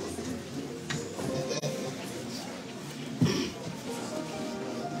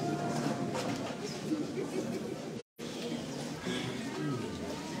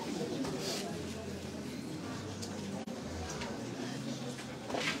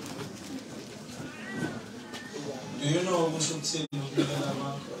 Do you know what we should say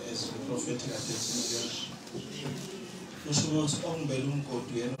as prophetic attention? We should also unbelong God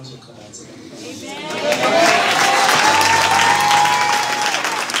to end also Ikhathazo.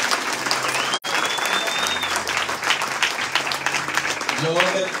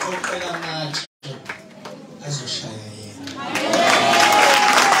 Lord, kokela macho azoshaya yena.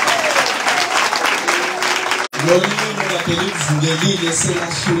 Lolimi kade livulelile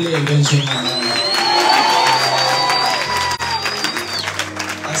selahluleke njengamanje.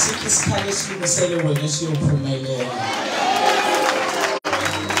 Asikho isikhali esilungisele wena esiyophumelela.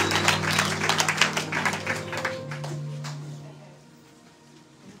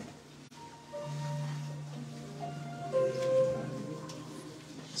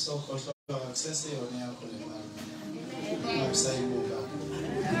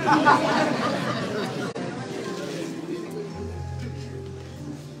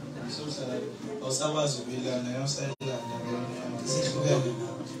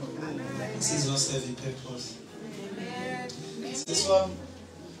 This is not serving purpose. This one,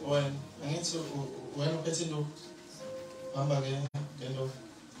 when I need to, when I'm getting low, I'm again, get low.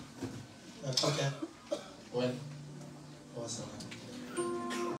 Okay. When? What's the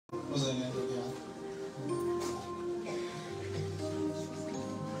name? What's the name?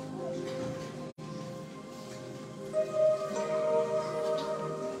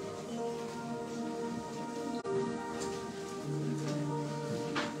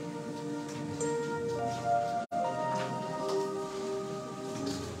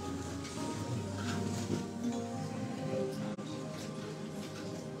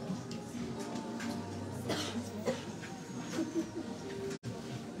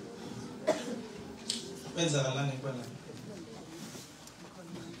 Kwenzakalani kwena?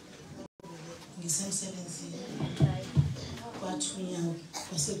 Ngisemsebenzini. Kwathunya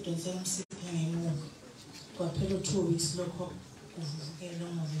kwasedonsela umsiphi ngemuva. Kwaphela 2 weeks lokho kuvukela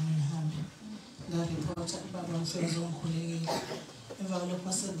ongavumi ngihambe. Ngaripota ubaba umfezi ongikhulekile. Emva kwalokho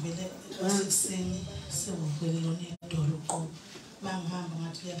wasekuvele kwasekuseni sekuvele lona idolo uqobo. Mangihamba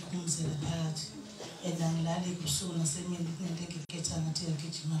ngathi liyaphumzela phakathi. Ngilale ebusuku nasemini kunento engikhetha ngathi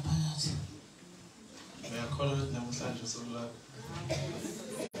ngigijima phakathi. Ngiyakholwa ukuthi namhlanje usulapha.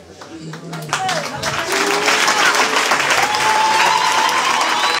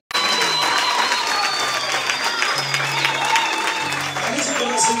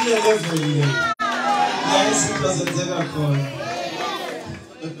 Angisibona sikule level le. La izinto zenzeka khona.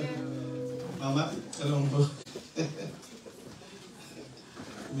 Mama, cela umbuzo.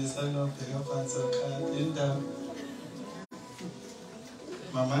 Misalo pheka phansi ekhaya indawo.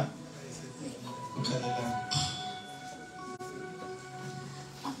 Mama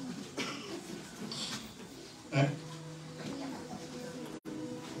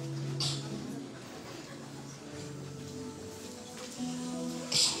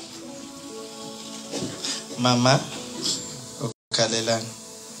Mama ukhalelana.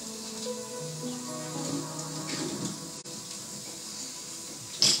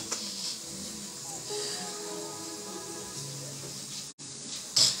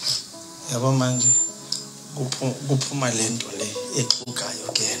 Yabo manje kuphuma lento le exukayo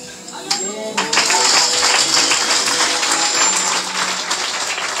kena.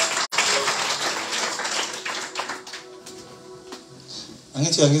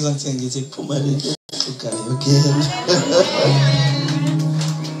 Angithi angizwa ngithi kuphuma lento exukayo kena.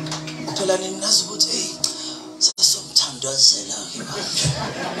 Uthola nini nazi ukuthi sasomthandazela ke manje.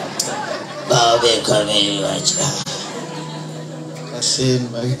 Babe khameli wacha. Kahleni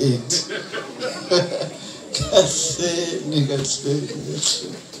bakithi. Kahleni.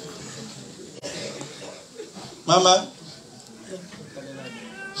 Mama.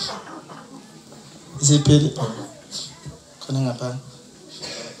 Isiphili. Khona ngapha.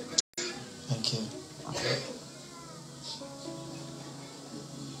 Thank you.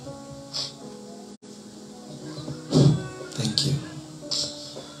 Thank you.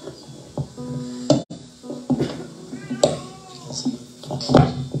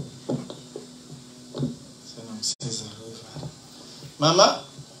 Mama,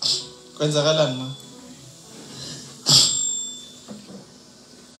 kwenzakalani ma?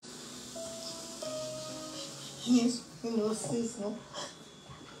 Nginosizwe.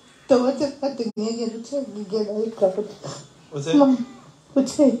 Dokotela kade ngeke ngithengele iGout. Uthe? Mama,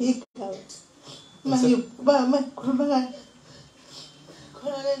 uthe iGout. Manje bama khuluma ngani?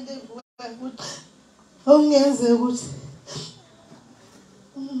 Khona lento evuka ukuthi awungeze ukuthi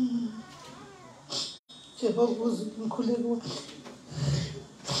Jehova uzimkhuleke wakhe.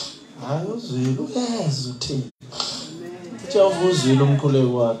 Hayi uzwile uyazi uthini. Jehova uzwile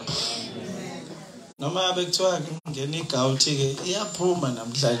umkhuleko wakhe. Noma bekuthiwa ngene iGout ke iyaphuma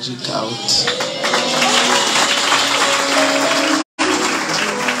namhlanje iGout.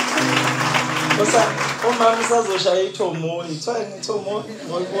 Basa umama sazoshaya ithomoyi, kuthiwa ngithomoyi,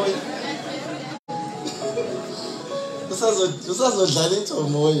 moyi. Usazodlala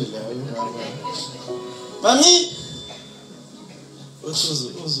ithomoyi la umama. Mami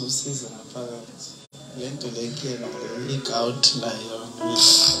uzusiza ngaphakathi. Lento lenkiyena iGout nayo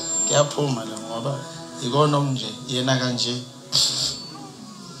kuyaphuma la ngoba ikona nje yena kanje.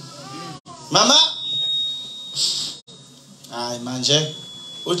 Mama hayi manje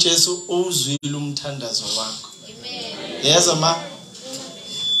uJesu uzwile umthandazo wakho. Amen. Yeza ma.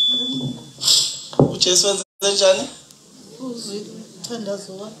 uJesu wenze njani? Uzwile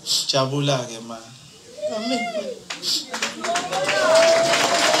umthandazo wakho. Jabula ke ma. Amen.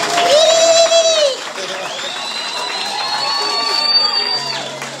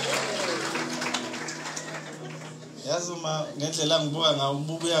 ubuka ngawo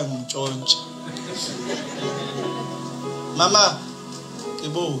ubuka uyangitshontsha. Mama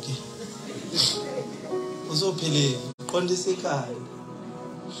ibuke. Uzophile qondisa ikhaya.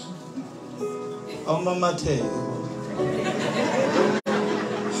 Awumamatheke.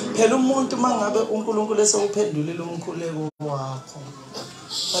 Phela umuntu mangabe uNkulunkulu esewuphendulile umkhuleko wakho.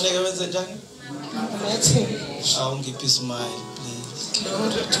 Fanele wenze njani? Awungiphi smile please.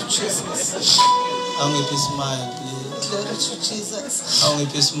 Glory to Jesus. Awungiphi smile please. Glory to Jesus.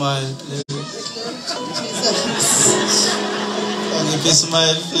 Awungiphi smile please. Glory to Jesus. Awungiphi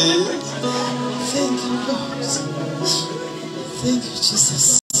smile please. Thank you, Lord. Thank you,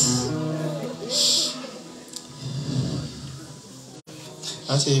 Jesus.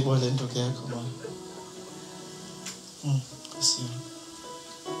 Athi ibole into yakho ma. Kasi.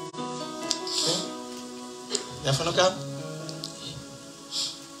 Yafuna ka?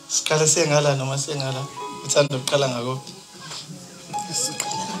 Sikhala sengala noma sengala. Uthanda ukuqala ngakuphi?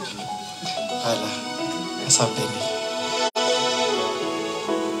 Hala. Asabheni.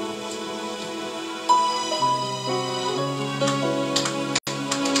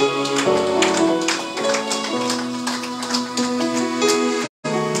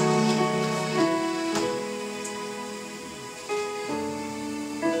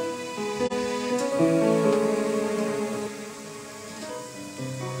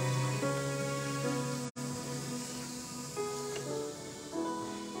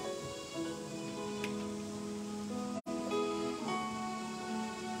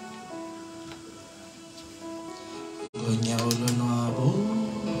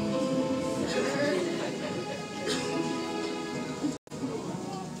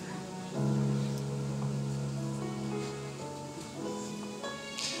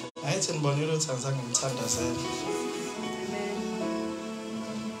 Ngibonile ukuthi angizange ngimthandazele.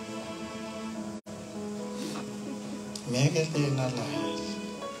 Ngeke lena la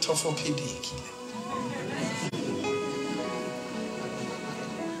orthopedic.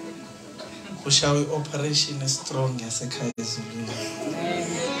 Kushawe operation strong yasekhaya ezulwini.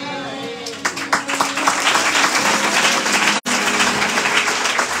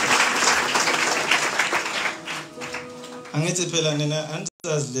 Angithi phela nina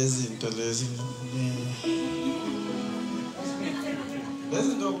antazi lezi zinto lezi. Lezi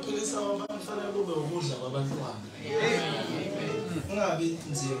zinto ukuphilisa abantu fanele kube ukudla kwabantwana. Ungabi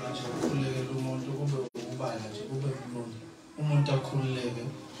nzima nje ukukhulekela umuntu kube ukubala nje kube kulona. Umuntu akhululeke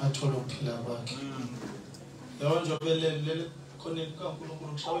athole ukuphila kwakhe. Yabo njengoba lele khona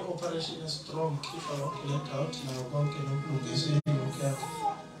kaNkulunkulu kushawe operation strong khipha lonke le doubt nayo konke nokulungisa ilokho yakho.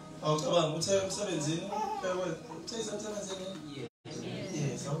 Awucabanga ukuthi emsebenzini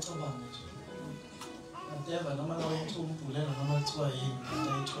yes, awucabanga nje. Whatever noma ukuthi umbulelo noma kuthiwa yini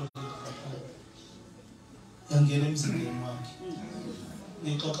ayitholile lapha. Yangena emzimbeni wakhe.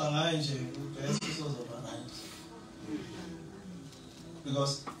 Ngixoxa ngaye nje bese sizoba right.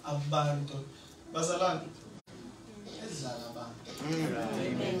 Because abantu basalantu edlala abantu.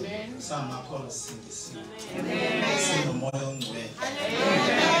 Amen. Samakhono singisi. Amen. Sinomoya ongcwele.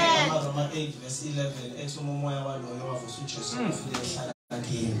 Amen. Roma 8:11 ethi umoya waloyo wavusa uJesu ufike ehlala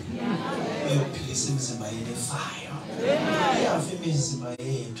kini. Uyophilisa imizimba yenu efire. Iyafa imizimba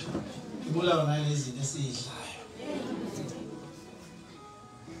yethu. Ibulawa nalezi zinto esizidlayo.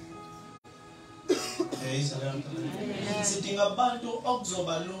 Sidinga abantu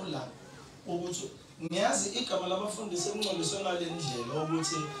okuzoba lula ukuthi ngiyazi igama labafundisi engcoliswe ngale ndlela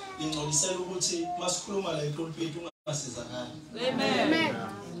ukuthi ingcolisela ukuthi masikhuluma la epulpit ungasizakala. Amen.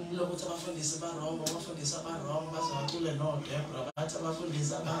 Lokuthi abafundisi barongo, abafundisi abarongo bazocule no Debra bathi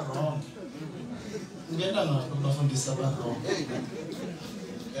abafundisi abarongo. Ngena ngapha abafundisi abarongo.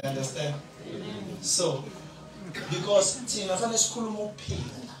 You understand? So because thina fanele sikhuluma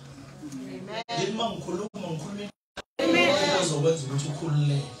ukuphila. Amen. Ngikhuluma uzokwenza ukuthi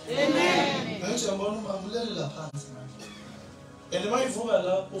ukhululeke. Amen. Manje ngibona ubambulele laphansi manje. And mayivuka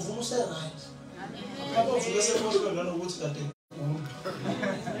la uvuka use right. Lapho uvuka sekoshwe nanokuthi kade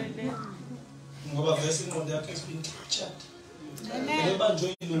ngoba vese ingqondo yakhe isibini chat. Amen.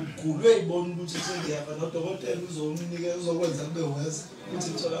 Ebanjwe lokugulwe ibona ukuthi sengiyapha nodokotela uzomnika uzokwenza kube wese ukuthi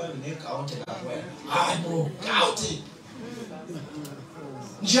utholakala negout lapho wena. Hayi bro, gout.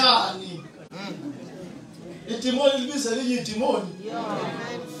 Njani? Idimoni libiza linye idimoni.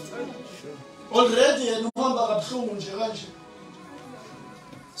 Already yena uhamba kabuhlungu nje kanje.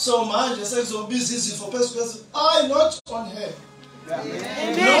 So manje sekuzobiza izifo phezulu. I not on her.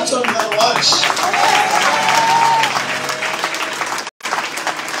 Amen. Not on my watch.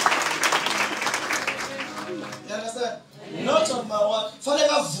 You understand? Not on my watch. Fanele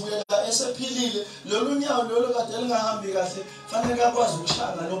avuke la esephilile. Lolu nyawo lolu kade kungahambi kahle fanele akwazi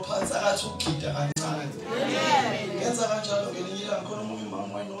ukushanga lo phansi akathi ukugida kancane. Ngenza kanjalo ngelinye ilanga khona umuntu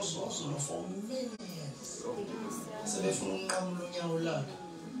imama wayenozozo no for minutes. Sebefuna ukunqamula unyawo lakhe.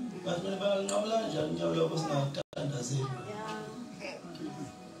 Bathi mina banqamula kanjani unyawo lakho singathandazeli.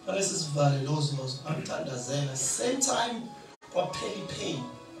 Fanele sisivale lo zozo amthandazela same time kwapheli pain.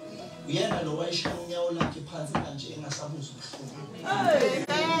 Uyena lo wayishaya unyawo lakhe phansi kanje engasabuza ubuhlungu.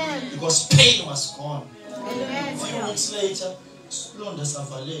 Because pain was gone. A few weeks later, isilonda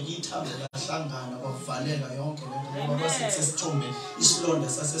savaleka, ithambo lahlangana kwavaleka yonke lento ngoba basithi sithombe isilonda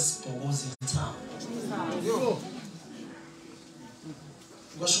sasesibhokoza ithambo.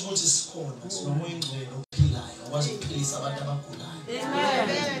 Kwasho ukuthi sikhona sinomoya ingcwele ophilayo akwazi ukuphilisa abantu abagulayo.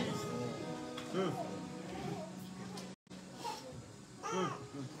 Amen.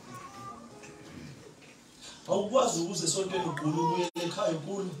 Awukwazi ukuze esontweni ugula ubuyele ekhaya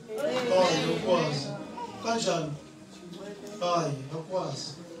ugula. Hayi ukwazi. Kanjani? Hayi akwazi.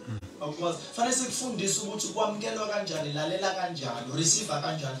 Akwazi. Fanele sikufundise ukuthi ukwamukelwa kanjani, lalela kanjani, receive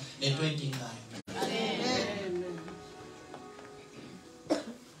kanjani lento edingayo. Amen.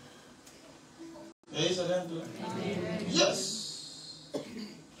 Yes.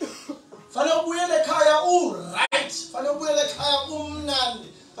 Fanele ubuyele ekhaya right. Fanele ubuyele ekhaya umnandi.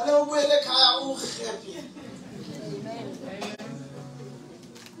 Fanele ubuyele ekhaya happy.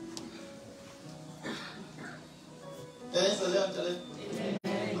 I'm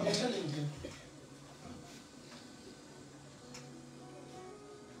telling you.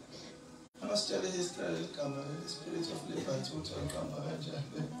 I must tell you the spirit of liberty will come back.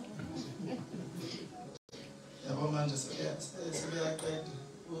 Manje sebeyaqeda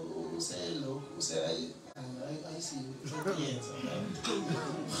uselo I see yes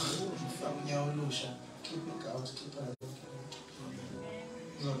from your illusion keep it out keep it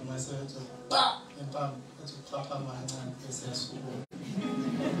out myself pa empam ethi papa mancane bese suku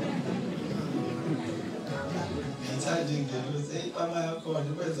ngithanda ngeluze ipama yakho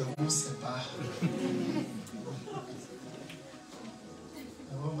ikwenza kuse pa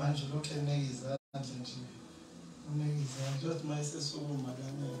yabo manje lokho enekizandla nje just my sister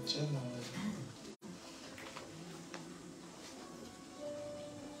madam channel.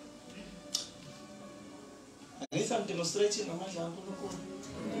 I need some demonstrating amandla kaNkulunkulu.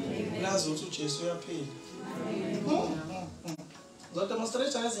 Nazo ukuthi uJesu uyaphila. Zo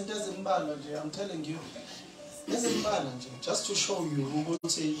demonstration izinto ezimbalwa nje I'm telling you. Ezimbalwa nje just to show you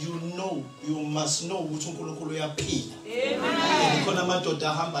ukuthi you must know ukuthi uNkulunkulu uyaphila. Amen. Khona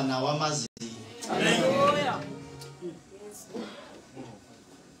amadoda ahamba nawo amazi. Hallelujah.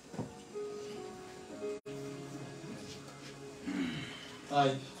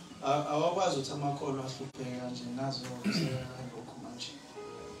 Hayi awakwazi ukuthi amakholwa ahlupheke kanje nazo lokho manje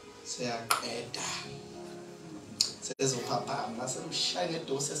siyaqeda sezophaphama ngasemshaya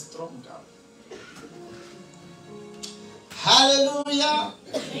ngedose strong down. Hallelujah.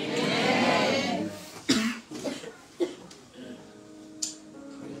 Amen.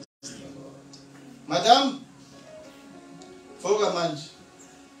 Praise the Lord. Madam Foga manje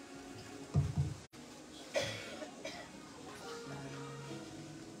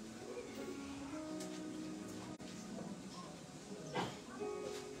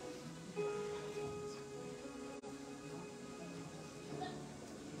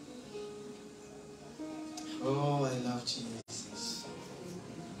oh, I love Jesus.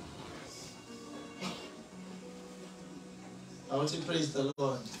 I want to praise the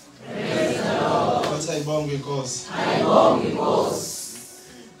Lord. Praise the Lord. What's I born because? I born because.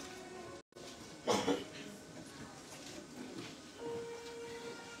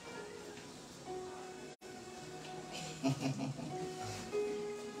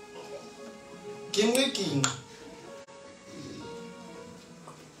 King.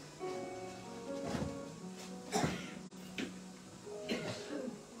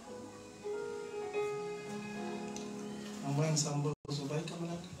 Sambo zubai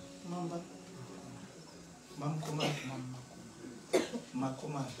kamala mamba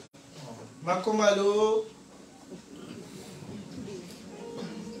makomalo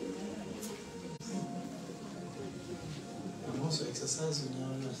I'm also exercising now.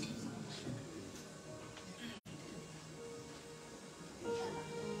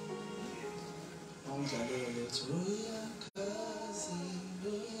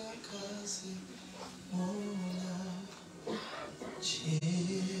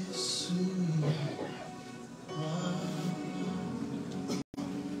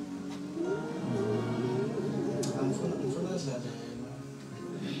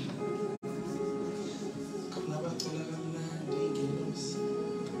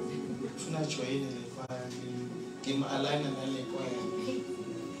 Join the family. Game align and then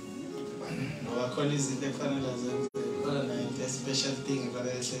our colleagues in the family as a special thing if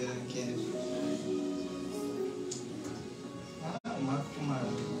I say again. I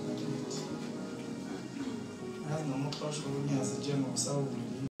have no more crush on me as a general soul.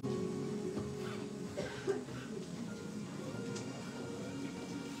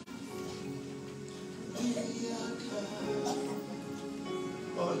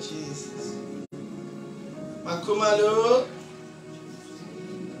 Oh Jesus. Makumalo.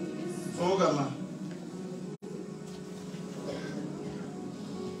 Fogama.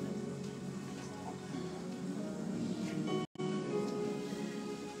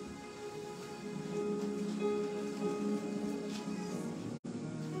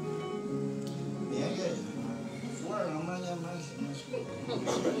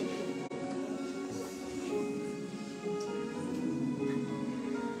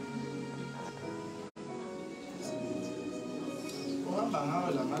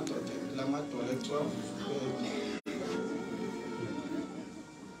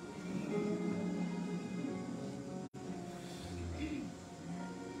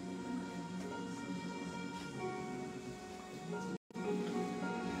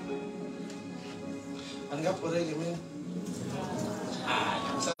 Angaporele mina.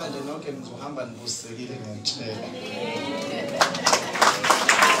 Namhlanje nonke nizohamba nibusekile ngiyatshela.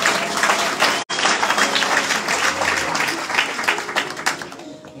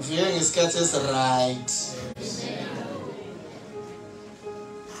 Ngifike ngesikhathi esi-right.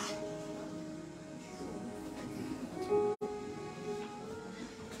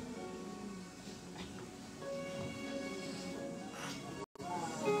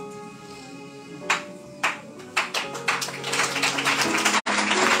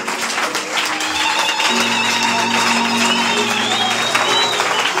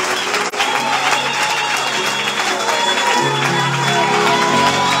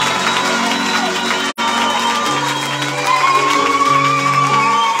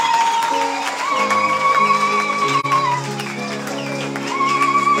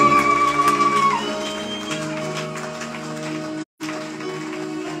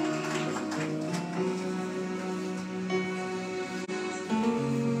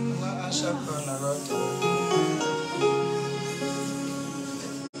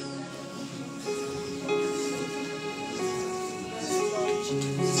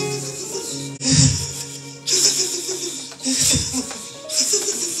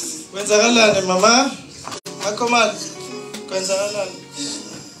 Kwenzakalani mama? Makomani. Kwenzakalani?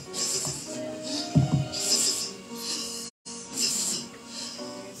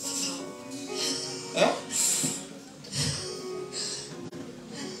 Eh?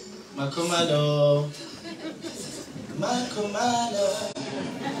 Makomano. Makomano.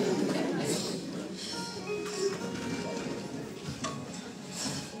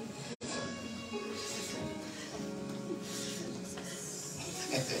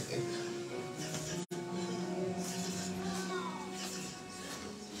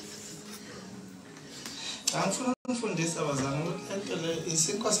 Angifuna ukufundisa abazali ukuthi lento le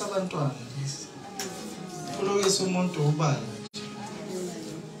isikho sabantwana lesi. Kulokisa umuntu ubani.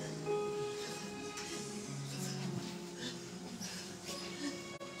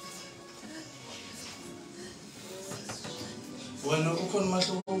 Wena ukhona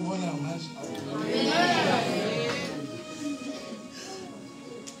mahluko ubona manje.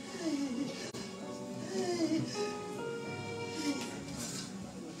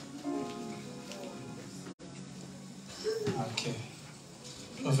 Okay.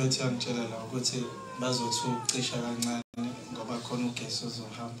 Prophet yangitshela la ukuthi bazothi ucisha kancane ngoba khona ugesi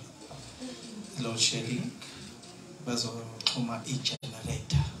uzohamba. Load shedding. Bazoxhuma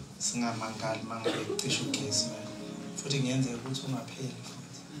i-generator. Singamangali mangabe ucisha ugesi. Futhi ngiyenzeka ukuthi ungapheli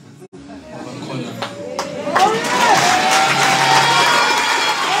futhi. Ngoba khona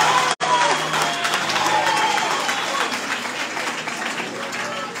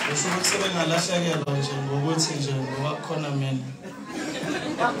ngalahlekelwa nje ngokuthi nje ngoba khona mina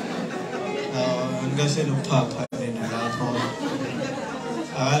ngikahle ukuphapha mina lapho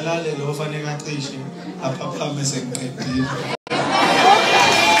akalale lo fanele acishe aphaphame sengiqedile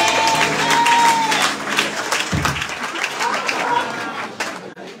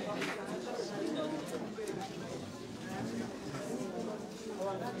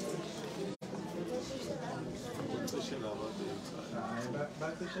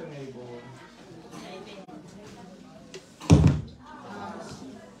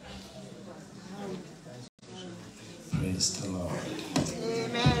Praise the Lord.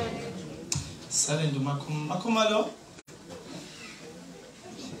 Amen. Salendu makumalo.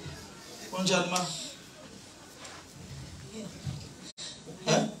 Onjani ma?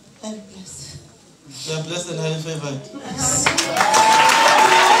 You are blessed and highly favored.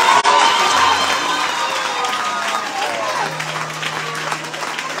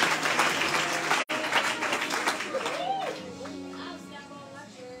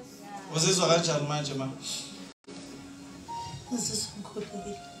 Uzizwa kanjani manje ma? Uzizwa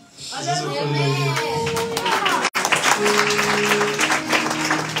ngikhululekile. Uzizwa ukhululekile.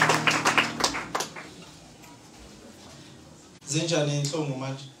 Zinjani inhlungu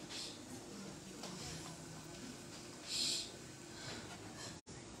manje?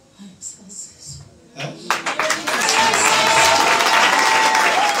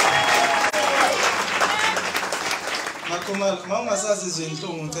 Mawungasazizwe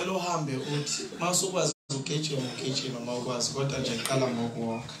inhlungu ngicela uhambe uthi mawusukwazi ugejima mawukwazi kodwa nje qala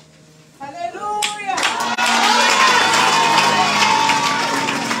ngokuwalk. Hallelujah.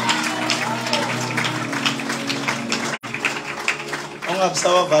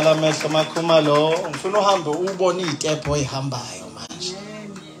 Ungabisawavala amehlo makhuma lo ngifuna uhambe ubone izitepo oyihambayo manje.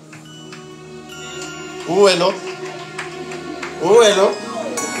 Uwe lo.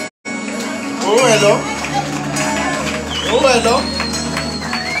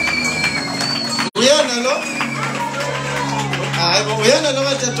 Uyena lo. Hayi uyena lo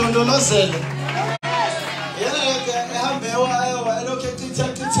kade dondolozela. Uyena lo ehambe ewa elokhe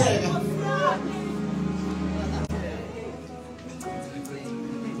ethitheka.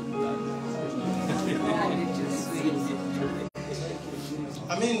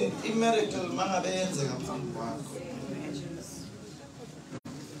 I mean, i-miracle mangabe yenzeka phambi kwakho.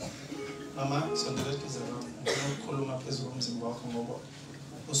 Mama, sondela phezulu. Ukukhuluma phezulu komzimba wakho ngoba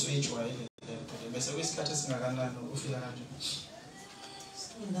usuyijwayele lento. Bese kwesikhathi esingakanani ufika kanje.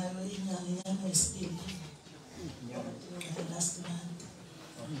 Nayo inyanga yesibili. Last month.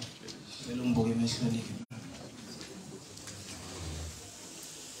 Vele ungibuke emehlweni.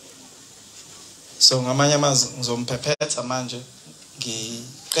 So ngamanye amazwi ngizomphephetha manje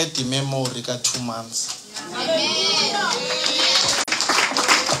ngiqeda imemory ka 2 months.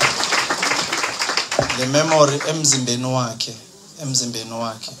 The memory emzimbeni wakhe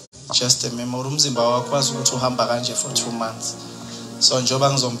just a memory umzimba wakho wazi ukuthi uhamba kanje for 2 months. So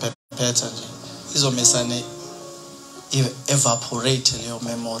njoba ngizomphephetha nje izomesane evaporate leyo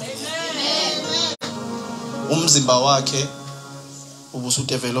memory. Umzimba wakhe ubusu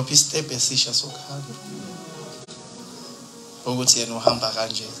develop istep esisha sokuhamba ukuthi yena uhamba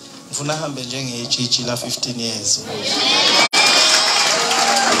kanje ngifuna ahambe njengejiji la 15 years.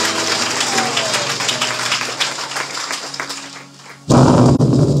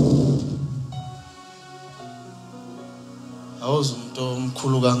 Awuzi umuntu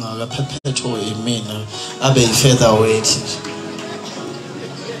omkhulu kangaka phephetho yimina abe yi-featherweight.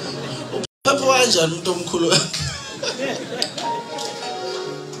 Uphepho kanjani umuntu omkhulu?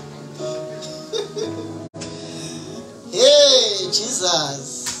 Hey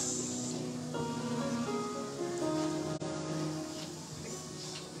Jesus.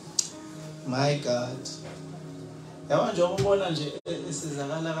 My God. Yabona nje ubona nje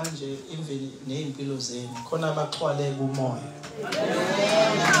esizakala kanje imveli nezimpilo zenu khona abaxhwale kumoya.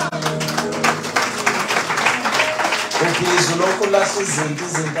 Ubhizo lokho lahla izinto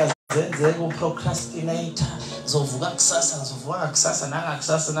zenzeka uprocrastinator zovuka kusasa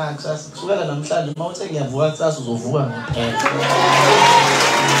nangakusasa kusukela namhlanje mawuthe ngiyavuka kusasa uzovuka ngempela.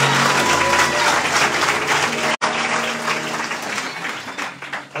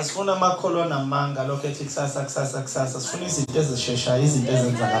 Asifuna amakholwa namanga lokho ethi kusasa sifuna izinto ezisheshayo izinto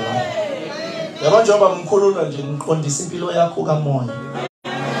ezenzakalayo. Yabona njengoba mkhululwa nje ngiqondisa impilo yakho kamoya.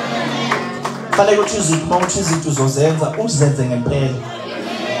 Fanele ukuthi izinto uzozenza uzenze ngempela.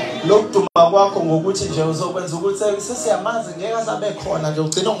 Lokuduma kwakho ngokuthi nje uzokwenza ukuthi sesiyamazi ngeke asabe khona nje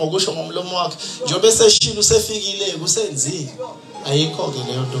ugcina ngokusho ngomlomo wakhe njengoba eseshila usefikile kusenzile ayikho ke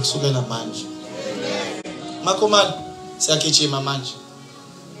leyo nto kusukela manje. Makhomani siyagijima manje.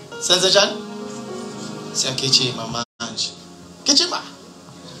 Senze njani? Siyagijima manje. Gijima.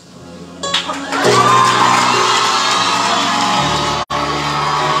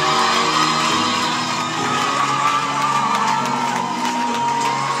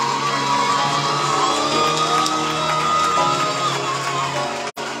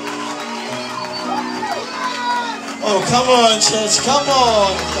 Oh, come on, church, come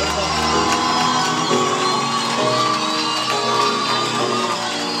on.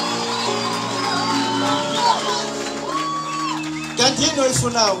 Kanti yini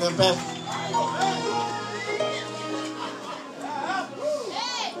oyifunayo ngempela?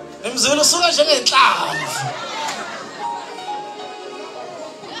 Nemzulu usuka njengenhlanzi.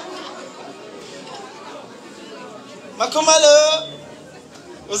 Makhumalo.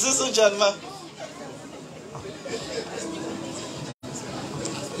 Uzizwa njani ma?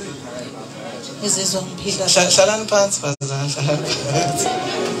 Izizwa ngiphila. Hlalani phansi bazana, hlalani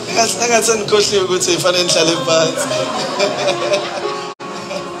phansi. Ngathi nikhohliwe ukuthi ifanele nihlale phansi.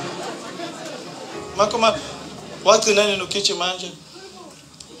 Makoma wagcina nini ukitchen manje?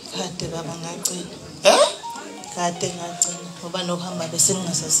 Kade baba ngagcina. Kade ngagcina ngoba nokuhamba bese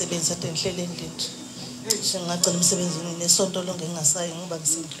ngingasasebenzi ade ngihlele endini. Ngagcina umsebenzini nesonto lonke ngingasayi ngoba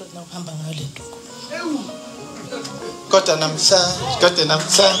ngisenhlona ukuhamba ngayo le nto. Kodwa namhlanje.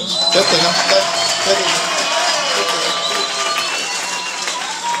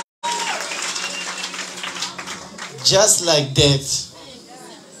 Just like that.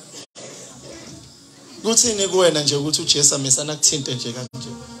 Kuthini kuwena nje ukuthi uJesu amesana kuthinte nje kanje?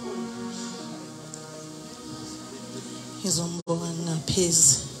 Ngizombonga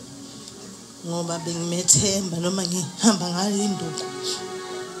ngaphezi ngoba bengimethemba noma ngihamba ngayo induku.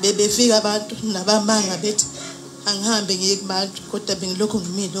 Bebefika abantu nabamanga bethi angihambe ngiye kubantu kodwa bengilokho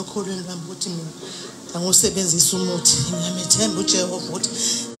ngimile okholweni lami ukuthi mina angusebenzisa umuthi. Ngiyamethemba uJehova ukuthi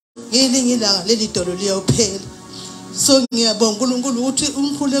ngelinye ilanga leli dolo liyophela. So ngiyabonga uNkulunkulu ukuthi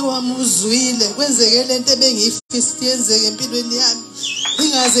umkhuleko wami uzwile kwenzeke lento ebengiyifisa yenzeke empilweni yami.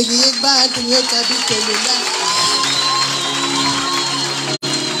 Ingaze ngiye kubantu ngiyogcaba idolo lami.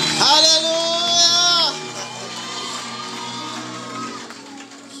 Hallelujah.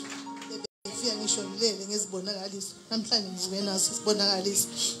 Ngifika ngisho ngilele ngizibonakaliso. Namhlanje ngivuke naso sibonakaliso.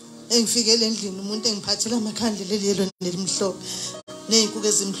 Engifikele endlini umuntu engiphathela amakhandlela lelo nelimhlophe. Nezinkukhu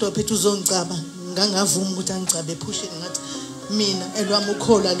ezimhlophe ethi uzongicaba. Ngangavuma ukuthi angicabe ephusheni ngathi mina elwami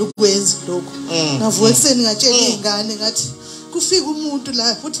ukhola lokwenza lokho. Ngavuka ekseni ngatshela izingane ngathi kufika umuntu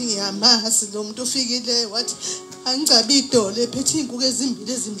la futhi ngiyamazi lo muntu ufikile wathi angicabe idolo ephethe izinkukhu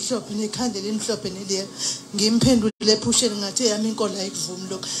ezimbili ezimhlophe nekhandlela elimhlophe neliya. Ngimphendule ephusheni ngathi yami inkola ayikuvumi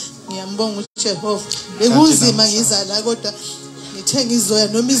lokho. Ngiyambonga uJehova. Bekunzima ngizala kodwa ngithe ngizoya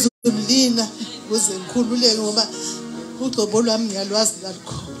noma izulina ukuze ngikhululeke ngoba ugcobo lwami ngiyalwazi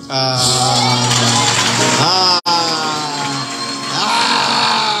lakho.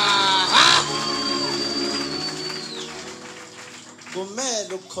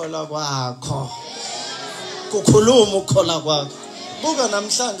 Kumele ukukhola kwakho. Kukhuluma ukukhola kwakho. Buka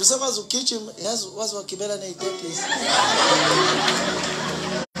namhlanje usekwazi ukugijima, yazi wazi wagibela nezitebhisi.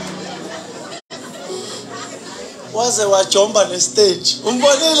 Waze wajomba nestage.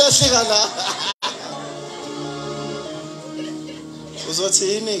 Umbonile ehlika la. Uzothi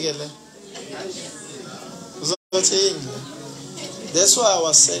yini ke le? Uzothi yini? That's why I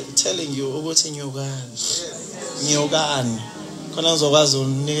was telling you ukuthi nyukani. Khona uzokwazi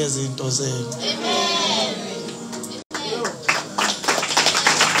unikeza izinto zenu.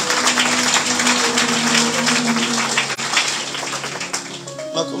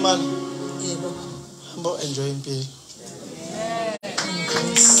 Makumani. Yebo. Hambo enjoy impilo.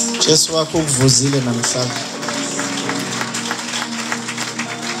 Jesu wakho ukuvuzile namhlanje.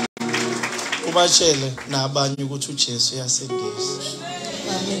 Ubatshele nabanye ukuthi uJesu uyasindisa.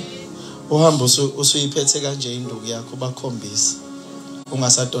 Amen. Uhamba usuyiphethe kanje induku yakho bakhombisa.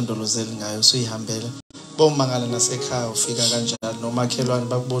 Ungasadondolozeli ngayo usuyihambela. Bomangala nasekhaya ufika kanjalo nomakhelwane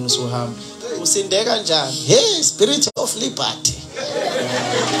bakubona usuhamba. Usinde kanjani? Hey, spirit of liberty.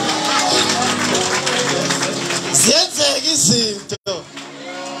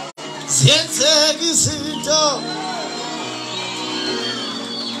 Ziyenzeka izinto.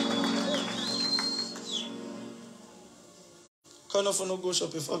 Khona ufuna ukusho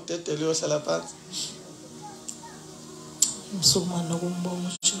before kudedele uyohlala phansi. Ngizoma nokumbonga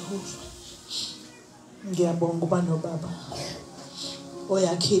uJehova. Ngiyabonga uba nobaba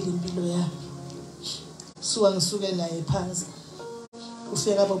oyakhela impilo yami. Suka ngisuke naye phansi.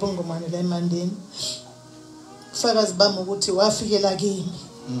 Ufika babongomane la Emandeni. Ufakazi bami ukuthi wafikela kimi.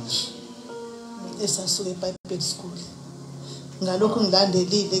 Esasuka eBible school. Ngalokho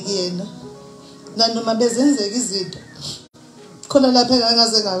ngilandelile kuyena. Nanoma bezenzeka izinto. Khona lapha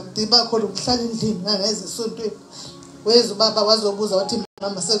engangaze ngadiba khona ukuhlala endlini ngangeze esontweni. Weza ubaba wazobuza wathi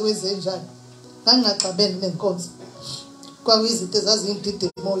mama sekwenze njani. Ngangaxabene nenkonzo. Kwakuyizinto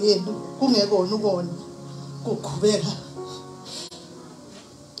ezazindide emoyeni kungekona ukona kuqhubeka.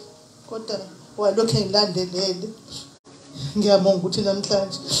 Kodwa walokho engilandelele. Ngiyabonga ukuthi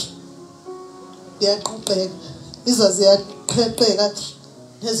namhlanje ngiyaqoqeka. Izazi yaqhaqeka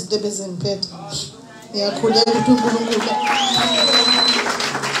nezinto ebezingiphethe. Ngiyakhulela ukuthi uNkulunkulu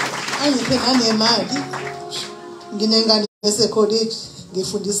angiphe nanemali. Nginengane esecollege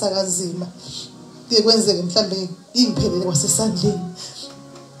ngifundisa kanzima. Kuyekwenzeke mhlambe ingiphelele kwasesandleni.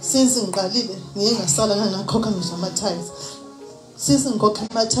 Since ngiqalile ngiye ngasala ngangakhokha ngisho ama-tithes. Since ngikhokha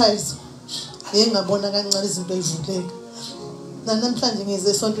ama-tithes ngiye ngabona kancane izinto ezivuleka. Namhlanje ngize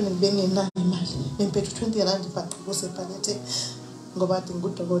esontweni ngibe ngenayo imali. Ngiphethe 20 rand ibhaqi kusebhakethe ngoba ade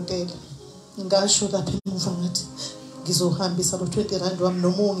ngudokotela. Ngasho lapha emuva ngathi ngizohambisa lo 20 rand wami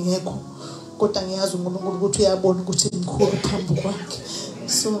noma ungekho. Kodwa ngiyazi ngoba ukuthi uyabona ukuthi imkhulu phambi kwakhe.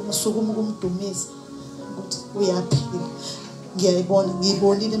 So ngisukuma ukumdumisa ukuthi uyaphila.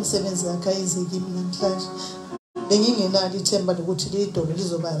 Ngiyibonile imisebenzi yakhe ayizeki mina namhlanje. Bengingenalo ithemba lokuthi lidolo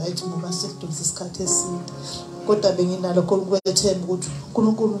lizoba right ngoba sekudonsa isikhathi eside. Kodwa benginalo ukwethemba ukuthi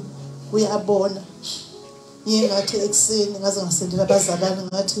uNkulunkulu uyabona. Ngathi ekseni ngaze ngasendela abazalwane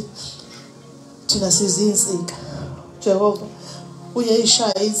ngathi thina sizinsika. Jehova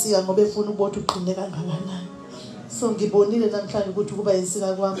uyayishaya insika ngoba efuna ubotha uqine kangakanani. So ngibonile namhlanje ukuthi kuba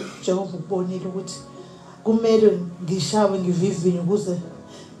insika kwami. Jehova ukubonile ukuthi kumele ngishawe ngivivinye ukuze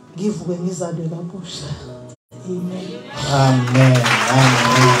ngivuke ngizalwe kabusha. Amen. Amen.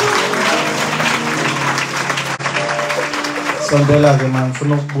 Amen. Sondela ke manje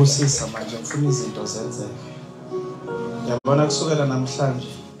ngifuna ukubusisa manje ngifuna izinto zenzeke. Ngiyabona kusukela namhlanje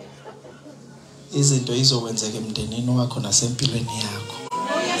izinto izokwenzeka emndenini wakho nasempilweni yakho.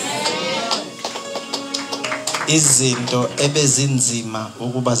 Izinto ebezinzima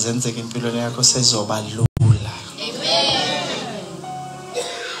ukuba zenzeke empilweni yakho sezoba lula.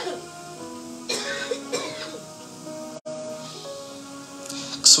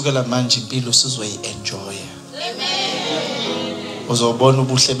 Kusukela manje impilo sizoyi-enjoy. Uzobona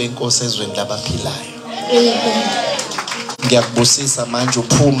ubuhle benkosi ezweni labaphilayo. Ngiyakubusisa manje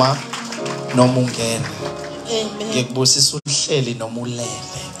uphuma noma ungena. Ngiyakubusisa uhleli noma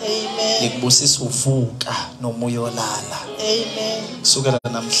ulele. Ngiyakubusisa uvuka noma uyolala. Kusukela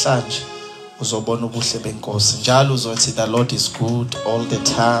namhlanje uzobona ubuhle benkosi. Njalo uzothi the Lord is good all the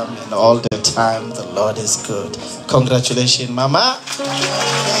time, and all the time the Lord is good. Congratulations, Mama.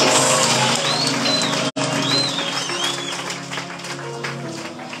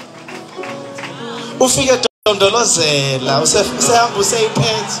 Ufike dondolozela usehamba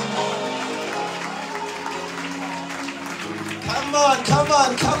useyiphethe. Come on, come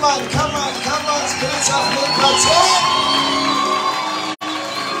on, come on, come on, come on, spirits of Ikhathazo.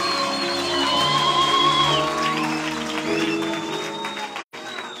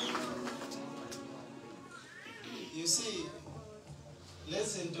 You see,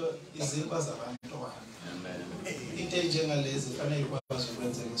 lezinto izimba zabantwana. Into enjengalezi fanele ikwazi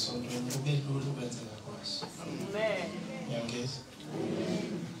ukwenzeka esontweni kube lula ukwenzeka kwaso. Amen. Ngiyangizwa.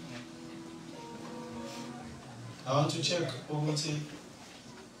 I want to check ukuthi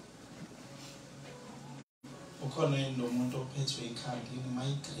ukhona yini umuntu ophethwe ikhanda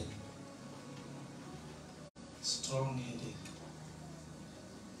migraine, strong headache.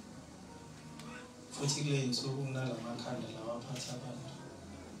 Futhi kule insuku kunalamakhanda lawa aphatha abantu.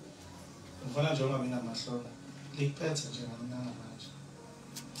 Ngifuna njengoba mina amahlona likuphethe njengamina manje.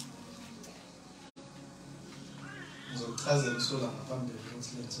 Ngizokuchazela usula ngaphambili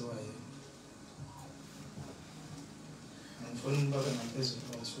ukuthi lenziwa yini. Ngifuna babe ngaphezulu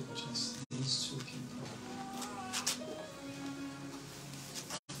kwethu just these two people.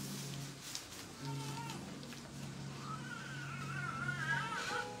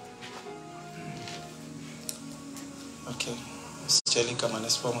 Okay. Sitshela igama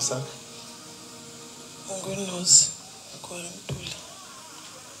nesibongo sakho. Ngonozi kwaNtuli.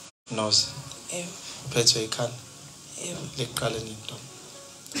 Nozi. Phethwe ikhanda. Liqale into.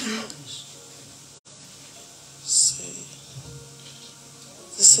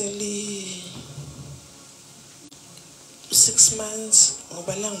 Seli 6 months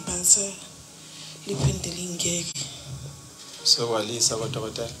ngoba la ngibhanisa liphindele ingeke. Sokwalisa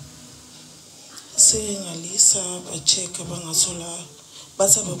kodokotela. Sengalisa ba-check bangathola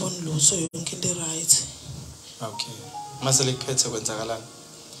bathi ababona lutho yonke into right. Okay. Mase likuphethe kwenzakalani?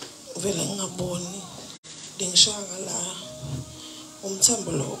 Vele ngingaboni lengishanga la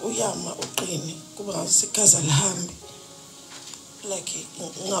umthambo lo uyama uqine kuba ngathi igazi alihambi. Like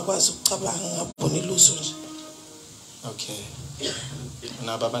ngingakwazi ukucabanga ngabona iluso nje. Okay.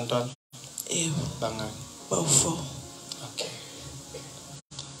 Unaba abantwana? Yebo. Bangaki? Bawu4. Okay.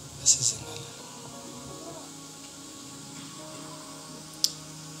 Asizingala.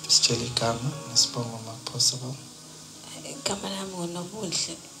 Sitshela igama nesibongo ma possible. Igama lami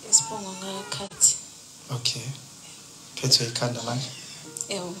ngoNobuhle, isibongo ngakhathi. Okay. Phethwe ikhanda manje?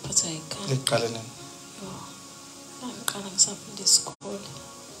 Yebo, ngiphathwa ikhanda. Liqale nini? Ngiqala ngisafunda isikole.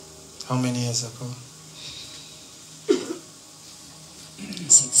 How many years ago?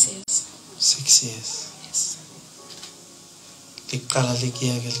 6 years. 6 years. Yes. Liqala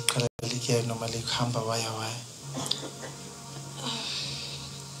likiyeke noma likuhamba waya.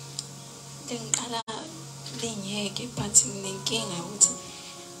 Ngiqala ngeke but nginenkinga ukuthi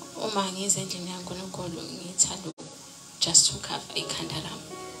uma ngize endlini yaNkulunkulu ngithanda just to cover ikhanda lami.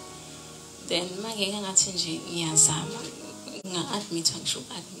 Then mangeke ngathi nje ngiyazama nga-admit ngisho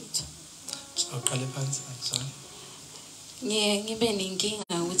admit. Uqale phansi kanjani? Ngibe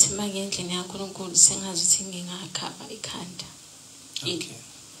nenkinga ukuthi mangendlini yaNkulunkulu sengazi ukuthi ngingakhava ikhanda. Okay.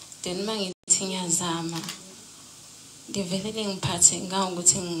 Then mangithi ngiyazama ngivele ngiphathe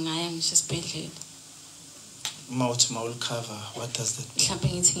ngawukuthi ngingaya ngisho esibhedlela. Mouth cover, what does that mean? Mhlawumbe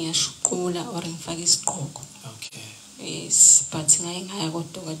ngithi ngiyashuqula or ngifake isigqoko. Okay. Yes, but ngaya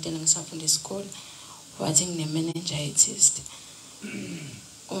kodokotela ngisafunda isikole wathi ngine-meningitis.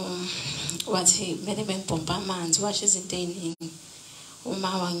 Wathi kumele bengipompa amanzi washo izinto eziningi.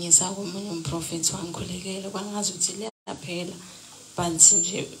 Uma wangisa komunye umprofeti wangikhulekela kwangazi ukuthi liyaphela. But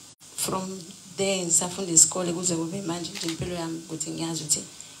nje from there ngisafunda isikole kuze kube manje nje impilo yami ukuthi ngiyazi ukuthi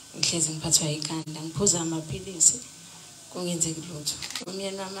ngihlezi ngiphathwa ikhanda ngiphuza amaphilisi kungenzeki lutho.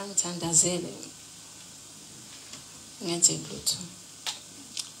 Umyeni wami angithandazele ngenzeki lutho.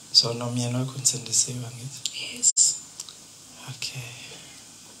 So nomyeni wakho unsendisiwe ngithi? Yes. Okay.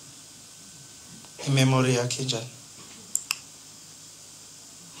 Memory yakhe njani?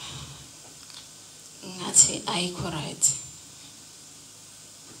 Ngathi ayikho right.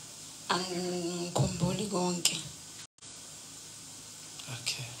 Angikhumbuli konke.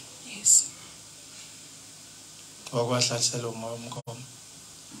 Okay. Yes. Wakwahlathela umoya omkhulu.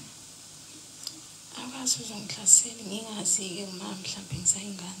 Akazi uzongihlasela ngingazi-ke uma mhlawumbe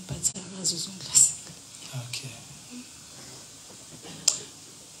ngisayingane but akazi uzongihlasela. Okay.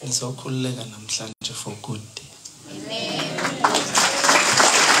 Ngizokhululeka namhlanje for good day. Amen.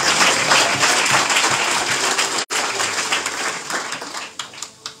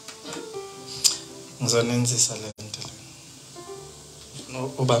 Ngizonenzisa le nto le. No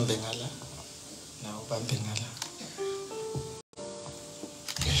ubambe ngala. Na ubambe ngala.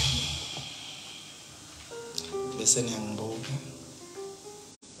 Bese niyangibuka.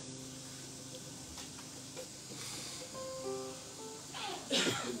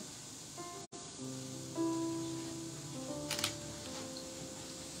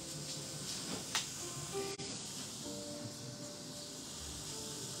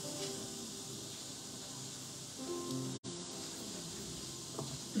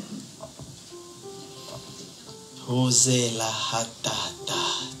 Uzela hatata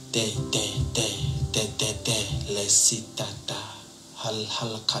de le sitata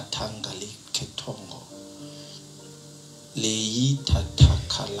hal katangali ketongo le yitata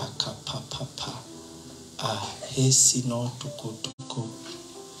kalaka papa ahesino tukutuku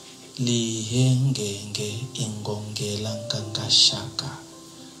li hengenge ingongela ngangashaka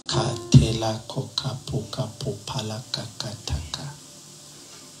katela kokapuka pupala kakataka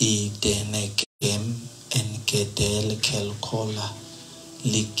idenegem enkedel kelkola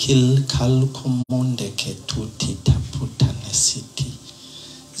likil kalkumunde ketuti taputa nesiti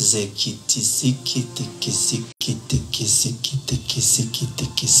zekiti sikiti kisikiti kisikiti kisikiti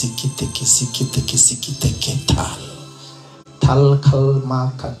kisikiti kisikiti kisikiti ketal talkal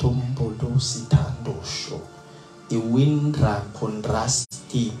makatumbodo sitandosho iwindra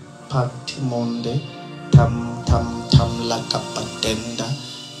kondrasti patimonde tam la kapatenda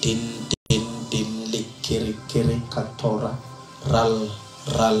din kiri katora ral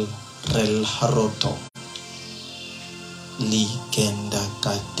rel haroto ligenda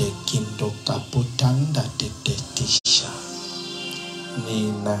kate kindo kaputanda tetetisha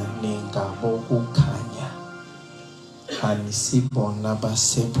nina ningabo ukanya anisibona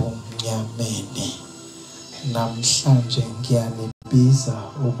basebo mnyamene namhlanje ngiyanibiza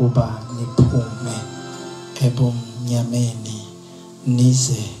ukuba niphume ebumnyameni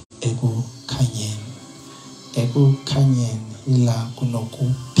nize ekukhanyeni ila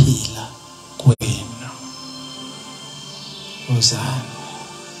kunokuphila kwenu.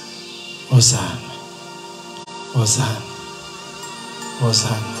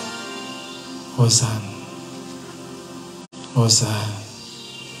 Ozan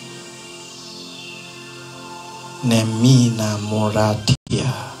nemina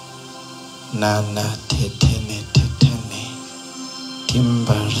moratia nana tetene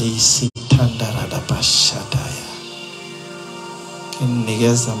timbarisi tandarada bashadaya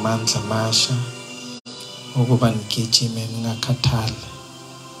kinikeza amandla masha ukuba ngigijime ngingakhathali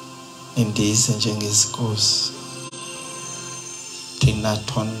indize njengezinkosi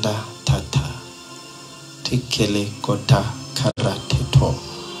tinatonda tata tikele kota karateto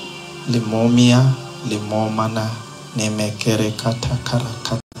limomana nemekere kata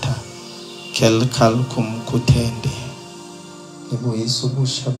karakata kelkal kumkutende ibuyisa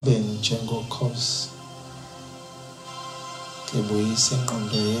ubushabeni njengokhosi Ngibuyisa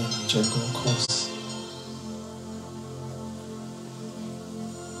ingqondo yenu njengoNkosi.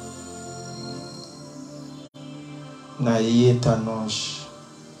 Nayita nosh.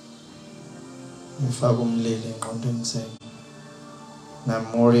 Ngifaka umlilo engqondweni zenu.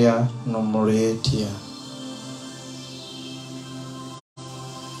 Namoria nomorietia.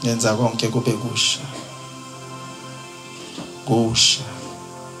 Yenza konke kube kusha. Kusha.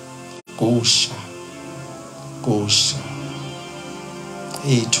 Kusha. Kusha.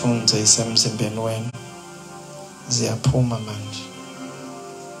 Ithunze isemzimbeni wenu ziyaphuma manje.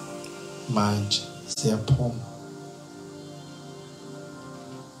 Manje ziyaphuma.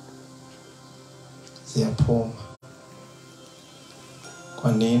 Ziyaphuma.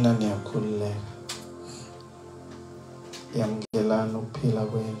 Kwanina niyakhululeka. Yamgelana ukuphila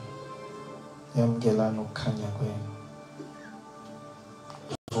kwenu. Yamgelana ukukhanya kwenu.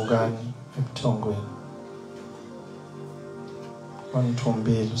 Vukani ebuthongweni.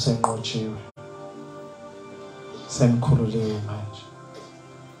 Wanithumbile usenqotshiwe. Senikhululiwe manje.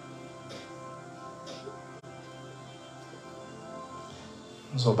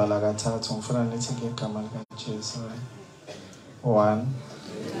 Ngizobala kathathu ngifuna nithi ngegama likaJesu. 1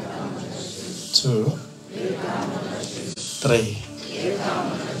 2 3.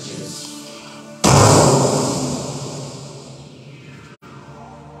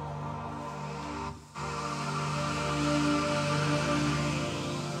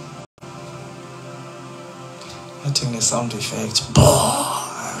 Adding a sound effect.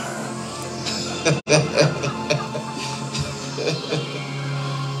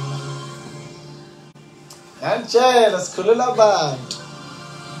 Angela, sikhulula abantu.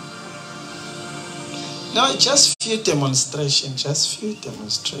 No, just few demonstration.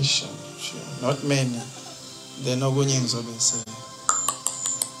 Not many. They're not going to say.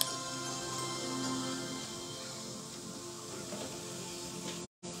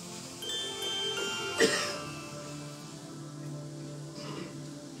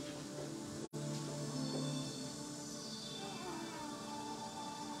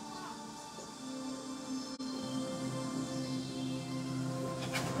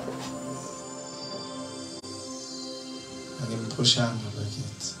 Pushanga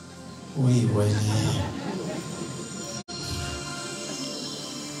bakithi uyiwele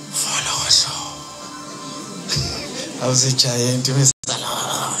follow awuzi giant mesala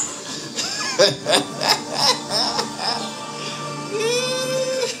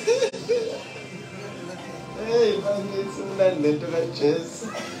hey manje simnandi kaJesu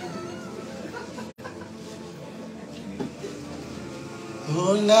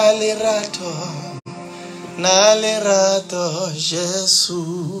Nalerato Gesù,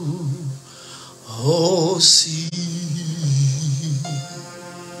 oh sì.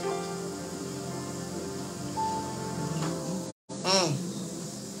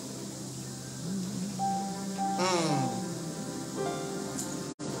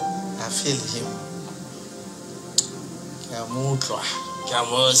 I feel him.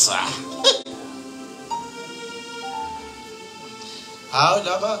 Kamusa. How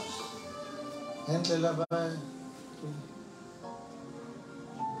laba? Endlela ba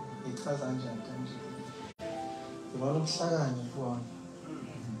ichaza kanjani ngibona umhlakanye kubona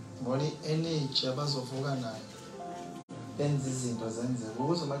ngibona energy abazovuka nayo benza izinto zenzeke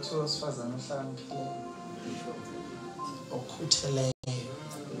ukuze makuthiwa sifazana ohlakaniphile okhutheleyo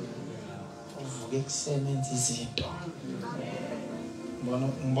uvuke ekuseni enza izinto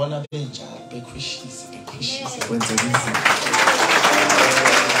ngibona benjalo bekhwishisa kwenzeka izinto.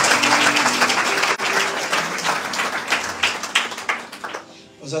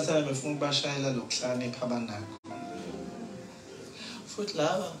 Uzathana befuna ukubashayela lokuhlakanipha abanakho. Futhi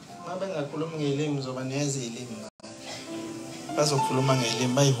laba mabengakhulumi ngelimi zoba neze ilimi manje. Bazokhuluma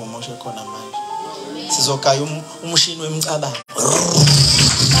ngelimi bayihomoshe khona manje. Sizogaya umshini wemcabango.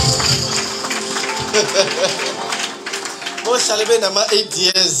 Bohlale benama 8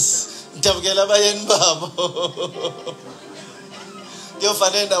 years. Ngidabukela abayeni babo.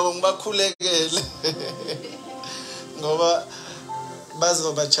 Kuyofanele nawo ngibakhulekele. Ngoba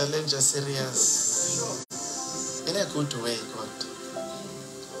bazoba challenge serious in a good way God.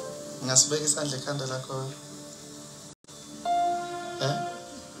 Ngasibeka isandla ekhanda lakho.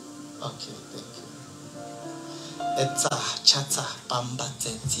 Okay, thank you. Etsa chatsa bamba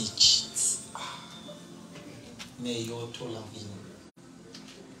tsetich. Neyoto lavini.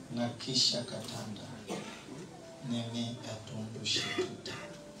 Nakisha katanda. Neme atundu shituta.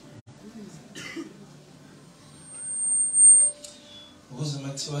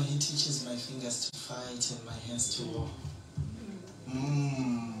 He teaches my fingers to fight and my hands to war.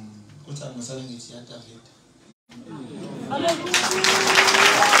 What I'm saying is David. Yeah,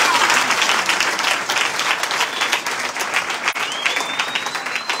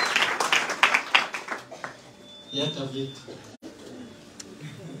 David.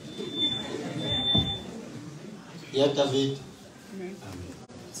 Yeah, David.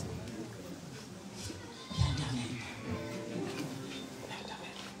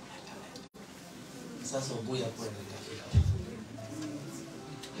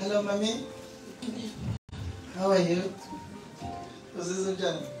 Hello, mommy. How are you? What's this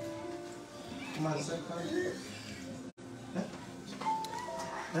again? Come on, second.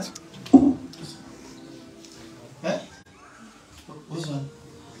 Huh? Huh? Which one?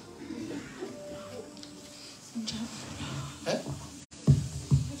 Huh?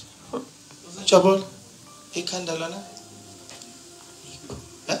 Trouble? Ikanda lana?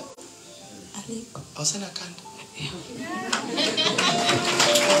 Huh? Awusana khanda?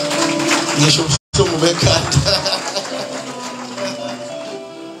 Ngisho ubuhlungu bekhanda.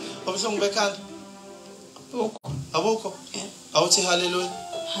 Ubuhlungu bekhanda? Abukho? Awuthi hallelujah.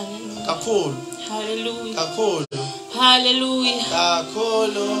 Hallelujah. Kakhulu. Hallelujah. Kakhulu. Hallelujah.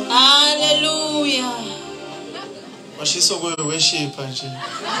 Kakhulu. Hallelujah. Washiso kwe worship nje.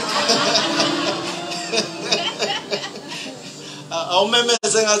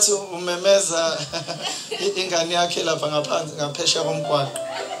 Awumemeze ngathi umemeza ingane yakhe lapha ngaphansi ngaphesha komgwaqo.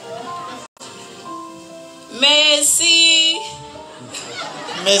 Merci.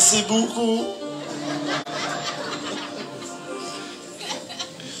 Merci beaucoup.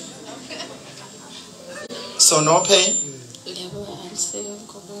 So no pain? Lebo alise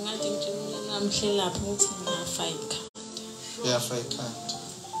ngoba ngathi ngijimile namhle lapho ukuthi ngiyafa ikhanda. Uyafa ikhanda.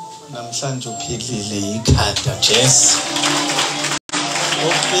 Namhlanje uphilile ikhanda Jess.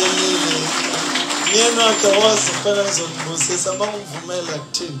 Uphilile. Yena kawazi phela ngizokubusisa mangivumela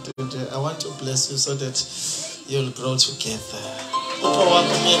kuthinte nje. I want to bless you so that you'll grow together. Upho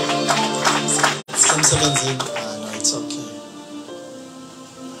wakho mina. Semsebenzini. No, it's okay.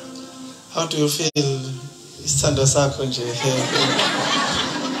 How do you feel? Isithando sakho nje.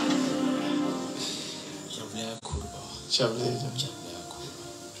 Jabulile.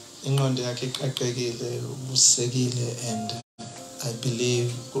 Ingqondo yakhe iqaqekile, ubusekile, and I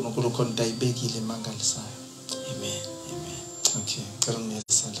believe kuNkulunkulu khona ayibekile imangalisayo. Amen. Amen. Okay. Ngicela ngiyeke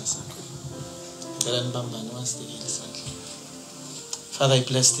isandla sakho. Ngicela nibambane wasikile isandla. Father, I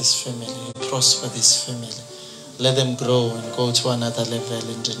bless this family, prosper this family. Let them grow and go to another level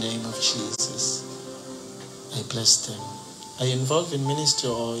in the name of Jesus. I bless them. Are you involved in ministry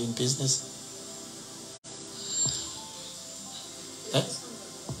or in business? Eh?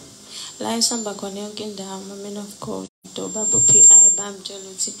 La isamba khona yonke indawo man of God. Baba PI bamtshela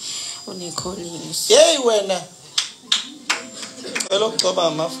ukuthi une calling. Hey wena. Elo kucoba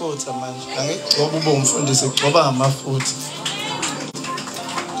amafutha manje. Angigcoba ube umfundisi kucoba amafutha.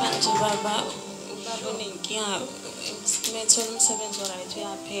 Manje baba unenkinga simethola umsebenzi right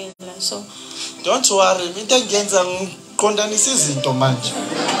uyaphela. So don't worry, into engiyenza ngiqondanisa izinto manje.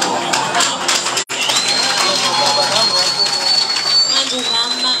 Manje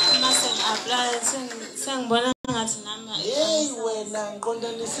nama apply sengibona ngathi nama hey wena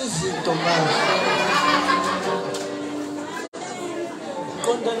ngiqondanisa izinto manje.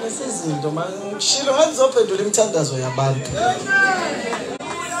 Ngiqondanisa izinto manje. Ngishilo ngizophendula imithandazo yabantu.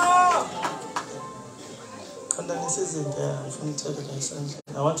 Ngiqondanisa izinto ngifuna ukuthatha isandla.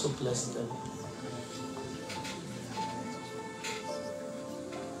 I want to bless them.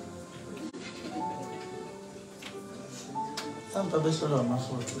 Hamba behlolwa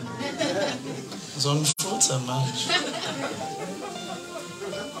amafutha. Ngizonifutha manje.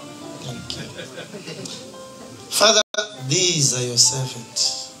 Thank you. Father, these are your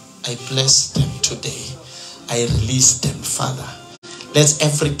servants. I bless them today. I release them, Father. Let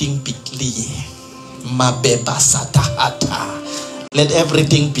everything be clear. Mabeba satahata. Let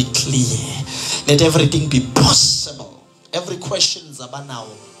everything be clear. Let everything be possible. Every question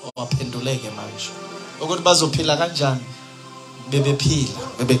zabanawo owaphenduleke manje. Ukuthi bazophila kanjani? Bebephila,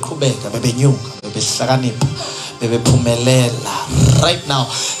 bebeqhubeka, bebenyuka, bebehlakanipha, bebephumelela. Right now,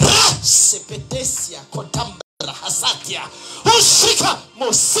 sepetesia kotambra hasatia. Ushika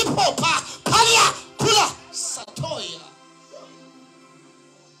mosipopa palia kula satoya.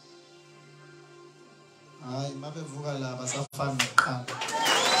 Ay, mabevuka la basafana qala.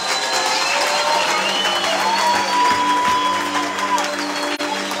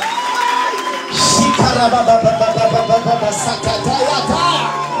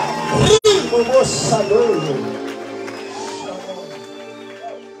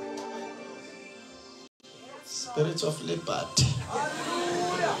 Spirit of liberty.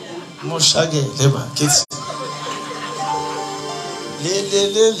 Moshage leba kids.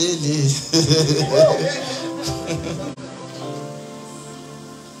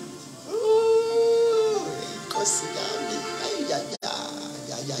 Nkosi yami.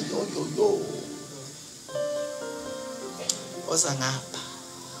 Yo. Oza ngapha.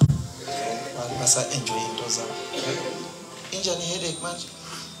 Basa enjoy into zabo. Injani headache manje?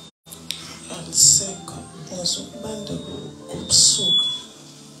 Alisekho ngizokubanda ubusuku.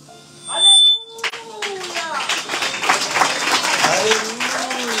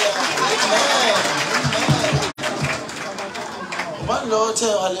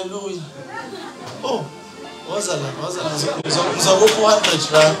 Hallelujah. Oh, waza ngizokupha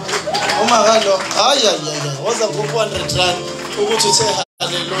 100 rand. Uma ngalo, waza ngikupha 100 rand ukuthi uthe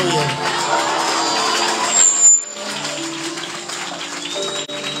hallelujah.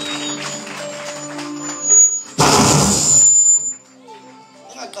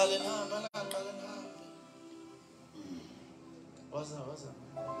 Ngaqale na. Waza.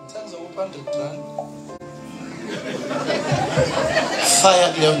 Ngithenga ngizokupha 100 rand.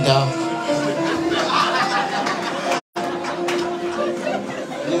 Fire them down.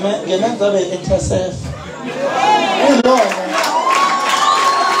 Ngenza be-intercess. Ulona.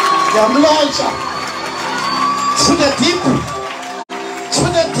 Yamlauncha. To the deep.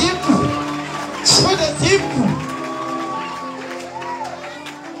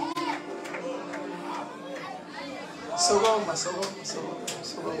 Sokoma.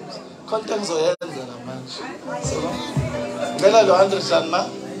 Konke ngizoyenza namanje. Sokoma. Ngela lo 100 rand ma.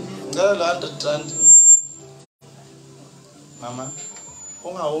 Ngela lo 100 rand. Mama,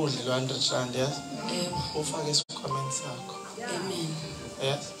 ungawudli lo 100 rand, yes? Ufake isikhwameni sakho. Amen.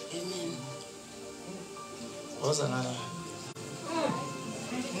 Yes? Amen. Woza ngala.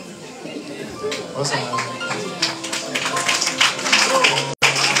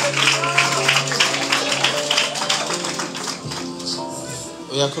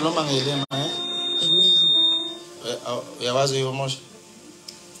 Uyakhuluma ngelimi, eh? Amen. Uyawazi ihomosha?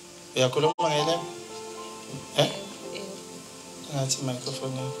 Uyakhuluma ngelimi? Ngathi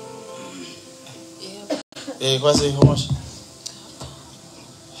microphone yakho. Kwazi ihomosha?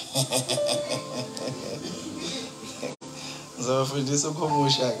 Ngizofundisa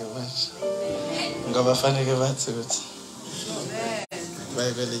ukuhumusha ke manje. Ngoba fanele bathi ukuthi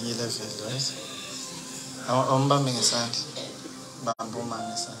baye kwelinye level, right? Awumbambe ngesandla. Bamba uma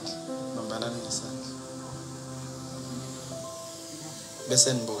ngesandla. Bambanani ngesandla.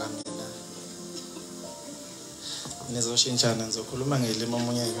 Bese nibuka mina. Nizoshintshana ngizokhuluma ngelimi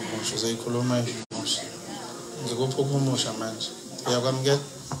omunye ihumusha, uzoyikhuluma ihumusha. Ngikupha ukuhumusha manje. Uyakwamukela?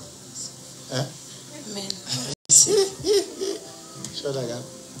 Amen. Shola ka.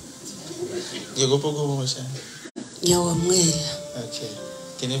 Ngikupha ukuhumusha. Ngiyawamukela. Okay.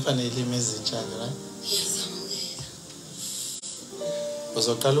 Kinipha nelimi ezintsha, right?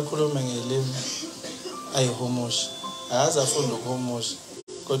 Uzoqala ukukhuluma ngelimi ayihumusha. Akaze afunda ukuhumusha,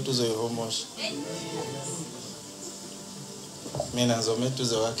 kodwa uzoyihumusha. Mina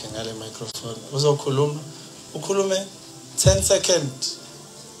ngizomeduze wakhe ngale microphone. Uzokhuluma, ukhulume 10 seconds.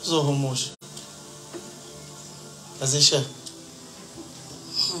 Uzohumusha. Azisha.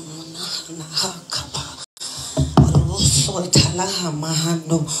 Nakapa. Alwosoltala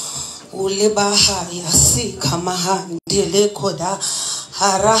hamahano. Ulebaha yasika mahandele koda.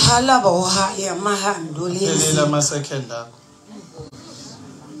 Harahala boha ya mahandole. Telela ma second akho.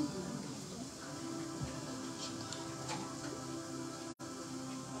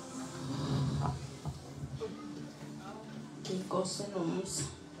 Inkosi nomusa.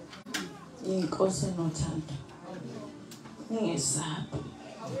 Inkosi nothando. Ngesabi.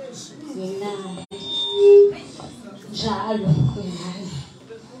 Nginani. Njalo nginani.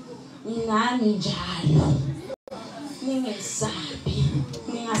 Nginani njalo. Ningesabi.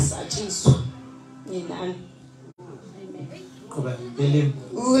 Ningasatshiswa. Nginani. Kuba belimi.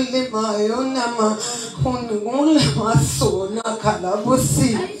 Ule mayona ma hunule masona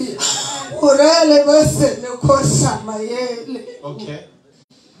kalabusi. Urele bese nekhosa mayele. Okay.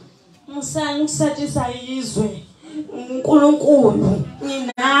 Musani ukusatshisa izwe. uNkulunkulu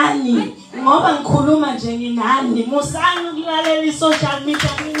nginani ngoba ngikhuluma nje nginani musani ukulalela i-social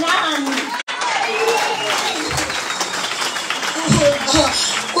media nginani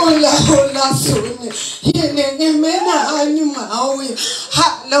Hola sone yene mina ani mawe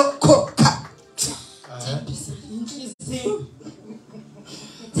halo kokha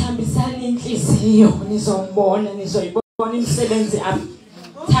thambisani inhliziyo nizombona nizoyibona imisebenzi yami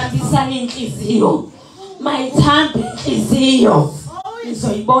thambisani inhliziyo mayithambe inhliziyo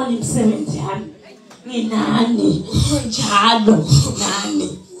nizoyibona imisebenzi yami nginani njalo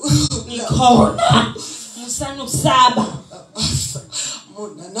nani ngikhona musani ukusaba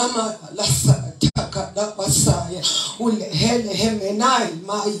Nama lasa taka da pasaya ule hele hemenai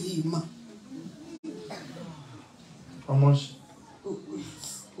maima. Almost.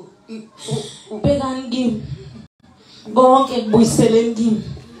 Bhekani kimi konke kubuyisele kimi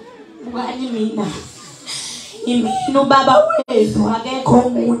bukani mina imina ubaba wethu akekho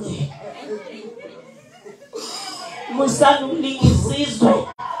omunye musana ulingisizwe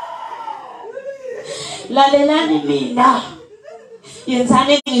lalelani mina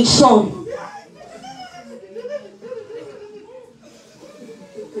yenzani engishoyo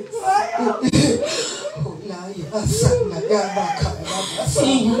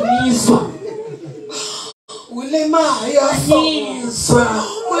Ngizwa ulemaya ngizwa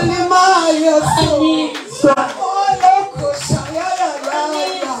ulemaya ngizwa olokho shayala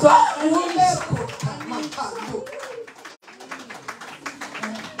ngizwa ulekho amaphambo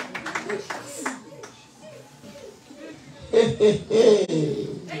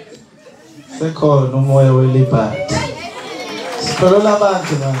Sekhona umoya welibhathi. Sikolola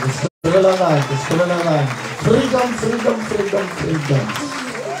abantu manje, sikolola abantu, sikolola abantu. Freedom, freedom, freedom, freedom.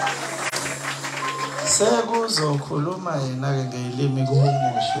 Sekuzokhuluma yena-ke ngelimi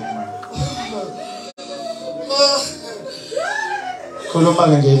kuhumusho manje.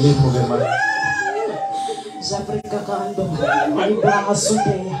 Khuluma-ke ngelimi-ke manje. Zabrika kando Ibraha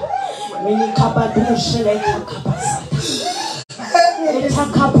sudeya mini kabadushe leka kabasata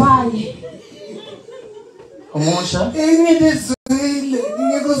etakapaye Umusha?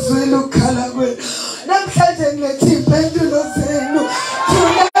 ngikuzwile ukukhala kwenu namhlanje ngilethi impendulo zenu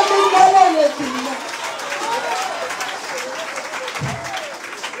thina ningalele thina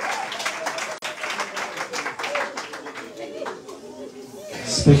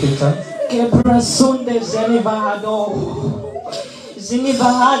Speak in tongues. Kebrasunde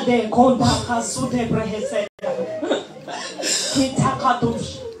zinivahade konda kasude breheseda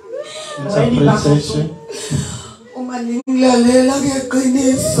kitakadush Interpretation. uma ningilalela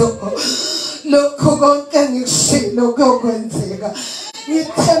ngeqiniso lokho konke ngikushilo kokwenzeka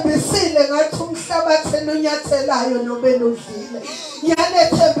ngithembisile ngathi umhlabathi enonyathelayo nobenudlile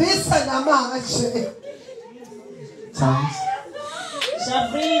ngiyanethembisa namanje Tongues.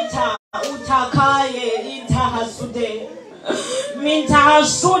 Jabrita utakaye intahasude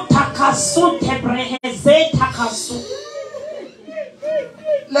mintahasuta kasute brehezeta kasu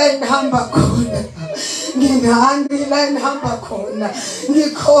la ngihamba khona ngingani la ngihamba khona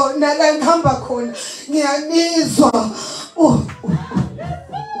ngikhona la ngihamba khona ngiyanizwa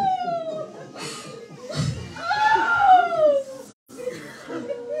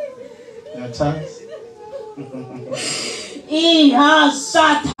Your tongues. Iya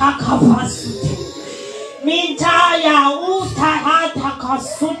sata kapasute mintaya utahata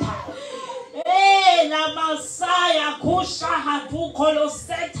kasuta la masaya kusha hatu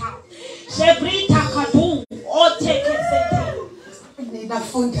koloseta shebrita katu otekesete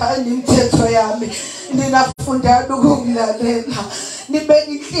ninafunda imithetho yami ninafunda ukungilalela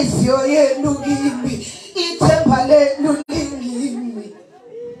nibeka inhliziyo yenu kimi ithemba lenu lingimi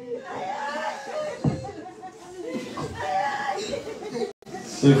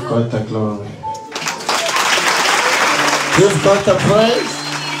Give God the glory. Give God the praise.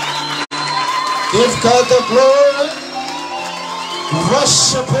 Give God the glory.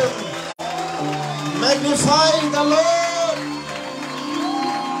 Worship Him. Magnify the Lord.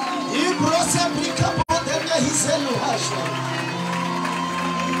 He brought a brick upon them that He said,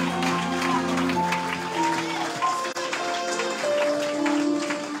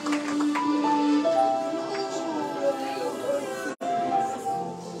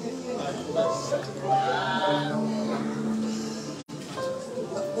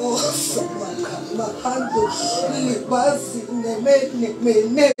 mahando libasi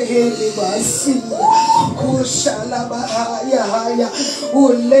nemene libasi kushala bahaya haya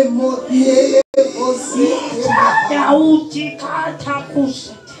ule moye osi ya utikata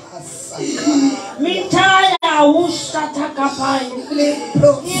kusha mitaya ushata kapai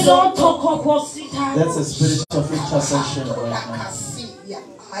iloto koposita. That's a spirit of intercession right now.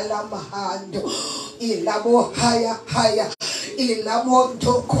 Alamahando ilabo haya haya ilabo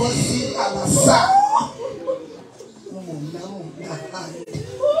tokosi alasa muna hande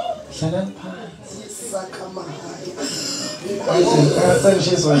Shannon sakama haya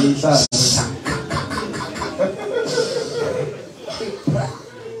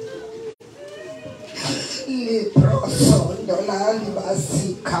Libro sondo la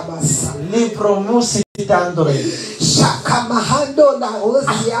libasi kabasa Libro musitandore shakamahando la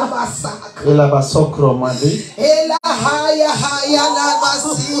osia basaka ela basokro mandi ela haya haya la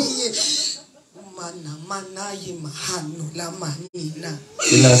basi mana mana yimahano la manina.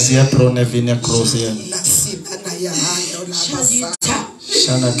 Ila siya pronevine krosia. La sibana ya hano la basa.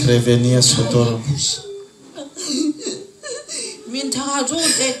 Shana krevenia sotoro. Mintazo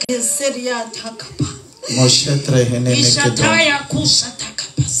de keseria takapa. Moshe trehene mekedo. Ishataya kusa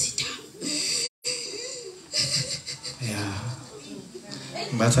takapasita.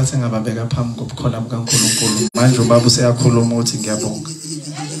 Bathathe ngababeka phambi kobukhona bukaNkulunkulu manje ubaba useyakhuluma uthi ngiyabonga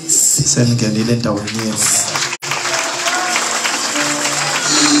sengenile endaweni yenu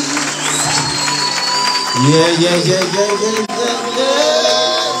yeah.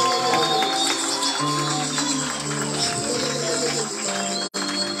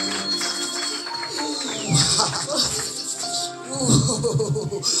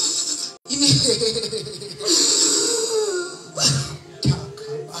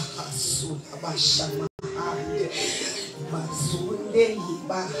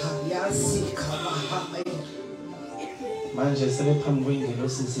 Manje sebephambi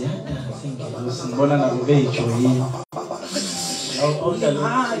kwingelosi ziyada ingelosi ngibona nabo beyijoyini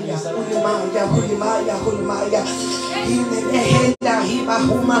Hulimaya Himehenda hiba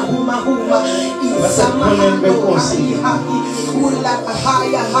huma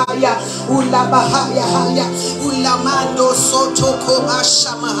ula bahaya ulamando soto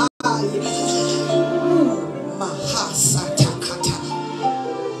kobasha mahai mahasa takata.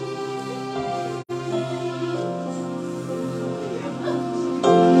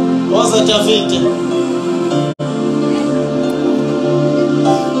 Oza Davide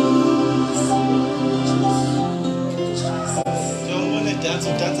Jongone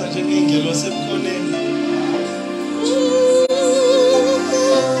dansa njengengelosi ebukhoneni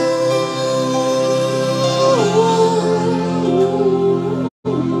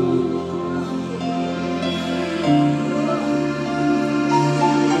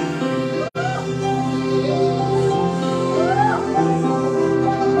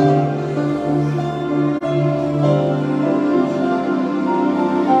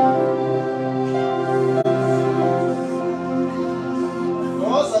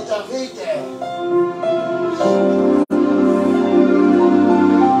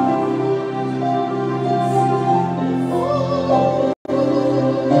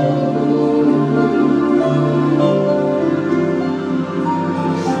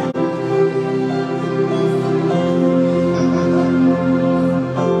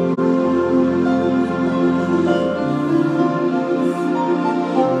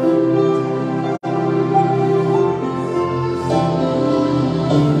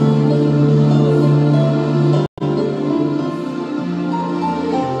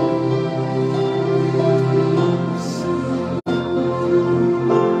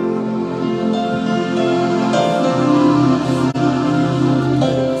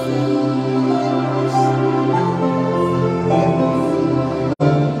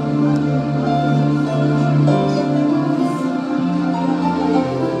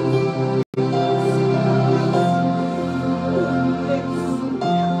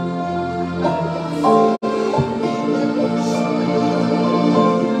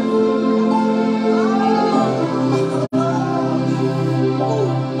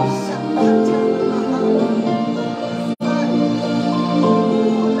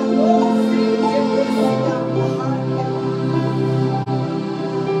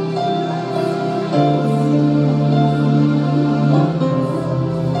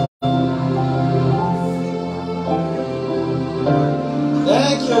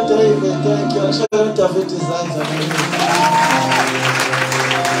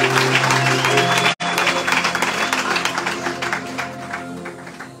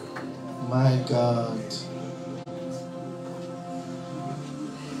My God.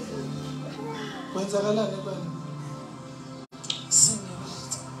 Kwenzakalani kwena?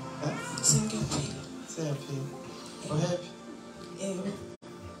 Singephila. Siyaphila. Oh happy?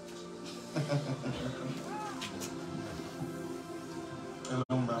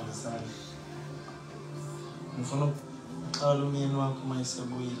 Ngibambisana. Ngifuna uqala umyeni wakho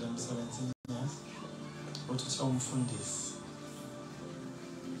mayisebuyile emsebenzini yazi. Uthi umfundisi.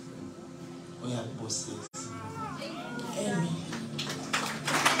 Uyakubusisa. Amen.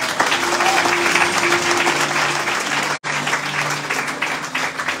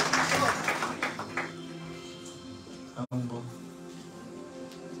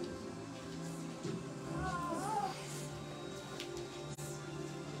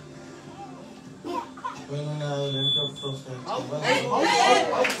 When I learned the prophet,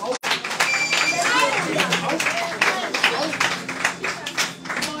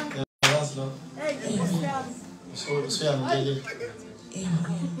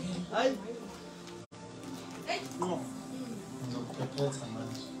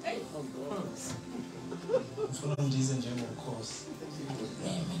 Ngifuna ndize njengokhosi.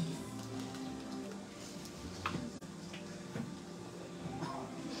 Amen.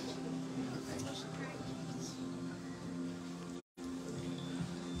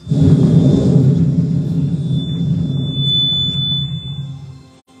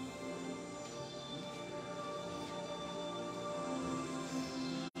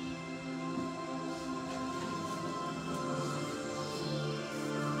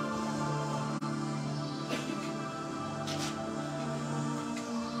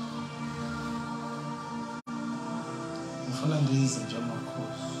 Ngifuna ndize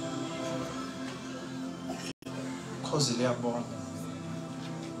njengokhosi. Khosi liyabona.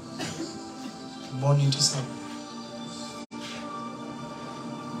 Bona into isaba.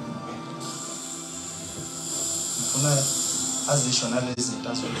 Ngifuna azisho nalezi zinto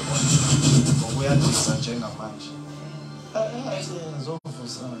azolibona ngokuyandisa njengamanje.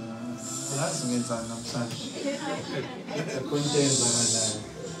 Zovusa. Yazi ngenzani namhlanje. Kontenza ngalayo.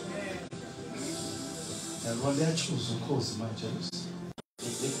 Yabo liyachuza ukhozi manje.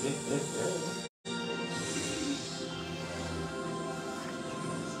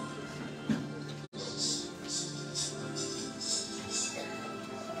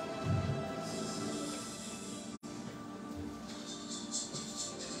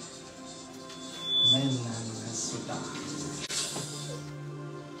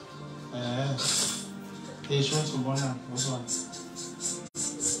 Deixa eu subir na rua.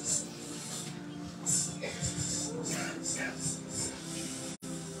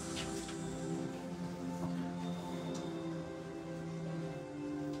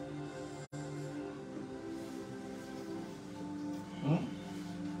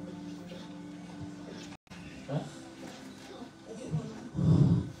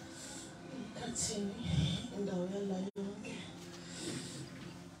 Indawo yala yonke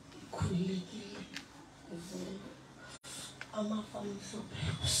khulekile amafa amhlophe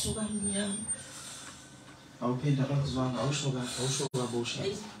kusuka mnyama Awuphinda kakuzwanga awusho kabusha.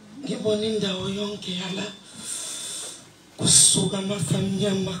 ngibona indawo yonke yala kusuka amafa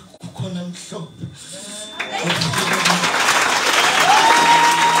amnyama kukhona mhlophe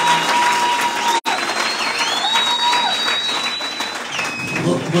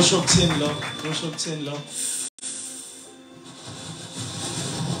Kusho kuthini lo?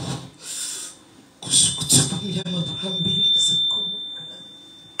 kusuka mnyama phambili sikhona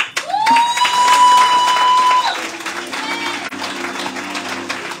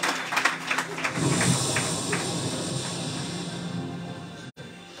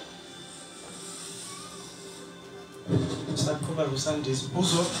Saqhubeka kusandisa.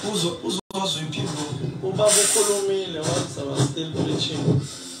 Uzozwa impilo. Ubaba ukhulumile wathi I was still preaching.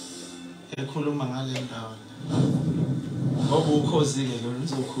 Ekhuluma ngale ndawo. Ngoba ukhozi ke lo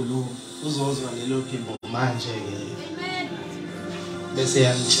nizokhuluma. Uzozwa lelo phimbo manje ke. Amen. Bese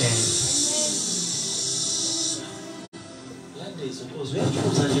yamtshela. Landisa ukhozi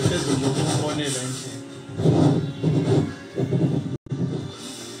uyachuza nje phezulu yokufonela endlini.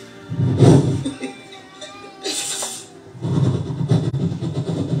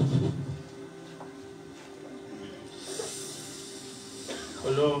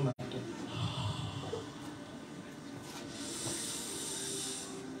 Koloma.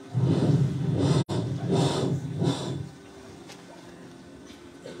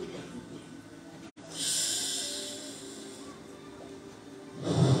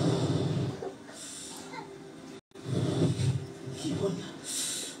 ngibona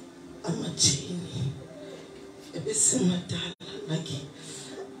amajini ebesemadala lakhe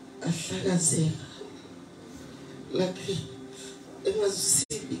ahlakazeka lakhe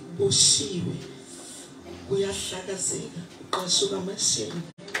engazusibi boshiwe uyahlakazeka uqashuka amashini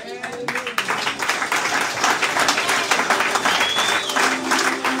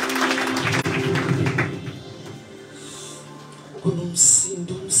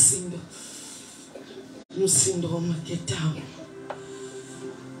kunomsindo umsindo wamaketamu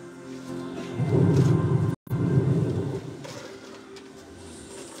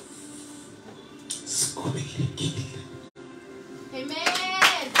sikhulekile.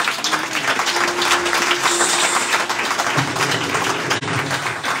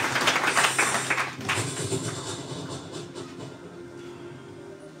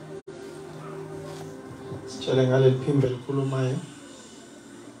 Sitshele ngaleli phimbo elikhulumayo.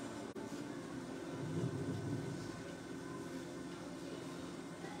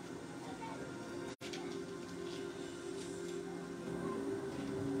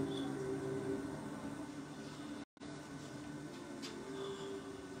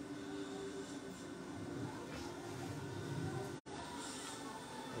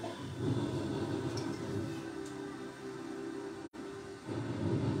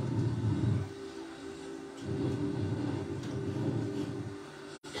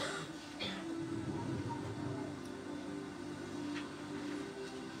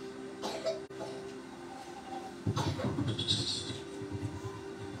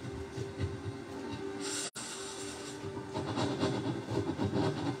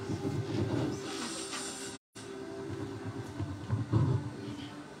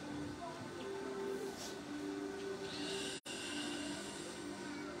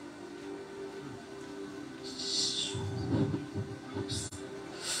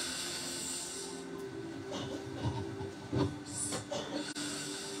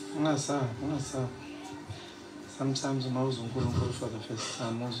 Sometimes uma uzwa uNkulunkulu for the first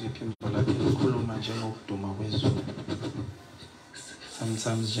time uzwa iphimbo lakhe likhuluma njengokuduma kwezulu.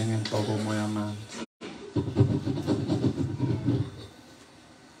 Sometimes njengenhloko umoya amanzi.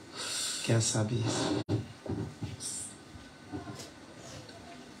 Kuyasabisa.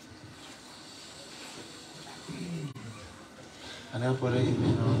 Anaporeke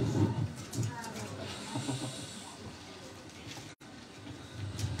mina.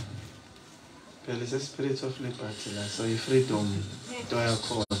 It's a spirit of liberty, so you freedom to your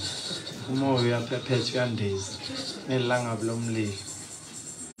call. More we are perpetual days. Nelanga blomli.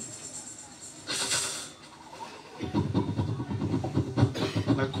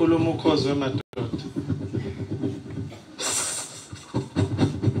 Nakulumu kozwe madoda.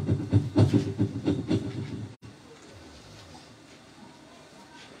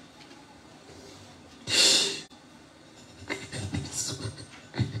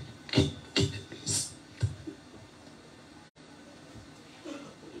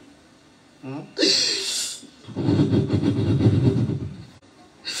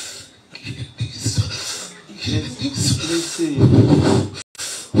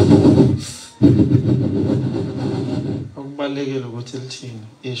 Okubalekile ukuthi lithini,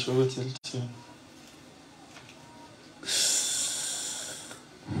 isho ukuthi lithini.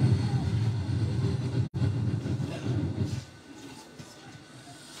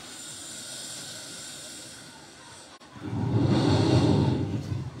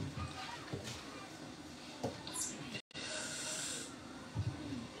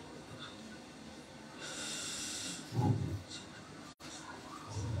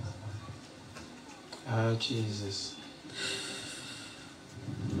 Ah, Jesus.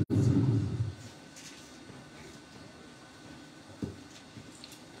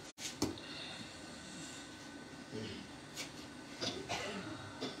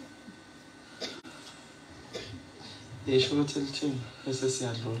 Isho ukuthi lithini bese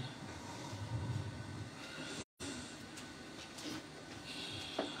siyadlula.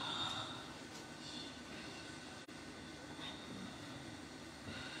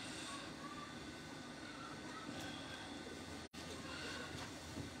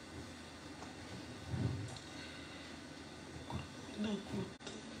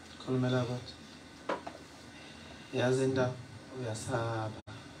 Khulumela bathi. Yazi indaba uyasaba.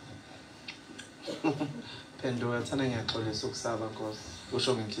 Phenduka thana ngiyaxolisa ukusaba Nkosi.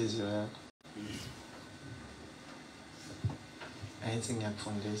 Usho ngenhliziyo yakho. Ayithi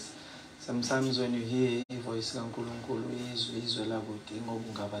ngiyakufundisa. Sometimes when you hear ivoice kaNkulunkulu izwe lakude ingoba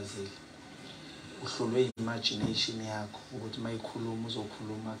ungabazeli. Uhlulwe imagination yakho ukuthi mayikhuluma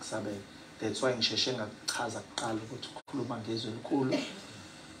uzokhuluma kusabela. That's why ngisheshe ngakuchaza kuqala ukuthi ukukhuluma ngezwe elikhulu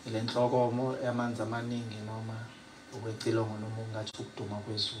ilenhlokomo yamanzi amaningi noma ukwecilongo noma ungathi ukuduma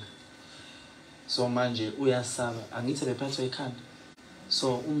kwezulu. So manje uyasaba angithi bephathwa ikhanda.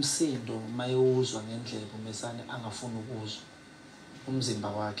 So umsindo mayewuzwa ngendlela umesane angafuni ukuzwa. Umzimba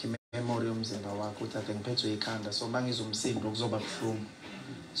wakhe memory yomzimba wakhe uthi ade ngiphethwe ikhanda so mangizwa umsindo kuzoba buhlungu.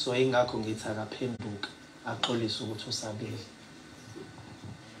 So ingakho ngithi akaphenduka axolisa ukuthi usabile.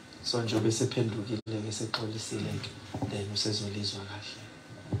 So njobe sephendukile ke sexolisile ke then usezolizwa kahle.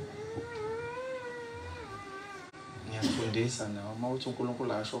 Ngiyafundisa nawe mawuthi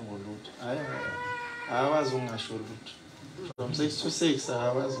uNkulunkulu asho ngolutho. Awazi ungasho lutho. From 6 to 6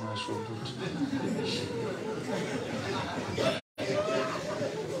 awazi ungasho lutho.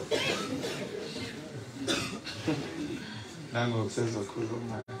 Nango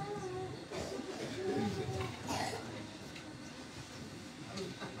kusezokhuluma.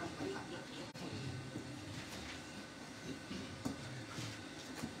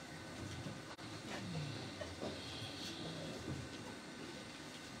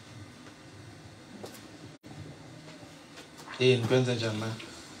 Kwenza njani ma?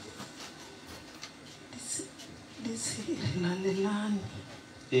 Lisi lalelani.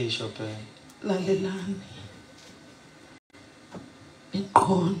 Isho phela. Lalelani.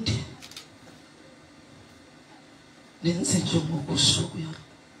 Iqonde. Lenze njengokusho kuya.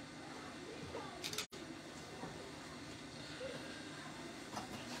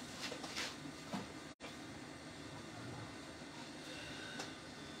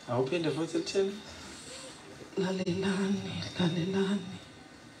 Awuphinde futhi lithini? lalelani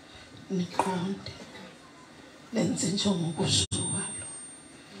niqonde lenze njengokusho kwalo.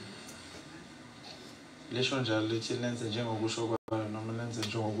 Lisho njalo lithi lenze njengokusho kwalo noma lenze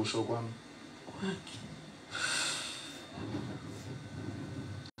njengokusho kwami. Kwakhe.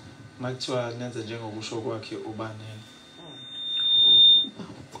 Makuthiwa lenze njengokusho kwakhe ubanini.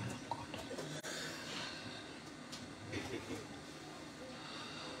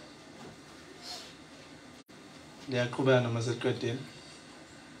 Liyaqhubeka noma seliqedile?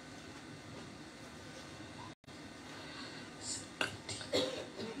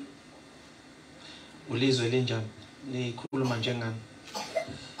 Ulizwe linjani? Likhuluma njengani?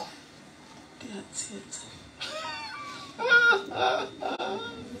 Liyathetha.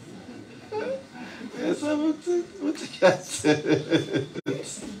 Uthi kuyathetha.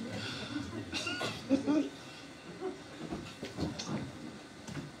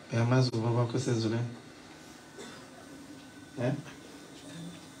 Uyamazi ubaba wakho sezulwini?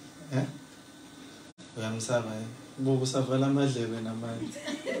 Uyamsaba yini? Buku usavala amadlebe namanje.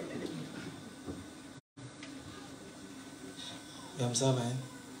 Uyamsaba yini?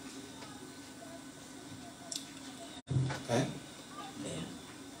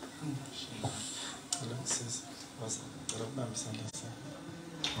 Sisi, wasa kubamba isandla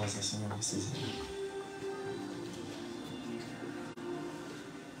sakho. Wasa sinyokisize.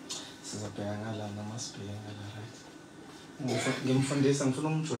 Sizabheka ngala noma sibheke ngala, right? Ngimfundisa ngifuna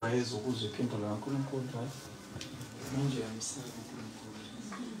umjwayeze ukuze iphimbo laNkulunkulu, right? Manje uyamsaba uNkulunkulu.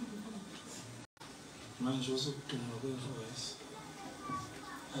 Manje uzokuduma kwevoice.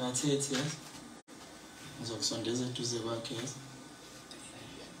 Akathethi, yes? Uzokusondeza eduze kwakhe, yes?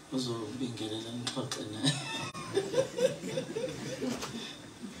 Uzobingelela nixoxe naye.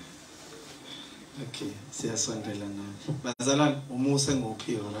 Okay, siyasondela naye. Bazalwane, umusa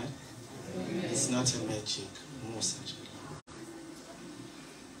enguphiwe, right? It's not a magic. Umusa nje.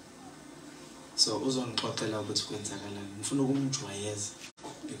 So uzongixoxela ukuthi kwenzakalani. Ngifuna ukumjwayeza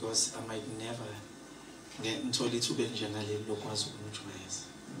because I might never ngithola ithuba elinjengaleli lokwazi ukumjwayeza.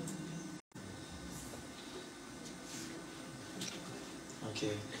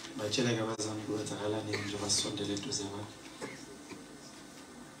 Okay, batshele ke abazami kwenzakalani njengoba sisondele eduze kwakhe.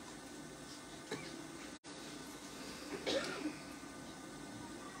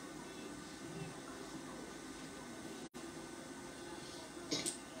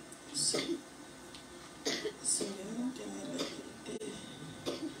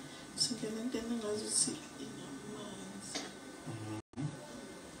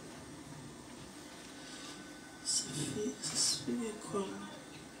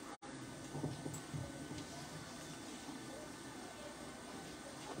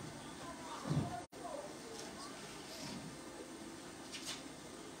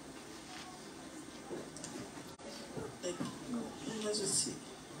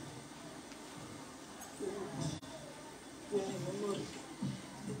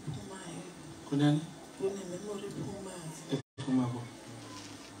 Kunani? Memory phumayo. Ephuma bo.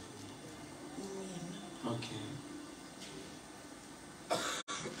 Okay.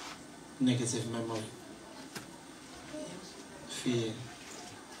 Negative memory. Fear.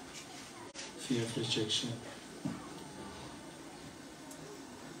 Fear of rejection.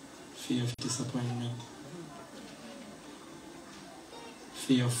 Fear of disappointment.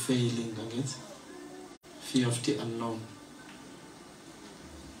 Fear of failing, I get. Fear of the unknown.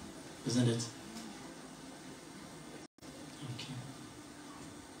 Isn't it? Okay.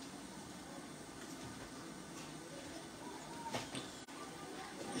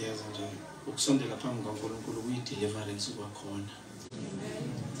 Yes, nje ukusondela phambi kaNkulunkulu kuyi-deliverance kwakhona.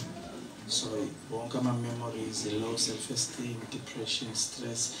 So wonke ama-memories, low self-esteem, depression,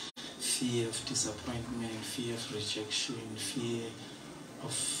 stress, fear of disappointment, fear of rejection, fear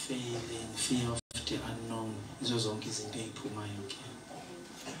of failing, fear of the unknown, izo zonke izinto ey'phumayo ke.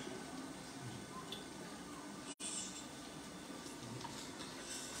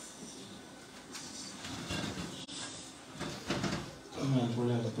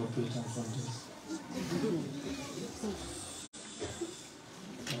 Ngiyabulala prophet mfundisi.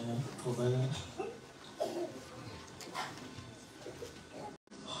 Kubala.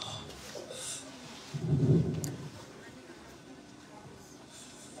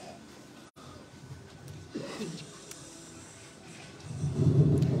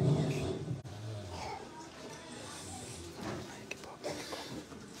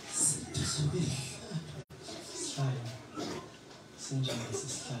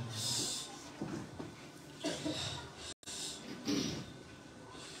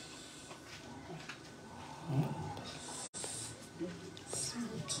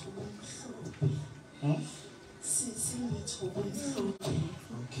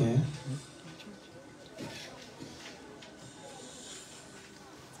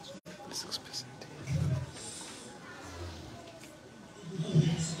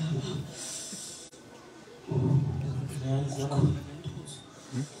 What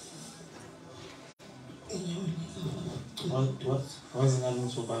was the name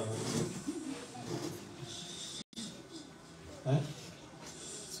of Bible?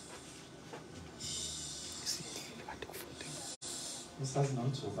 This has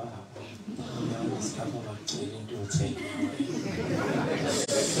not so bad. This kind of training to take.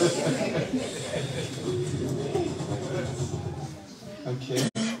 Okay,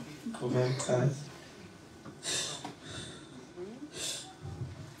 go back, guys.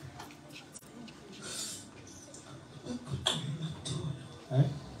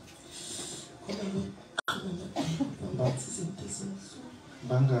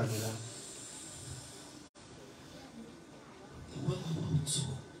 Bangala.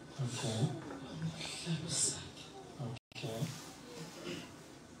 Okay. Okay.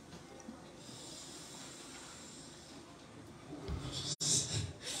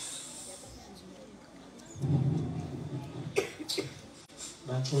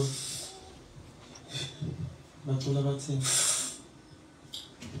 Batula batsi.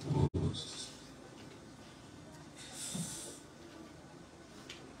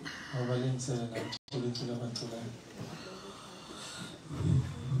 Valencia na política batula.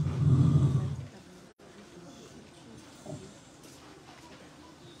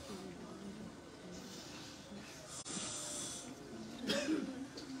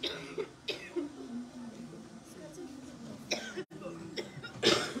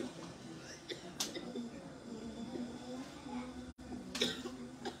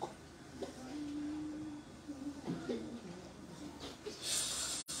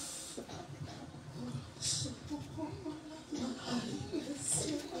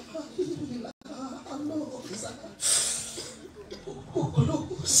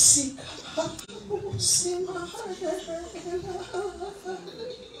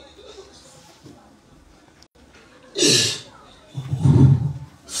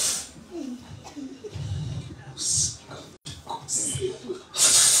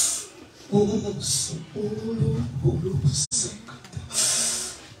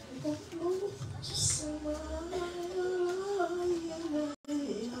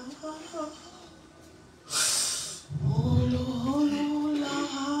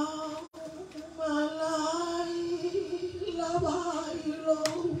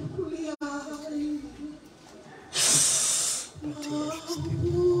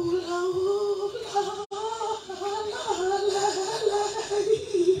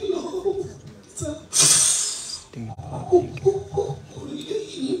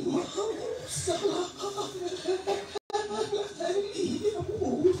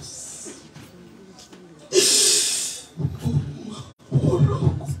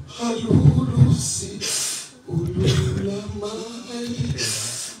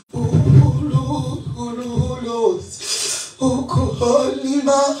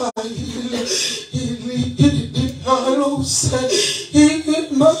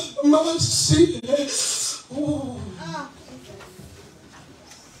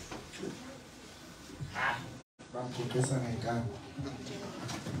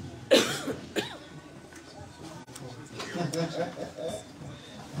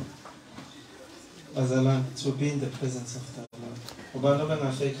 To be in the presence of the Lord. Ubalo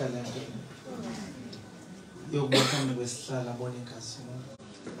bengafika lento. Yokubona kwesihlala abone inkazi.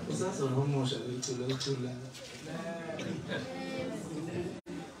 Usazonomusha uthula.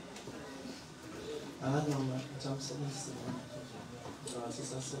 Noma jamsebenzisa.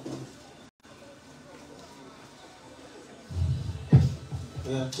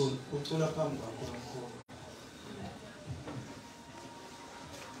 Uthula phambi kwakho.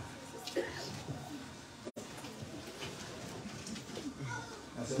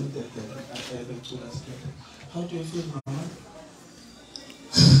 How do you feel, Mama?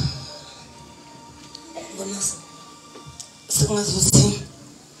 Singazuthi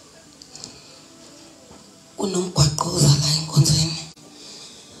unomgwaqoza la enkonzweni.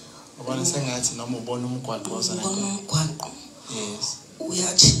 Ubona sengathi noma ubona umgwaqoza la. Ubona umgwaqo. Yes.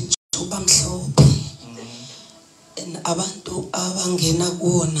 Uyatshintsha uba mhlophe. Abantu abangena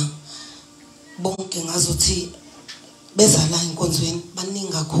kuona bonke ngazuthi beza la enkonzweni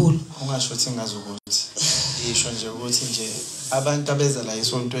baningi kakhulu. Ungasho ukuthi ngazukuthi isho nje ukuthi nje abantu abeza la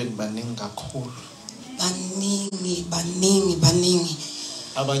esontweni baningi kakhulu. Baningi.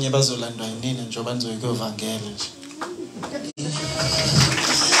 Abanye bazolandwa yinini njengoba nizoyikuvangela nje.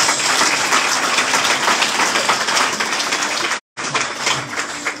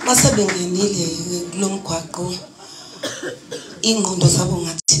 Masebengenile kulomgwaqo ingqondo zabo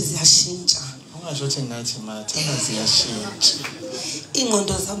ngathi ziyashintsha. Ungasho ukuthi ngathi matha ziyashintsha.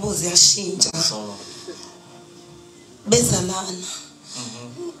 Ingqondo zabo ziyashintsha. So bezalana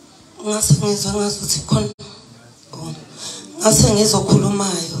ngase ngizwa ngazuthi khona ngase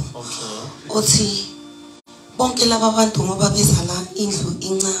ngizokhulumayo uthi bonke laba bantu ngoba bezalana indlu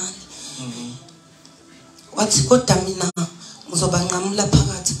incane wathi kodwa mina ngizoba nqamula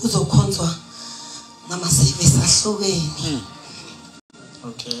phakathi kuzokhonzwa ngama-service ahlukene.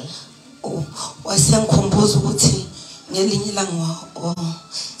 Okay. Wasengikhumbuza ukuthi ngelinye ilanga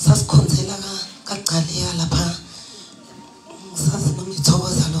sasikhonzela kagcaleya lapha sazi noma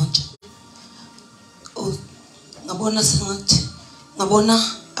ithokoza lonje. Ngabona sengathi ngabona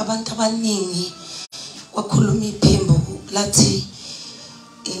abantu abaningi kwakhuluma iphimbo lathi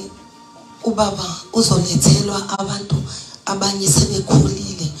ubaba uzolethelwa abantu abanye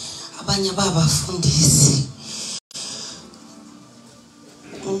sebekhulile abanye ababafundisi.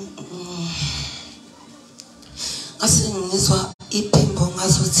 Ngizwa iphimbo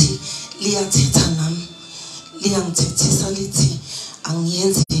ngazuthi liyathetha nami liyangithethisa lithi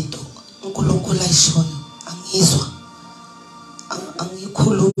angiyenzi into uNkulunkulu ayishoyo angizwa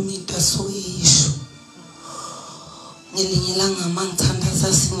angikhulumi into asoyisho. Ngelinye ilanga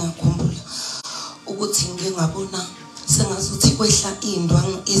mangithandaza singakhumbula ukuthi ngingabona sengazuthi kwehla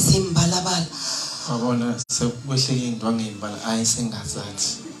indwangu ezimbalabala. Wabona sekwehleke indwangu ezimbala ayisengazathi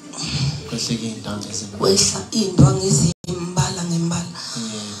kwehleke indwangu ezimbala kwehla indwangu ezimbala ngembala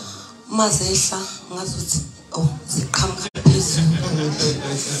mazehla ngazuthi ziqhamuka phezulu.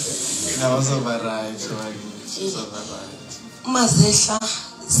 Now was over right. Mazehla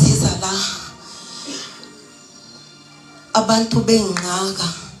ziza la abantu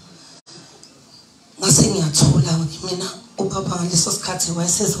bengqaka ngase ngiyathola mina ubaba ngaleso sikhathi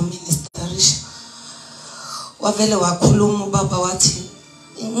wayesezoministerisha wavele wakhuluma ubaba wathi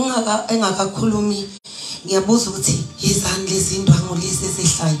engakakhulumi ngiyabuza ukuthi yizani lezi ndwangu lezi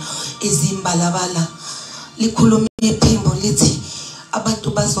ezihlayo ezimbalabala likhuluma iphimbo lithi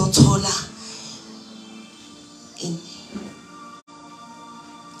abantu bazothola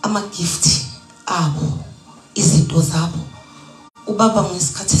ama-gift abo izinto zabo. Ubaba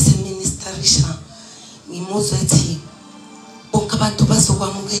ngesikhathi seministerisha ngimuzwe ethi bonke abantu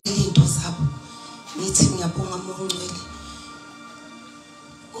bazokwamukela into zabo. Ngithi ngiyabonga Mongcwele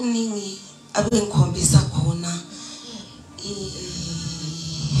kuningi abengikhombisa khona.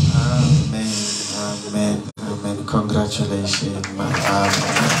 Amen, amen, amen. Congratulations, madam.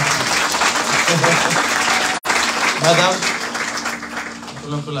 Madam,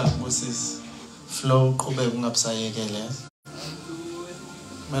 uLonkula Moses flow qhubeka ungabusayekele.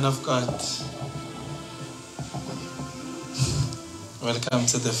 Man of God, welcome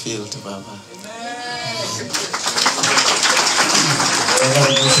to the field, Baba.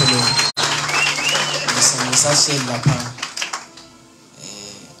 Ngisashe lapha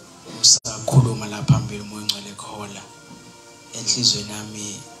usakhuluma lapha phambili uMongcwele khola enhlizweni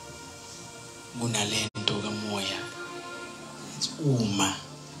nami kunalento kamoya uma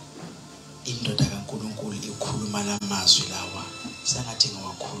indoda kaNkulunkulu ikhuluma lamazwi lawa sengathi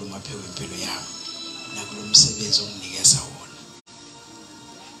ngiwakhuluma phela impilo yami nakulomsebenzi onginikeza wona.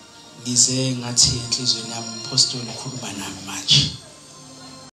 Ngize ngathi enhlizweni yami umpostoli ukhuluma nami manje.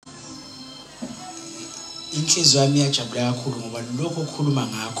 Inhliziyo yami iyajabula kakhulu ngoba lokho ukukhuluma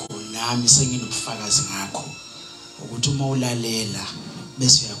ngakho nami senginobufakazi ngakho ukuthi uma ulalela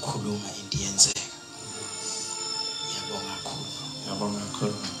bese uyakhuluma into iyenzeka. Ngiyabonga kakhulu. Ngiyabonga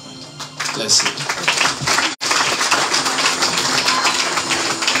kakhulu. Bless you.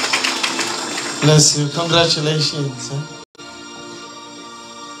 Bless you. Congratulations.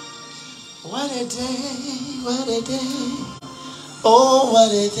 What a day, what a day. Oh,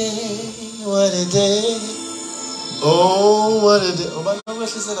 what a day, what a day. Oh, what a day. Oh, but I'm going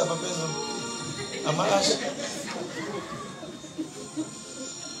to say that, I'm going to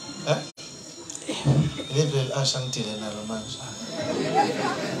huh? Libre ashangtile nalo manje.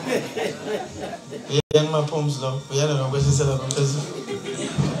 Uyanga poems lo, uyana nokwehlisela phezulu.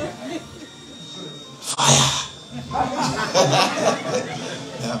 Fire.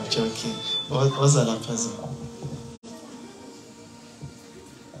 Yeah, I'm joking. What's that person?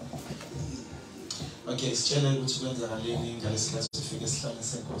 Okay, sitshela ukuthi kwenzakaleni ngalesi sifike sihlale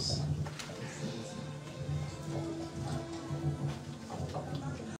senkosi.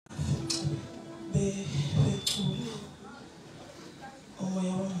 Becula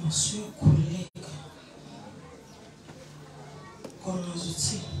umoya wami usuyakhuleka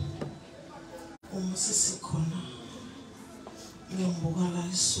kongazuthi uma sesikhona ngiyabuka la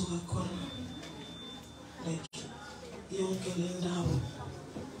isuka khona like yonke le ndawo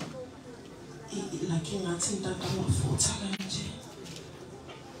like ngathi intanda amafutha kanje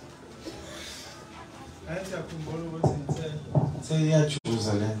Ayakhumbula ukuthi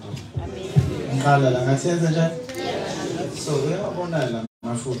seyajuza lento. Ngqala la ngasenza njani? So uyabona la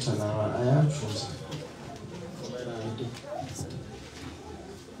mafutha lawa ayajuza.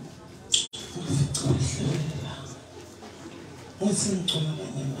 Ngicela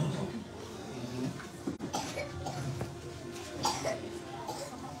kanye nabo.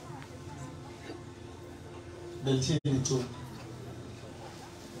 Belithini tu.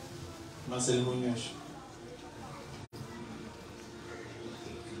 Maselibonyosho.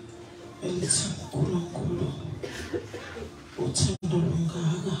 Elithi uNkulunkulu uthando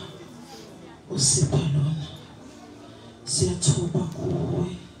lungaka usipha lona. Siyathoba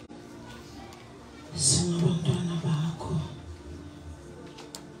kuwe. Singabantwana bakho.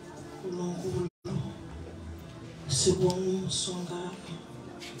 uNkulunkulu sibonga umsongaka.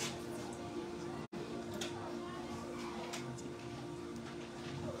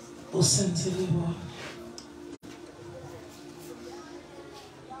 Usenzele wona.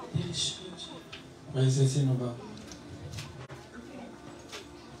 Wayesethi no baba.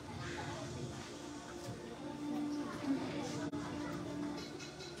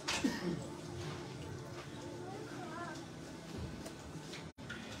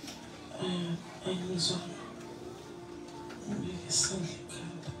 Engizwa ngiyisandla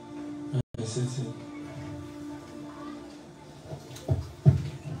ekhanda. Wayesethi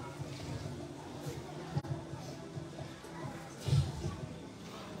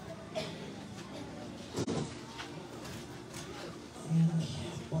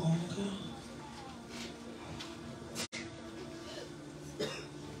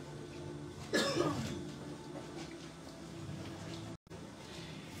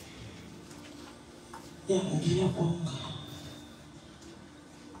ngiyabonga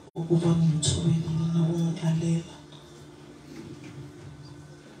ukuba ngithobelile nokungilalela.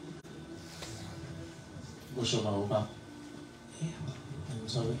 kusho baba. Yebo.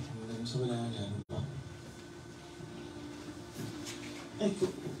 Ngimsobela kanjani baba?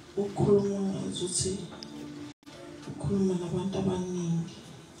 Ukhuluma ngazuthi ukhuluma nabantu abaningi.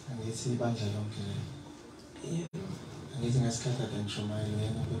 Angithi ibandla lonke. Yebo. Angithi ngasikhatha ngishumayela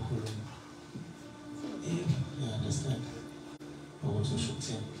yena bekhuluma. Yebo. You understand? Ukuthi usho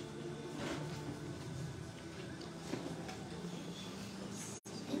ukuthini?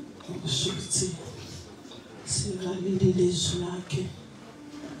 Usho ukuthi silalile izwi lakhe.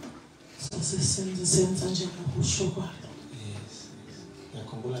 Senza njengokusho kwalo. Yes.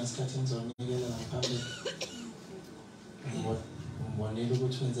 Ngiyakhumbula ngesikhathi ngizonikela ngaphambili. Ngibonile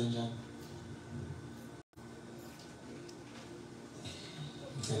ukuthi wenze njani.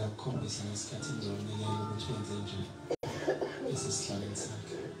 Ngicela ukukhombisa ngesikhathi ngizonikela ukuthi wenze njani. Esihlaleni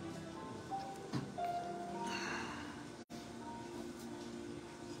sakhe.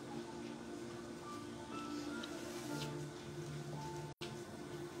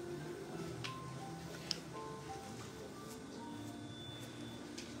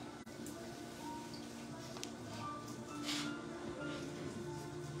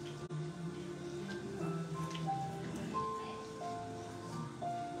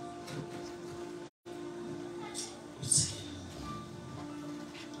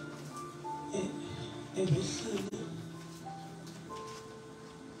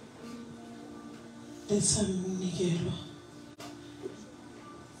 Esamnikelwa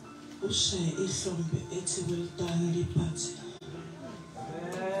ushaye ihlombe ethi well done Liberty.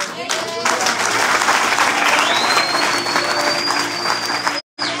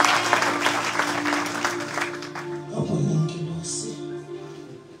 Abonengilosi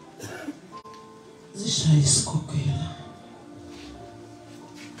zishaye isikhokhela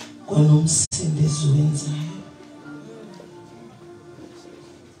kwanomsindo ezwenzayo.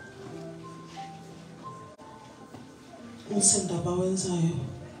 Umsindo abawenzayo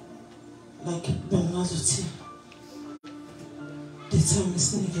like bengazuthi dithami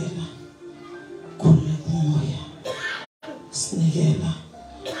sinikela khulule kumoya, sinikela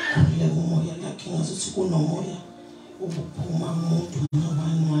khulule kumoya like ngazuthi kunomoya ubuphuma umuntu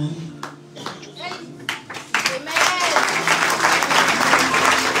ngabani.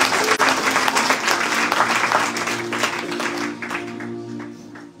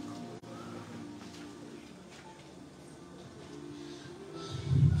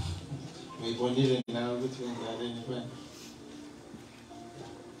 Ngibonile nawe ukuthi wenzani mfana.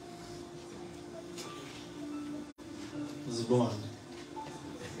 Zibone.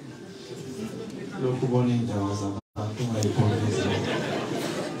 Lokhu ubona indawo zabantu ungayibonisa.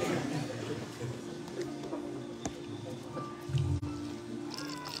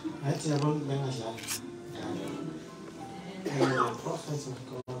 Athi abantu bengadlali. The prophets of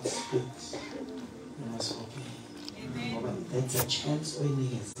God speaks. You must It's a chance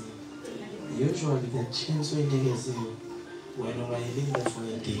oyinikeziwe. Usually the chance oyinikeziwe when you are living for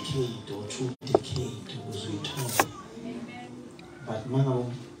a decade or 2 decades ukuze uyithole. But manga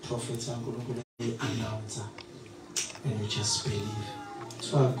prophets uNkulunkulu announcer and you just believe.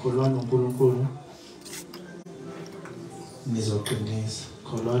 So akholwa uNkulunkulu nizoqinisa.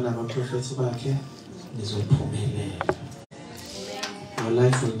 Kholwa abaprofeti bakhe nizophumelela. Your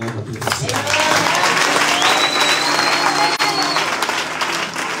life will never be the same.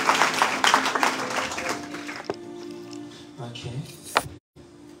 Okay.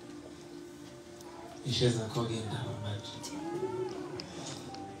 Isheza koge indaba manje.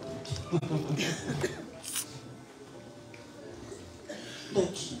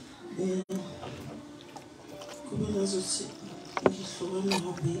 Kumele ukuthi ngihlukane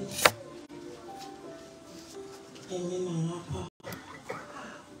ngabili. Mina ngapha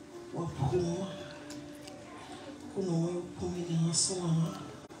waphuma kunomoya uphumile ngaselanga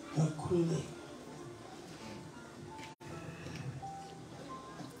ngakhululeka.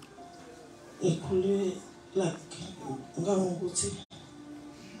 Ngikhulule like ngangokuthi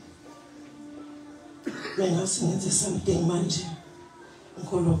bengase ngenze something manje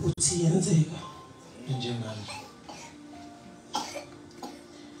ngikholwa ukuthi yenzeka Njengani?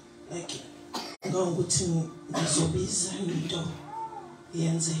 like ngangokuthi ngizobiza into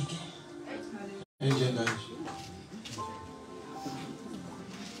yenzeke. Njengani?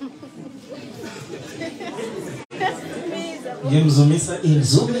 Ngimzumisa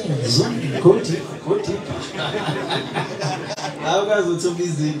inzumi kodi. Awukazi ukuthi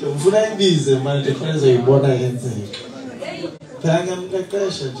ubize into, ufuna ibize manje khona uzoyibona yenzeka. Phela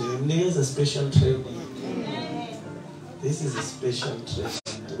ngiyamqeqesha nje, ngimnikeza special training. This is a special training.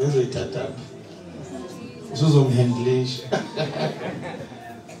 Bezoyithatha. Uzomhandlisha.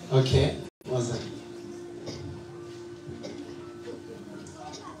 Okay, what's that?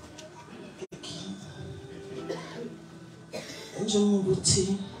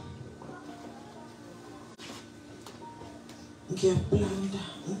 Njengokuthi ngiyaplanda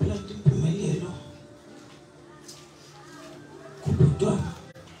impumelelo kubudwa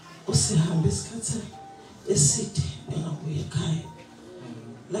usihamba isikhathi eside engabuye ekhaya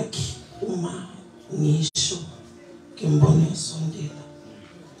like uma ngisho ngimbona esondela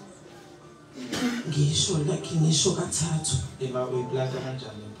ngisho like ngisho kathathu Ima uyiplanta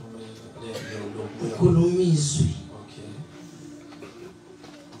kanjani impumelelo ukhulumizwi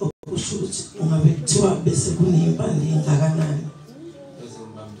ukuthi ungabe kuthiwa bese kunempande engakanani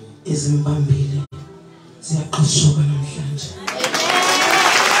ezimbambile ziyaqashuka namhlanje.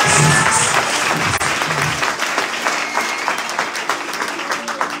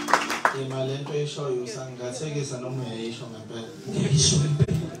 Imali into eshoyo usangathekisa noma uyayisho ngempela. Ngiyayisho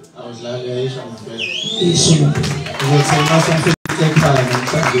ngempela. Awudlala uyayisho ngempela. Ngiyayisho ngempela. Uzothi mase ngifike ekhaya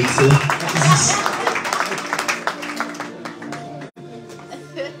namhlanje kuseni.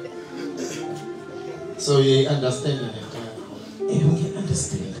 So you understand it? You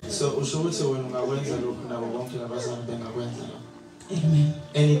understand. So usho ukuthi wena ungakwenza lokho nabo bonke labazali bengakwenza. Amen.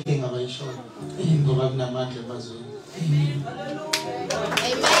 Anything abayisho. Ngoba kunamandla ebazweni. Amen.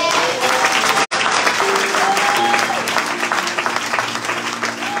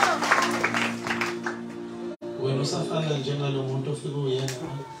 Wena usafana njengalo muntu ofika uyena.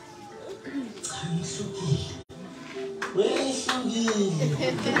 Cha ngihlukile. Wehlukile.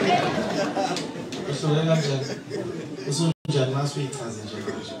 Uhlukile kanjani? Usunjani mase uyichaze nje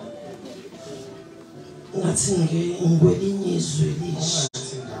manje? Ngathi ngikwelinye izwe lisha.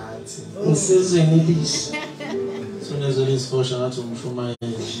 Ngathi. Ngisezweni lisha. Sonezwe lisifosha ngathi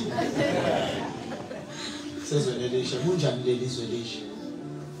umshumayeli. Sezweni lisha kunjani leli izwe lisha?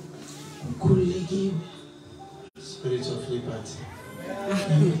 Ukhululekiwe. Spirit of liberty.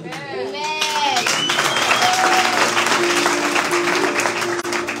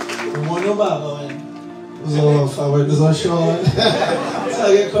 Umono baba wena. Uzofa wena uzoshona.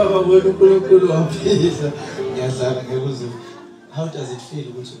 Sake khaba wena uNkulunkulu waphila. Ngiyadlala ngekuzo. How does it feel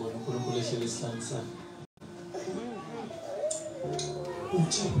ukuthi ubona uNkulunkulu ehlele isihlalo sakhe?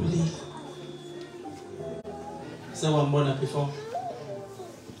 Ngijabulile. Sewambona before?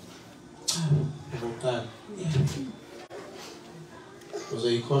 Uqala.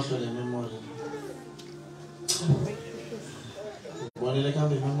 Uzoyikhohlwa le memory. Ubonile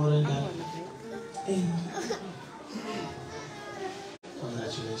kambe memory ndala?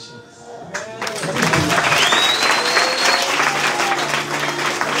 Congratulations.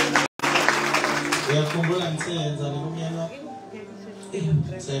 Uyakhumbula ngisenza ngomnyaka?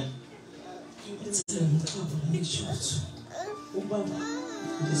 Sen. Ngicabanga ngisho ukuthi ubaba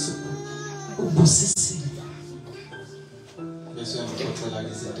ubusisile. usuyangixoxela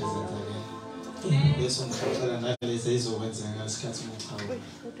ke izinto ezenzakele. Bese ungixoxela nalezi ezizokwenzeka ngesikhathi uchawe.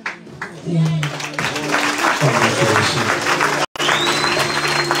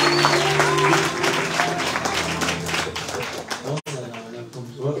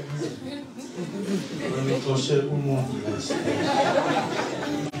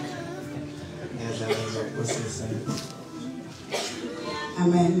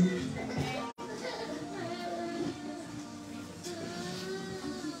 Amen.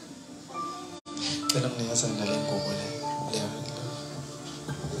 Pero mnikazi ngale ngubo le.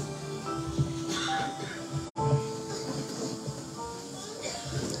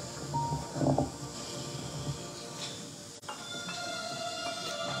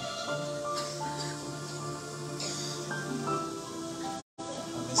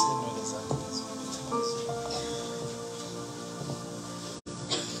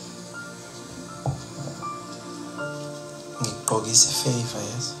 Ngigqokisa ifavor,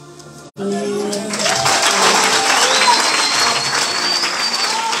 yes.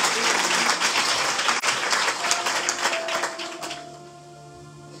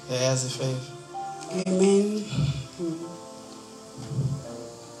 As a favor. Amen.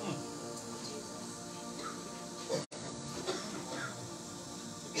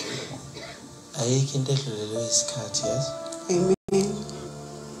 Ayikho into edlulelwe isikhathi, yes. Amen.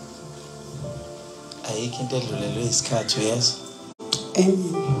 Ayikho into edlulelwe isikhathi, yes.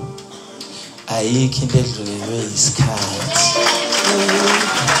 Amen. Ayikho into edlulelwe isikhathi.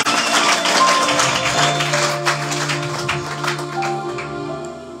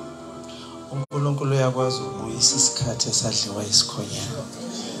 uNkulunkulu uyakwazi ukubuyisa isikhathi esadliwa isikhonyana.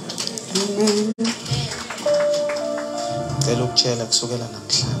 Amen. Ngicela ukutshela kusukela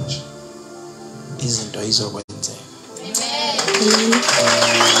namhlanje izinto izokwenzeka.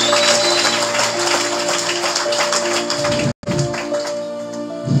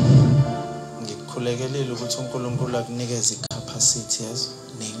 Ngikukhulekelile ukuthi uNkulunkulu akunikeze icapacity yazo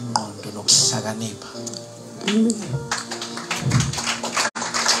nengqondo nokuhlakanipha.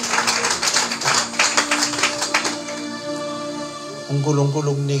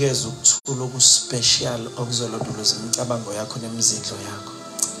 uNkulunkulu ukunikeza ukuthula okuspecial okuzolondoloza imicabango yakho nemizindlo yakho.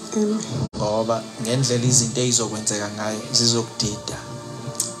 Ngoba ngendlela izinto ezizokwenzeka ngayo zizokudida.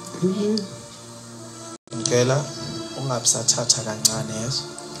 Ngicela ungabusathatha kancane yeso.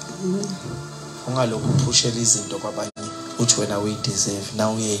 Ungalokhu uphushela izinto kwabanye uthi wena uyideserve,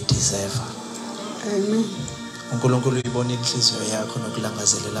 now uyayideserve. Amen. uNkulunkulu uyibona inhliziyo yakho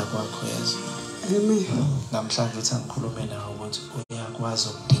nokulangazelela kwakho yeso. Amen. Namhlanje uthi angikhulume nawe ukuthi uyakwazi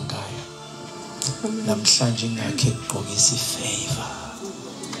ukudingayo. Namhlanje ingakho ekugqokisa ifavor.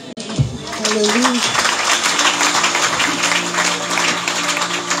 Hallelujah.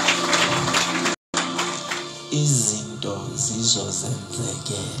 Izinto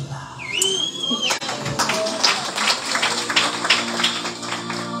zizozenzekela.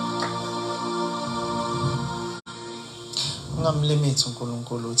 Ungamlimithi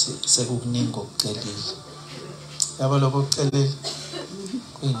uNkulunkulu uthi sekukuningi okucelile. Yabo lokho okucelile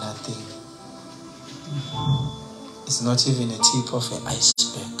kuyi-nothing. It's not even a tip of an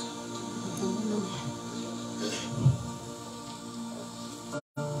iceberg.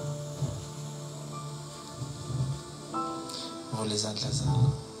 Vula izandla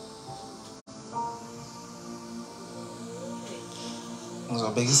zakho.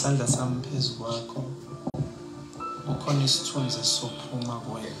 Ngizobeka isandla sami phezu kwakho. Ukhona isithunzi sophuma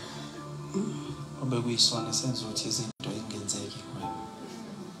kuwena. Obekuyisona senza ukuthi izinto ingenzeki kuwena.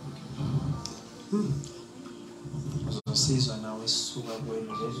 Uzosizwa nawe sisuka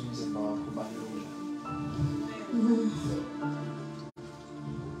kuwena lezi umzimba wakho ubalula.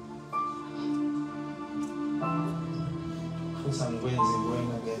 Futhi angikwenzi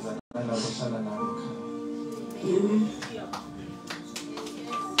kuwena ngenza nalabo ohlala nabo ekhaya.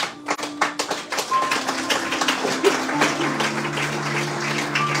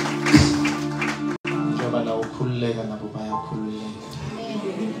 Njengoba nawe ukhululeka nabo bayakhululeka.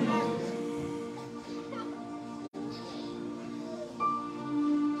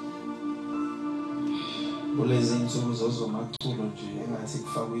 Kulezi insuku zozomaculo nje engathi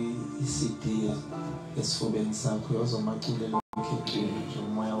kufakwe i-CD esifubeni sakho yozomaculo lokheqile nje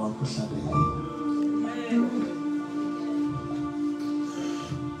umoya wakho uhlabelele.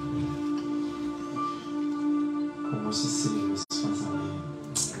 Ubusisiwe wesifazane.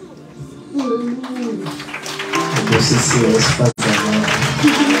 Ubusisiwe wesifazane.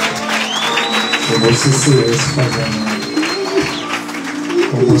 Ubusisiwe wesifazane.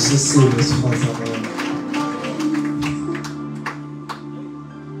 Ubusisiwe wesifazane.